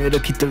ਲਾ ਕੇ ਮੈਂ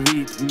ਰੱਖੀ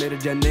ਤਵੀਤ ਮੇਰੇ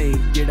ਜਾਨੇ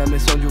ਜਿਹੜਾ ਮੈਂ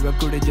ਸੌਂ ਜੂਗਾ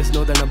ਕੁੜੇ just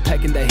no that Aam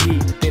packing the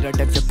heat ਤੇਰਾ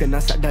ਟੱਚ ਚੱਕਣਾ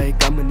ਸਾਡਾ ਇਹ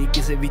ਕੰਮ ਨਹੀਂ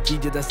ਕਿਸੇ ਵੀ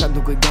ਚੀਜ਼ ਦਾ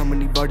ਸਾਨੂੰ ਕੋਈ ਗਮ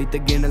ਨਹੀਂ ਬਾਡੀ ਤੇ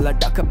ਗਿਣ ਲਾ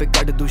ਟੱਕ ਪੇ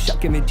ਕੱਢ ਦੂ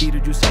ਸ਼ੱਕ ਮੈਂ ਚੀਰ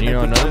ਜੂ ਸਾਡਾ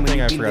ਕੋਈ another ਕੰਮ thing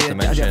ਨਹੀਂ I forgot to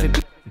ਪੀਂਦੇ ਆ mention,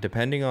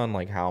 depending on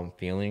like how I'm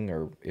feeling,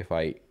 or if I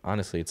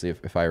honestly, it's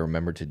if I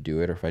remember to do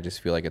it, or if I just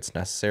feel like it's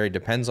necessary,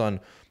 depends on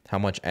how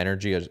much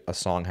energy a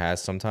song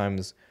has.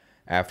 Sometimes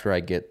after I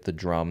get the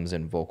drums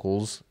and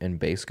vocals and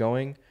bass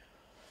going,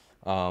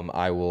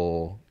 I will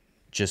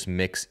just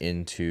mix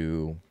into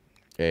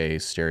a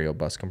stereo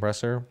bus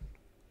compressor.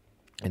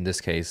 In this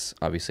case,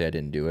 obviously I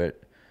didn't do it.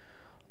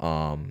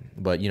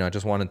 But, you know, I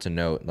just wanted to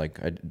note, like,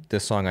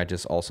 this song, I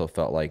just also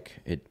felt like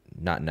it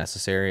not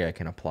necessary. I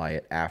can apply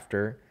it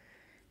after.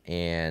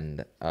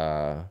 And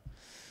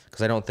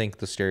because I don't think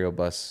the stereo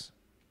bus,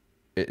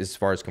 as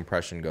far as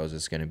compression goes,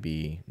 is going to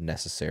be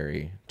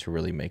necessary to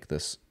really make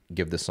this,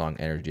 give this song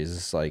energy. It's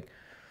just like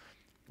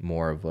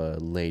more of a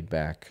laid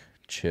back,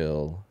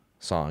 chill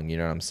song, you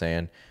know what I'm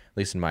saying? At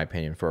least in my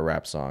opinion, for a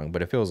rap song.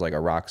 But if it was like a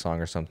rock song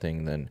or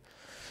something, then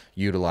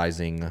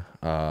utilizing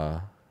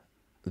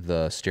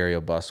the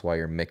stereo bus while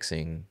you're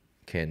mixing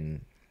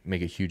can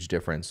make a huge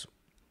difference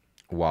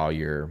while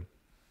you're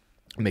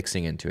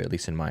mixing into it, at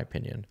least in my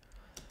opinion.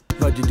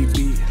 ਵੱਜਦੀ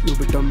beat ਨੂੰ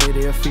ਬਟਾ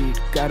ਮੇਰੇ feet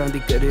ਕਾਰਾਂ ਦੀ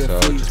ਕਰੇ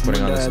feet just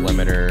putting on this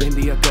limiter,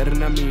 ਕਹਿੰਦੀਆਂ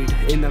ਕਰਨਾ meat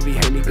ਇਹਨਾਂ ਵੀ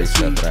ਹੈ ਨਹੀਂ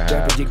preset that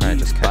I have, kind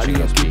of just catching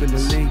those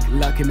beats.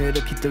 ਲਾ ਕੇ ਮੈਂ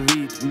ਰੱਖੀ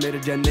ਤਵੀਤ ਮੇਰੇ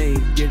ਜਾਨੇ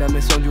ਜਿਹੜਾ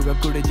ਮੈਂ ਸੌਂ ਜੂਗਾ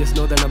ਕੁੜੇ just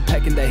know that I'm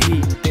packing that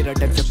heat ਤੇਰਾ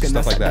ਟੱਕ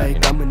ਚੱਕਣਾ ਸਾਡਾ ਇਹ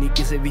ਕੰਮ ਨਹੀਂ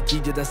ਕਿਸੇ ਵੀ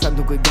ਚੀਜ਼ ਦਾ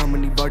ਸਾਨੂੰ ਕੋਈ ਗਮ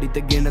ਨਹੀਂ ਬਾਡੀ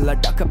ਤੇ ਗਿਣ ਲਾ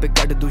ਟੱਕ ਪੇ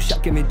ਕੱਢ ਦੂ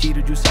ਸ਼ੱਕ ਮੈਂ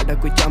ਚੀਰ ਜੂ ਸਾਡਾ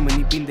ਕੋਈ ਚੰਮ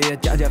ਨਹੀਂ ਪੀਂਦੇ ਆ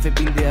ਚਾਹ ਜਾ ਫੇ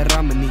ਪੀਂਦੇ ਆ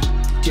ਰਮ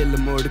ਨਹੀਂ ਚਿੱਲ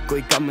ਮੋੜ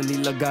ਕੋਈ ਕੰਮ ਨਹੀਂ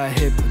ਲੱਗਾ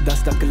ਹਿਪ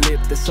 10 ਤੱਕ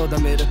ਲਿਪ ਤੇ ਸੌਦਾ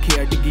ਮੈਂ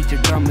ਰੱਖਿਆ ਡਿੱਗੀ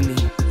ਚ ਡਰਮ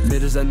ਨਹੀਂ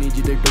ਮੇਰੇ ਜ਼ਾਨੀ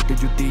ਜਿਹਦੇ ਟੁੱਟ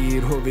ਜੂ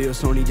ਤੀਰ ਹੋਵੇ ਉਹ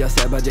ਸੋਹਣੀ ਜਾਂ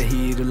ਸਹਿਬਾ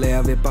ਜਹੀਰ ਲੈ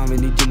ਆਵੇ ਭਾਵੇਂ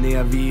ਨਹੀਂ ਜਿੰਨੇ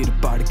ਆ ਵੀਰ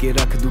ਪਾੜ ਕੇ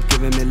ਰੱਖ ਦੂ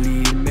ਕਿਵੇਂ ਮੈਂ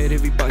ਲੀਰ ਮੇਰੇ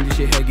ਵੀ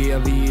 5-6 ਹੈਗੇ ਆ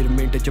ਵੀਰ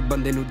ਮਿੰਟ ਚ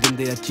ਬੰਦੇ ਨੂੰ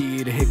ਦਿੰਦੇ ਆ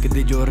ਚੀਰ ਹਿੱਕ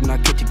ਦੇ ਜ਼ੋਰ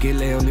ਨਾਲ ਖਿੱਚ ਕੇ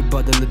ਲੈ ਉਹਨੇ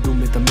ਬਦਲ ਦੂ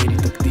ਮੈਂ ਤਾਂ ਮੇਰੀ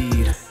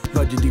ਤਕਦੀਰ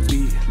ਵੱਜਦੀ ਬੀ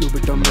ਨੂੰ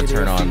ਬਟਾ ਮੇਰੇ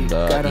turn on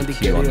the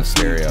EQ on the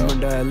stereo.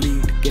 ਮੁੰਡਾ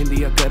ਐਲੀਟ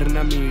ਕਹਿੰਦੀ ਆ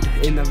ਕਰਨਾ ਮੀਟ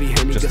ਇਹਨਾਂ ਵੀ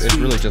ਹੈ ਨਹੀਂ It's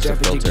really just a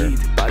filter.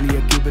 ਪਾਲੀ ਆ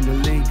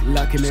ਕਿਊਬਨ ਲਿੰਕ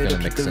ਲਾ ਕੇ ਮੇਰੇ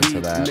mix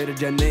into that. ਮੇਰੇ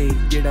ਜਾਨੇ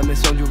ਜਿਹੜਾ ਮੈਂ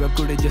ਸੌਂ ਜੂਗਾ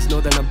ਕੁੜੇ just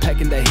know that I'm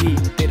packing that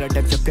heat ਤੇਰਾ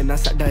ਟੱਕ ਚੱਕਣਾ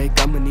ਸਾਡਾ ਇਹ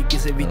ਕੰਮ ਨਹੀਂ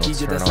ਕਿਸੇ ਵੀ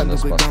ਚੀਜ਼ ਦਾ ਸਾਨੂੰ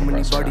ਕੋਈ ਕੰਮ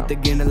ਨਹੀਂ ਬਾਡੀ ਤੇ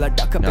ਗਿਣ ਲਾ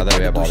ਟੱਕ ਪੇ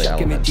ਕੱਢ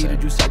ਕੇ ਚੀਰ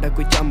ਜੂ ਸਾਡਾ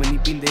ਕੋਈ ਚੰਮ ਨਹੀਂ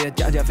ਪੀਂਦੇ ਆ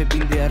ਚਾਹ ਜਾ ਫੇ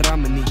ਪੀਂਦੇ ਆ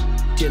ਰਮ ਨਹੀਂ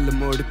ਚਿੱਲ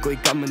ਮੋੜ ਕੋਈ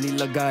ਕੰਮ ਨਹੀਂ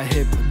ਲੱਗਾ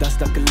ਹਿਪ 10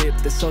 ਤੱਕ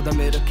ਲਿਪ ਤੇ ਸੌਦਾ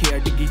ਮੈਂ ਰੱਖਿਆ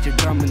ਡਿੱਗੀ ਚ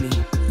ਡਰਮ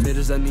ਨਹੀਂ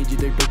ਮੇਰੇ ਜ਼ਾਨੀ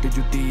ਜਿਹਦੇ ਟੁੱਟ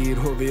ਜੂ ਤੀਰ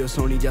ਹੋਵੇ ਉਹ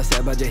ਸੋਹਣੀ ਜਾਂ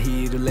ਸਹਿਬਾ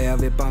ਜਹੀਰ ਲੈ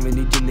ਆਵੇ ਭਾਵੇਂ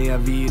ਨਹੀਂ ਜਿੰਨੇ ਆ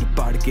ਵੀਰ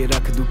ਪਾੜ ਕੇ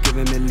ਰੱਖ ਦੂ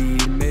ਕਿਵੇਂ ਮੈਂ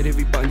ਲੀਰ ਮੇਰੇ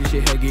ਵੀ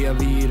 5-6 ਹੈਗੇ ਆ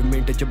ਵੀਰ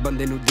ਮਿੰਟ ਚ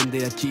ਬੰਦੇ ਨੂੰ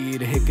ਦਿੰਦੇ ਆ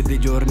ਚੀਰ ਹਿੱਕ ਦੇ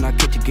ਜ਼ੋਰ ਨਾਲ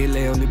ਖਿੱਚ ਕੇ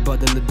ਲੈ ਉਹਨੇ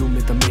ਬਦਲ ਦੂ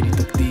ਮੈਂ ਤਾਂ ਮੇਰੀ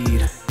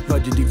ਤਕਦੀਰ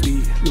ਵੱਜਦੀ ਬੀ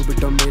ਨੂੰ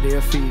ਬਟਾ ਮੇਰੇ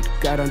ਫੀਟ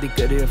ਕਾਰਾਂ ਦੀ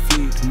ਕਰੇ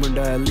ਫੀਟ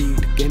ਮੁੰਡਾ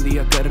ਐਲੀਟ ਕਹਿੰਦੀ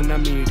ਆ ਕਰਨਾ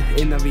ਮੀਟ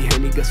ਇਹਨਾਂ ਵੀ ਹੈ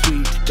ਨਹੀਂ ਗਾ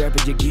ਸਵੀਟ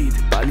ਟ੍ਰੈਪ ਜੇ ਗੀਤ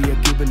ਪਾਲੀ ਆ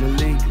ਕਿਊਬਨ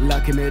ਲਿੰਕ ਲਾ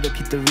ਕੇ ਮੈਂ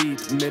ਰੱਖੀ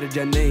ਤਵੀਤ ਮੇਰੇ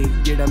ਜਾਨੇ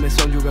ਜਿਹੜਾ ਮੈਂ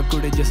ਸੌਂ ਜੂਗਾ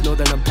ਕੁੜੇ just know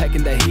that I'm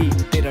packing that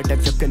heat ਤੇਰਾ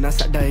ਟੱਕ ਚੱਕਣਾ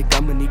ਸਾਡਾ ਇਹ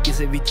ਕੰਮ ਨਹੀਂ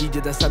ਕਿਸੇ ਵੀ ਚੀਜ਼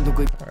ਦਾ ਸਾਨੂੰ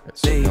ਕੋਈ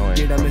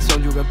ਜਿਹੜਾ ਮੈਂ ਸੌਂ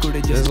ਜੂਗਾ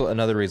ਕੁੜੇ This is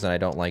another reason I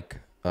don't like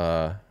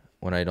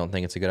when I don't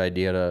think it's a good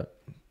idea to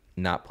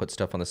not put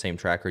stuff on the same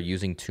track or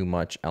using too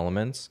much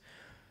elements,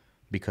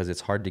 because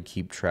it's hard to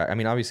keep track. I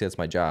mean, obviously that's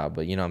my job,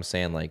 but you know what I'm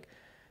saying? Like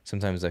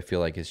sometimes I feel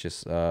like it's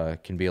just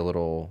can be a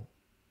little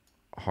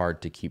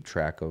hard to keep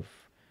track of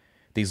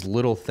these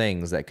little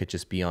things that could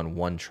just be on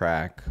one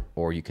track,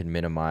 or you can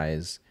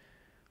minimize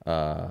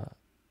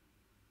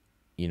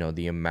you know,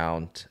 the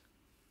amount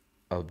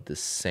of the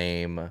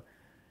same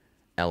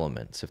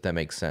elements, if that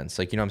makes sense.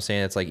 Like, you know what I'm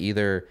saying? It's like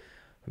either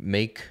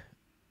make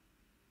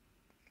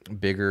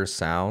bigger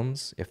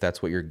sounds if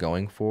that's what you're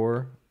going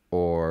for,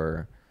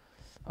 or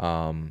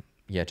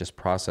yeah, just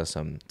process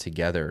them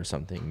together or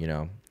something, you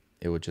know.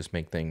 It would just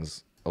make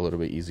things a little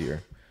bit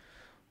easier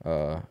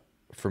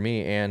for me,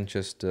 and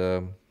just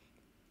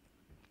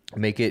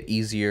make it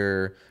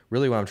easier.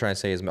 Really what I'm trying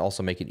to say is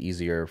also make it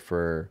easier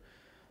for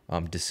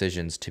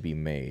decisions to be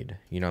made,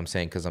 you know what I'm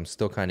saying? Because I'm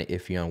still kind of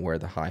iffy on where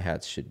the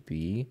hi-hats should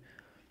be,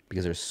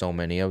 because there's so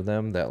many of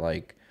them that,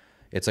 like,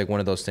 it's like one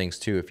of those things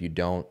too, if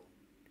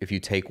you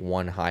take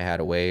one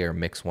hi-hat away or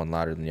mix one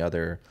louder than the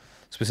other,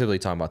 specifically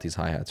talking about these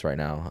hi-hats right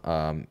now,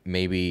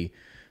 maybe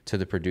to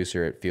the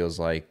producer it feels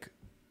like,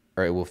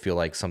 or it will feel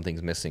like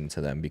something's missing to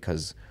them,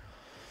 because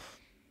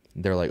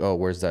they're like, oh,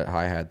 where's that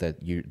hi-hat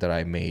that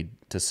I made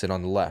to sit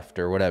on the left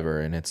or whatever,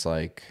 and it's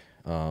like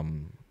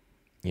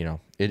you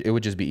know, it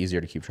would just be easier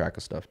to keep track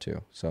of stuff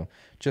too. So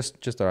just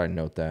thought I'd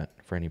note that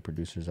for any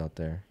producers out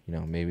there, you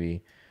know,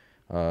 maybe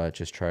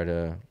just try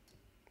to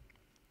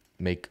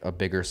make a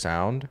bigger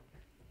sound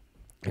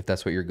if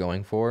that's what you're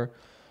going for,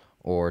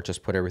 or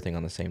just put everything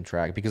on the same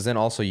track, because then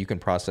also you can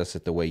process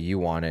it the way you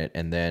want it,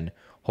 and then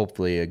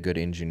hopefully a good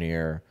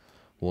engineer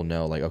will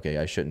know, like, okay,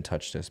 I shouldn't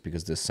touch this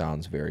because this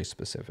sounds very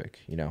specific,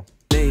 you know.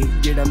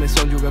 ਜਿਹੜਾ ਮੈਂ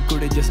ਸੌਂ ਜੂਗਾ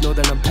ਕੁੜੇ just know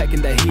that I'm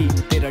packing that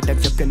heat ਤੇਰਾ ਟੱਕ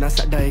ਚੱਕਣਾ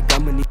ਸਾਡਾ ਇਹ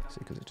ਕੰਮ ਨਹੀਂ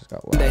Because it just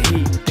got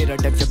loud. ਤੇਰਾ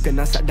ਟੱਕ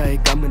ਚੱਕਣਾ ਸਾਡਾ ਇਹ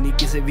ਕੰਮ ਨਹੀਂ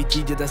ਕਿਸੇ ਵੀ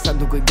ਚੀਜ਼ ਦਾ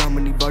ਸਾਨੂੰ ਕੋਈ ਗਮ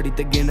ਨਹੀਂ ਬਾਡੀ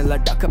ਤੇ ਗਿਣ ਲਾ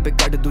ਟੱਕ ਪੇ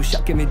ਕੱਢ ਦੂ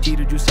ਸ਼ੱਕ ਮੈਂ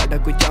ਚੀਰ ਜੂ ਸਾਡਾ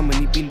ਕੋਈ ਚੰਮ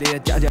ਨਹੀਂ ਪੀਂਦੇ ਆ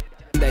ਚਾਹ ਜਾ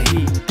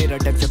ਤੇਰਾ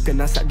ਟੱਕ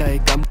ਚੱਕਣਾ ਸਾਡਾ ਇਹ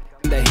ਕੰਮ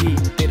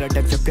ਤੇਰਾ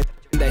ਟੱਕ ਚੱਕਣਾ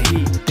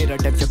ਤੇਰਾ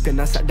ਟੱਕ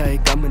ਚੱਕਣਾ ਸਾਡਾ ਇਹ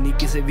ਕੰਮ ਨਹੀਂ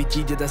ਕਿਸੇ ਵੀ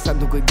ਚੀਜ਼ ਦਾ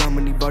ਸਾਨੂੰ ਕੋਈ ਗਮ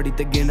ਨਹੀਂ ਬਾਡੀ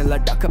ਤੇ ਗਿਣ ਲਾ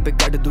ਟੱਕ ਪੇ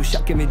ਕੱਢ ਦੂ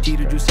ਸ਼ੱਕ ਮੈਂ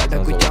ਚੀਰ ਜੂ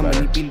ਸਾਡਾ ਕੋਈ ਚੰਮ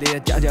ਨਹੀਂ ਪੀਂਦੇ ਆ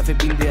ਚਾਹ ਜਾ ਫੇ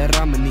ਪੀਂਦੇ ਆ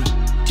ਰਮ ਨਹੀਂ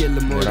ਚਿੱਲ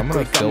ਮੋੜ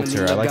ਕੋਈ ਕੰਮ ਨਹੀਂ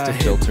ਲੱਗਾ I like to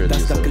filter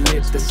these little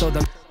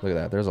things. Look at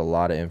that, there's a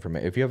lot of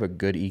information. If you have a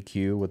good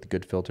EQ with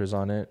good filters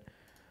on it,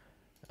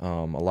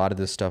 a lot of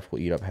this stuff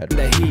will eat up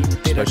headroom,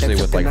 especially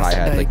with like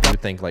hi-hat. Like you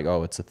think like,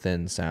 oh, it's a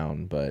thin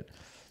sound, but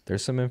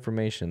there's some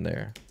information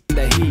there.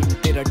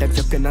 ਤੇਰਾ ਟੱਕ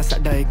ਚੱਕਣਾ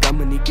ਸਾਡਾ ਇਹ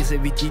ਕੰਮ ਨਹੀਂ ਕਿਸੇ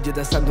ਵੀ ਚੀਜ਼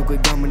ਦਾ ਸਾਨੂੰ ਕੋਈ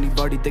ਗਮ ਨਹੀਂ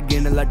ਬਾਡੀ ਤੇ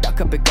ਗਿਣ ਲਾ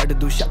ਟੱਕ ਪੇ ਕੱਢ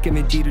ਦੂ ਸ਼ੱਕ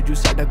ਮੈਂ ਚੀਰ ਜੂ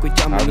ਸਾਡਾ ਕੋਈ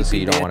ਚੰਮ ਨਹੀਂ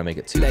Obviously you don't want to make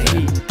it too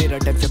thin, ਤੇਰਾ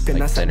ਟੱਕ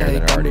ਚੱਕਣਾ ਸਾਡਾ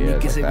ਇਹ ਕੰਮ ਨਹੀਂ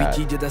ਕਿਸੇ ਵੀ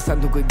ਚੀਜ਼ ਦਾ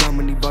ਸਾਨੂੰ ਕੋਈ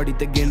ਗਮ ਨਹੀਂ ਬਾਡੀ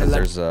ਤੇ ਗਿਣ ਲਾ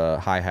there's a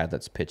hi-hat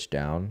that's pitched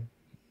down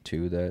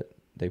too that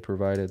they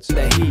provided, so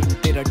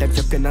ਤੇਰਾ ਟੱਕ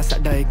ਚੱਕਣਾ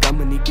ਸਾਡਾ ਇਹ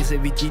ਕੰਮ ਨਹੀਂ ਕਿਸੇ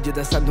ਵੀ ਚੀਜ਼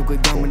ਦਾ ਸਾਨੂੰ ਕੋਈ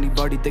ਗਮ ਨਹੀਂ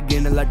ਬਾਡੀ ਤੇ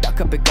ਗਿਣ ਲਾ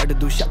ਟੱਕ ਪੇ ਕੱਢ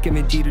ਦੂ ਸ਼ੱਕ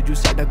ਮੈਂ ਚੀਰ ਜੂ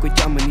ਸਾਡਾ ਕੋਈ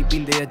ਚੰਮ ਨਹੀਂ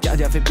ਪੀਂਦੇ ਆ ਚਾਹ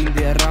ਜਾ ਫੇ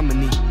ਪੀਂਦੇ ਆ ਰਮ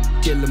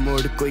ਨਹੀਂ ਚਿੱਲ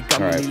ਮੋੜ ਕੋਈ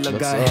ਕੰਮ ਨਹੀਂ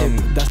ਲੱਗਾ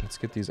let's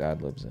get these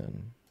ad-libs in.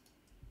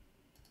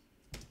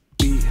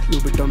 ਨੂੰ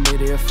ਬਟਾ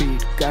ਮੇਰੇ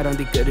ਫੀਟ ਕਾਰਾਂ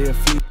ਦੀ ਕਰੇ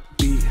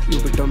ਫੀਟ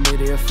ਲੁਬਟਾ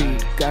ਮੇਰੇ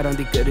ਫੀਟ ਕਾਰਾਂ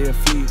ਦੀ ਕਰੇ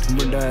ਫਲੀਟ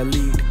ਮੁੰਡਾ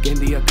ਐਲੀਟ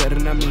ਕਹਿੰਦੀ ਆ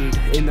ਕਰਨਾ ਮੀਟ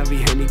ਇਹਨਾਂ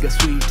ਵੀ ਹੈ ਨੀ ਗਾ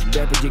ਸਵੀਟ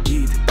ਰੈਪ ਜੇ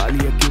ਗੀਤ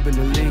ਪਾਲੀ ਆ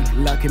ਕਿਊਬਨ ਲਿੰਕ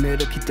ਲਾ ਕੇ ਮੈਂ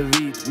ਰੱਖੀ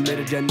ਤਵੀਤ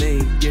ਮੇਰੇ ਜਾਂ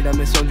ਨਹੀਂ ਜਿਹੜਾ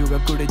ਮੈਂ ਸੌਂ ਜੂਗਾ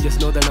ਕੁੜੇ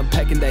just know that I'm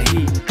packing that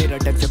heat ਤੇਰਾ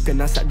ਟੱਕ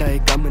ਚੱਕਣਾ ਸਾਡਾ ਇਹ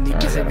ਕੰਮ ਨਹੀਂ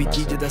ਕਿਸੇ ਵੀ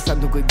ਚੀਜ਼ ਦਾ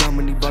ਸਾਨੂੰ ਕੋਈ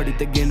ਗਮ ਨਹੀਂ ਬਾਡੀ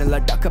ਤੇ ਗਿਣ ਲਾ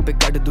ਟੱਕ ਪੇ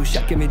ਕੱਢ ਦੂ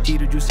ਸ਼ੱਕ ਮੈਂ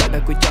ਚੀਰ ਜੂ ਸਾਡਾ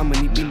ਕੋਈ ਚੰਮ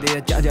ਨਹੀਂ ਪੀਂਦੇ ਆ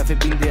ਚਾਹ ਜਾਂ ਫੇ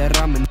ਪੀਂਦੇ ਆ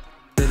ਰਮ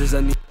ਮੇਰੇ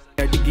ਜ਼ਨੀ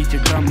ਡਿੱਗੀ ਚ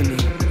ਡਰਮ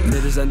ਨਹੀਂ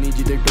ਮੇਰੇ ਜ਼ਨੀ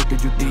ਜਿਹਦੇ ਟੁੱਟ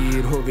ਜੂ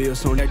ਤੀਰ ਹੋਵੇ ਉਹ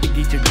ਸੋਹਣਾ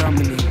ਡਿੱਗੀ ਚ ਡਰਮ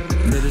ਨਹੀਂ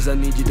ਮੇਰੇ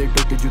ਜ਼ਨੀ ਜਿਹਦੇ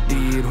ਟੁੱਟ ਜੂ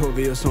ਤੀਰ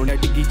ਹੋਵੇ ਉਹ ਸੋਹਣਾ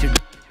ਡਿੱਗੀ ਚ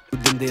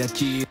ਦਿੰਦੇ ਆ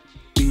ਚੀਰ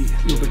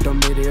ਲੁਬਟਾ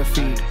ਮੇਰੇ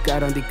ਫੀਟ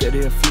ਕਾਰਾਂ ਦੀ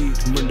ਕਰੇ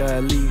ਫਲੀਟ ਮੁੰਡਾ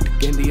ਐਲੀਟ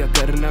ਕਹਿੰਦੀ ਆ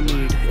ਕਰਨਾ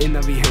ਮੀਟ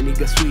ਇਹਨਾਂ ਵੀ ਹੈ ਨੀ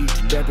ਗਾ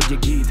ਸਵੀਟ ਰੈਪ ਜੇ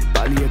ਗੀਤ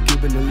ਪਾਲੀ ਆ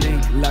ਕਿਊਬਨ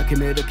ਲਿੰਕ ਲਾ ਕੇ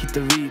ਮੈਂ ਰੱਖੀ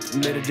ਤਵੀਤ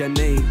ਮੇਰੇ ਜਾਂ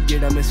ਨਹੀਂ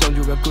ਜਿਹੜਾ ਮੈਂ ਸੌਂ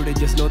ਜੂਗਾ ਕੁੜੇ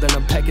just know that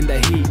I'm packing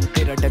that heat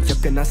ਤੇਰਾ ਟੱਕ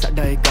ਚੱਕਣਾ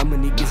ਸਾਡਾ ਇਹ ਕੰਮ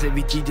ਨਹੀਂ ਕਿਸੇ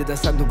ਵੀ ਚੀਜ਼ ਦਾ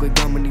ਸਾਨੂੰ ਕੋਈ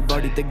ਗਮ ਨਹੀਂ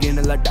ਬਾਡੀ ਤੇ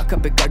ਗਿਣ ਲਾ ਟੱਕ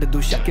ਪੇ ਕੱਢ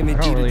ਦੂ ਸ਼ੱਕ ਮੈਂ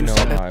ਚੀਰ ਜੂ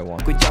ਸਾਡਾ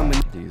ਕੋਈ ਚੰਮ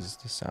ਨਹੀਂ these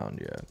to sound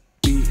yet.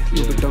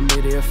 ਲੁਬਟਾ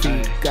ਮੇਰੇ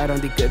ਫੀਟ ਕਾਰਾਂ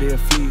ਦੀ ਕਰੇ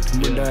ਫਲੀਟ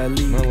ਮੁੰਡਾ I'm gonna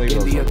leave elite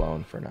those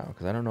alone for now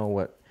because I don't know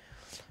what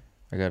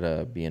I gotta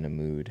be in a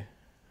mood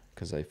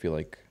because I feel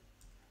like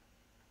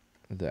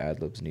the ad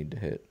libs need to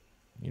hit.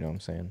 You know what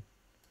I'm saying?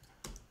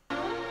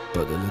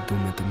 ਬਦਲ ਦੂੰ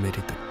ਮੈਂ ਤੇ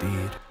ਮੇਰੀ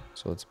ਤਕਦੀਰ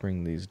So let's bring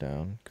these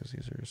down because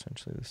these are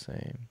essentially the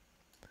same.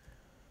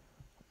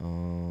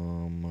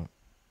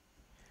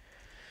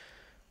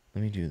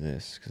 Let me do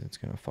this because it's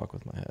gonna fuck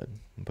with my head.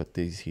 Put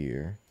these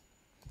here.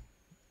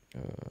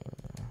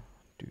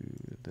 Do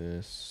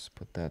this.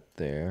 Put that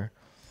there,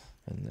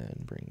 and then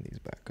bring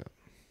these back up,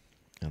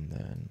 and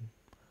then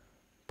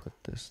put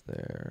this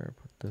there.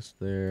 Put this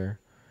there.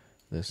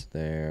 This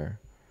there,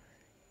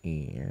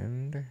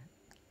 and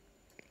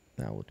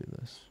now we'll do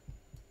this.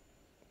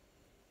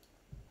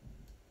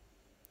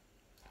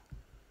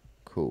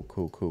 Cool.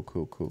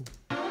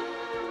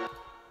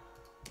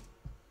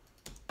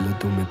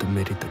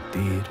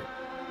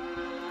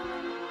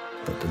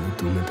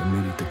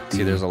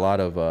 See, there's a lot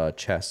of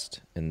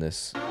chest in this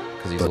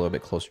because he's a little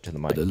bit closer to the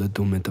mic.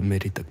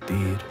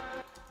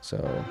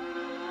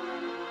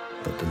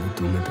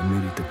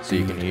 So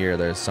you can hear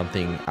there's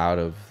something out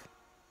of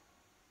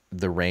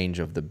the range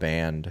of the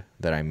band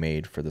that I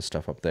made for the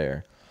stuff up there.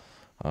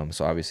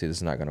 So obviously this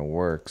is not going to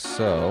work.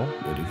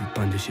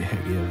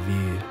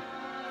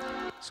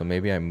 So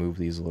maybe I move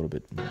these a little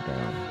bit more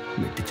down.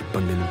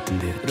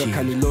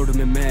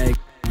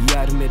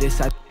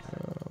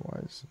 Why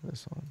is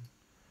this on?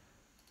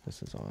 This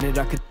is on.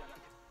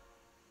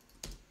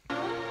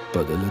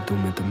 बदल तू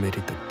मैं तो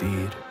मेरी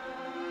तकदीर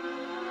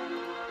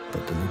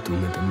बदल तू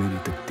मैं तो मेरी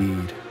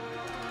तकदीर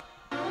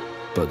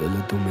बदल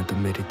तू मैं तो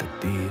मेरी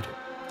तकदीर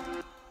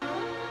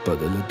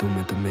बदल तू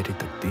मैं तो मेरी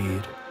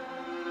तकदीर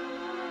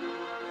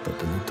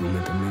बदल तू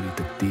मैं तो मेरी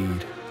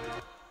तकदीर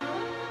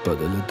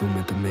बदल तू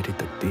मैं तो मेरी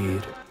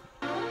तकदीर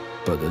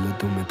बदल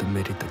तू मैं तो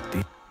मेरी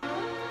तकदीर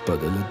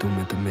बदल तू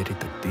मैं तो मेरी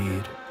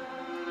तकदीर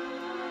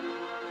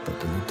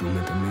बदल तू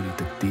मैं तो मेरी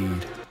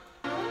तकदीर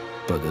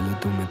बदल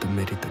तू मैं तो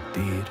मेरी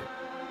तकदीर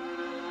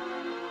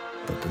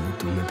बदल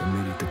तू मैं तो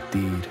मेरी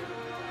तकदीर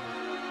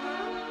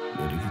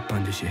मेरी भी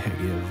पंज छे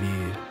हैगे आ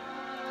वीर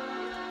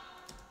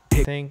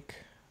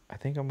I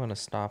think I'm gonna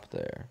stop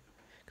there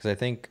because I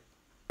think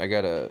I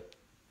gotta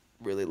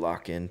really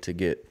lock in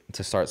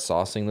to start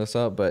saucing this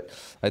up. But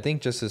I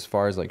think just as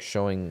far as like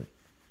showing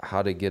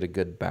how to get a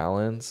good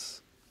balance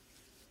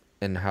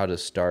and how to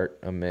start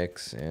a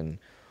mix and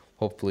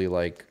hopefully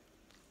like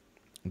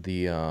the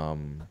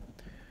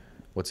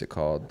what's it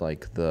called,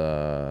 like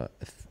the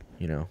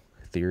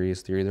theory,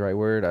 is theory the right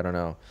word? I don't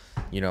know,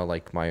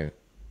 like my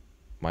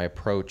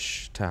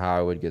approach to how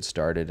I would get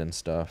started and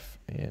stuff,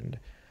 and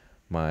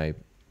my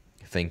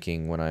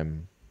thinking when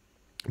I'm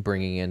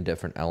bringing in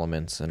different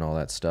elements and all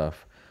that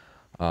stuff.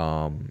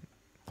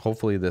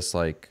 Hopefully this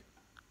like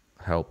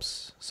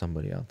helps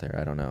somebody out there.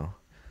 I don't know.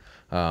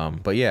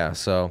 But yeah,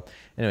 so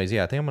anyways,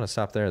 yeah, I think I'm gonna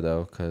stop there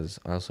though because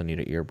I also need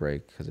an ear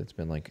break because it's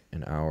been like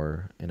an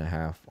hour and a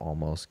half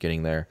almost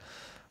getting there.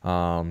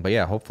 But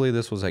yeah, hopefully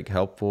this was like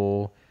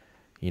helpful.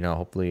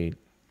 Hopefully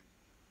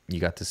you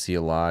got to see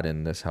a lot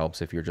and this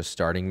helps if you're just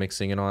starting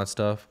mixing and all that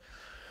stuff.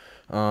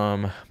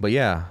 But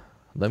yeah,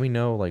 let me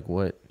know like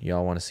what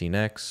y'all want to see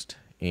next,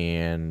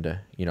 and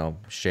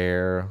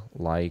share,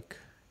 like,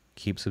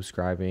 keep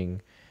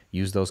subscribing,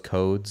 use those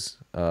codes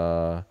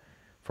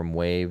from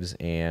Waves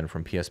and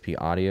from PSP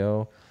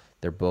Audio.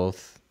 They're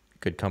both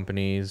good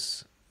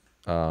companies.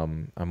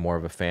 I'm more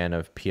of a fan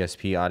of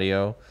PSP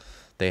Audio.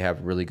 They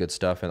have really good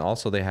stuff, and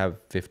also they have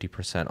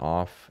 50%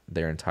 off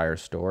their entire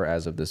store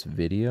as of this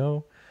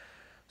video.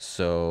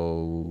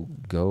 So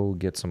go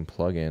get some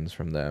plugins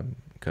from them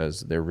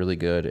because they're really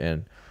good,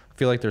 and I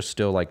feel like they're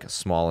still like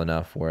small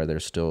enough where they're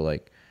still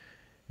like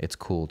it's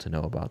cool to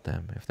know about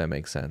them, if that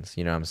makes sense.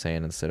 You know what I'm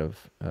saying? Instead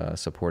of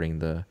supporting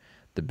the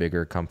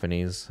bigger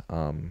companies.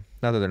 Not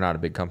that they're not a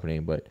big company,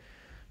 but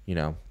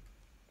they're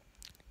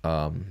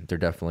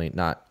definitely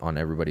not on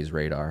everybody's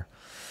radar.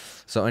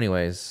 So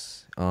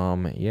anyways,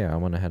 yeah,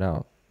 I'm gonna head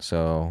out.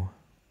 So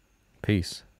peace.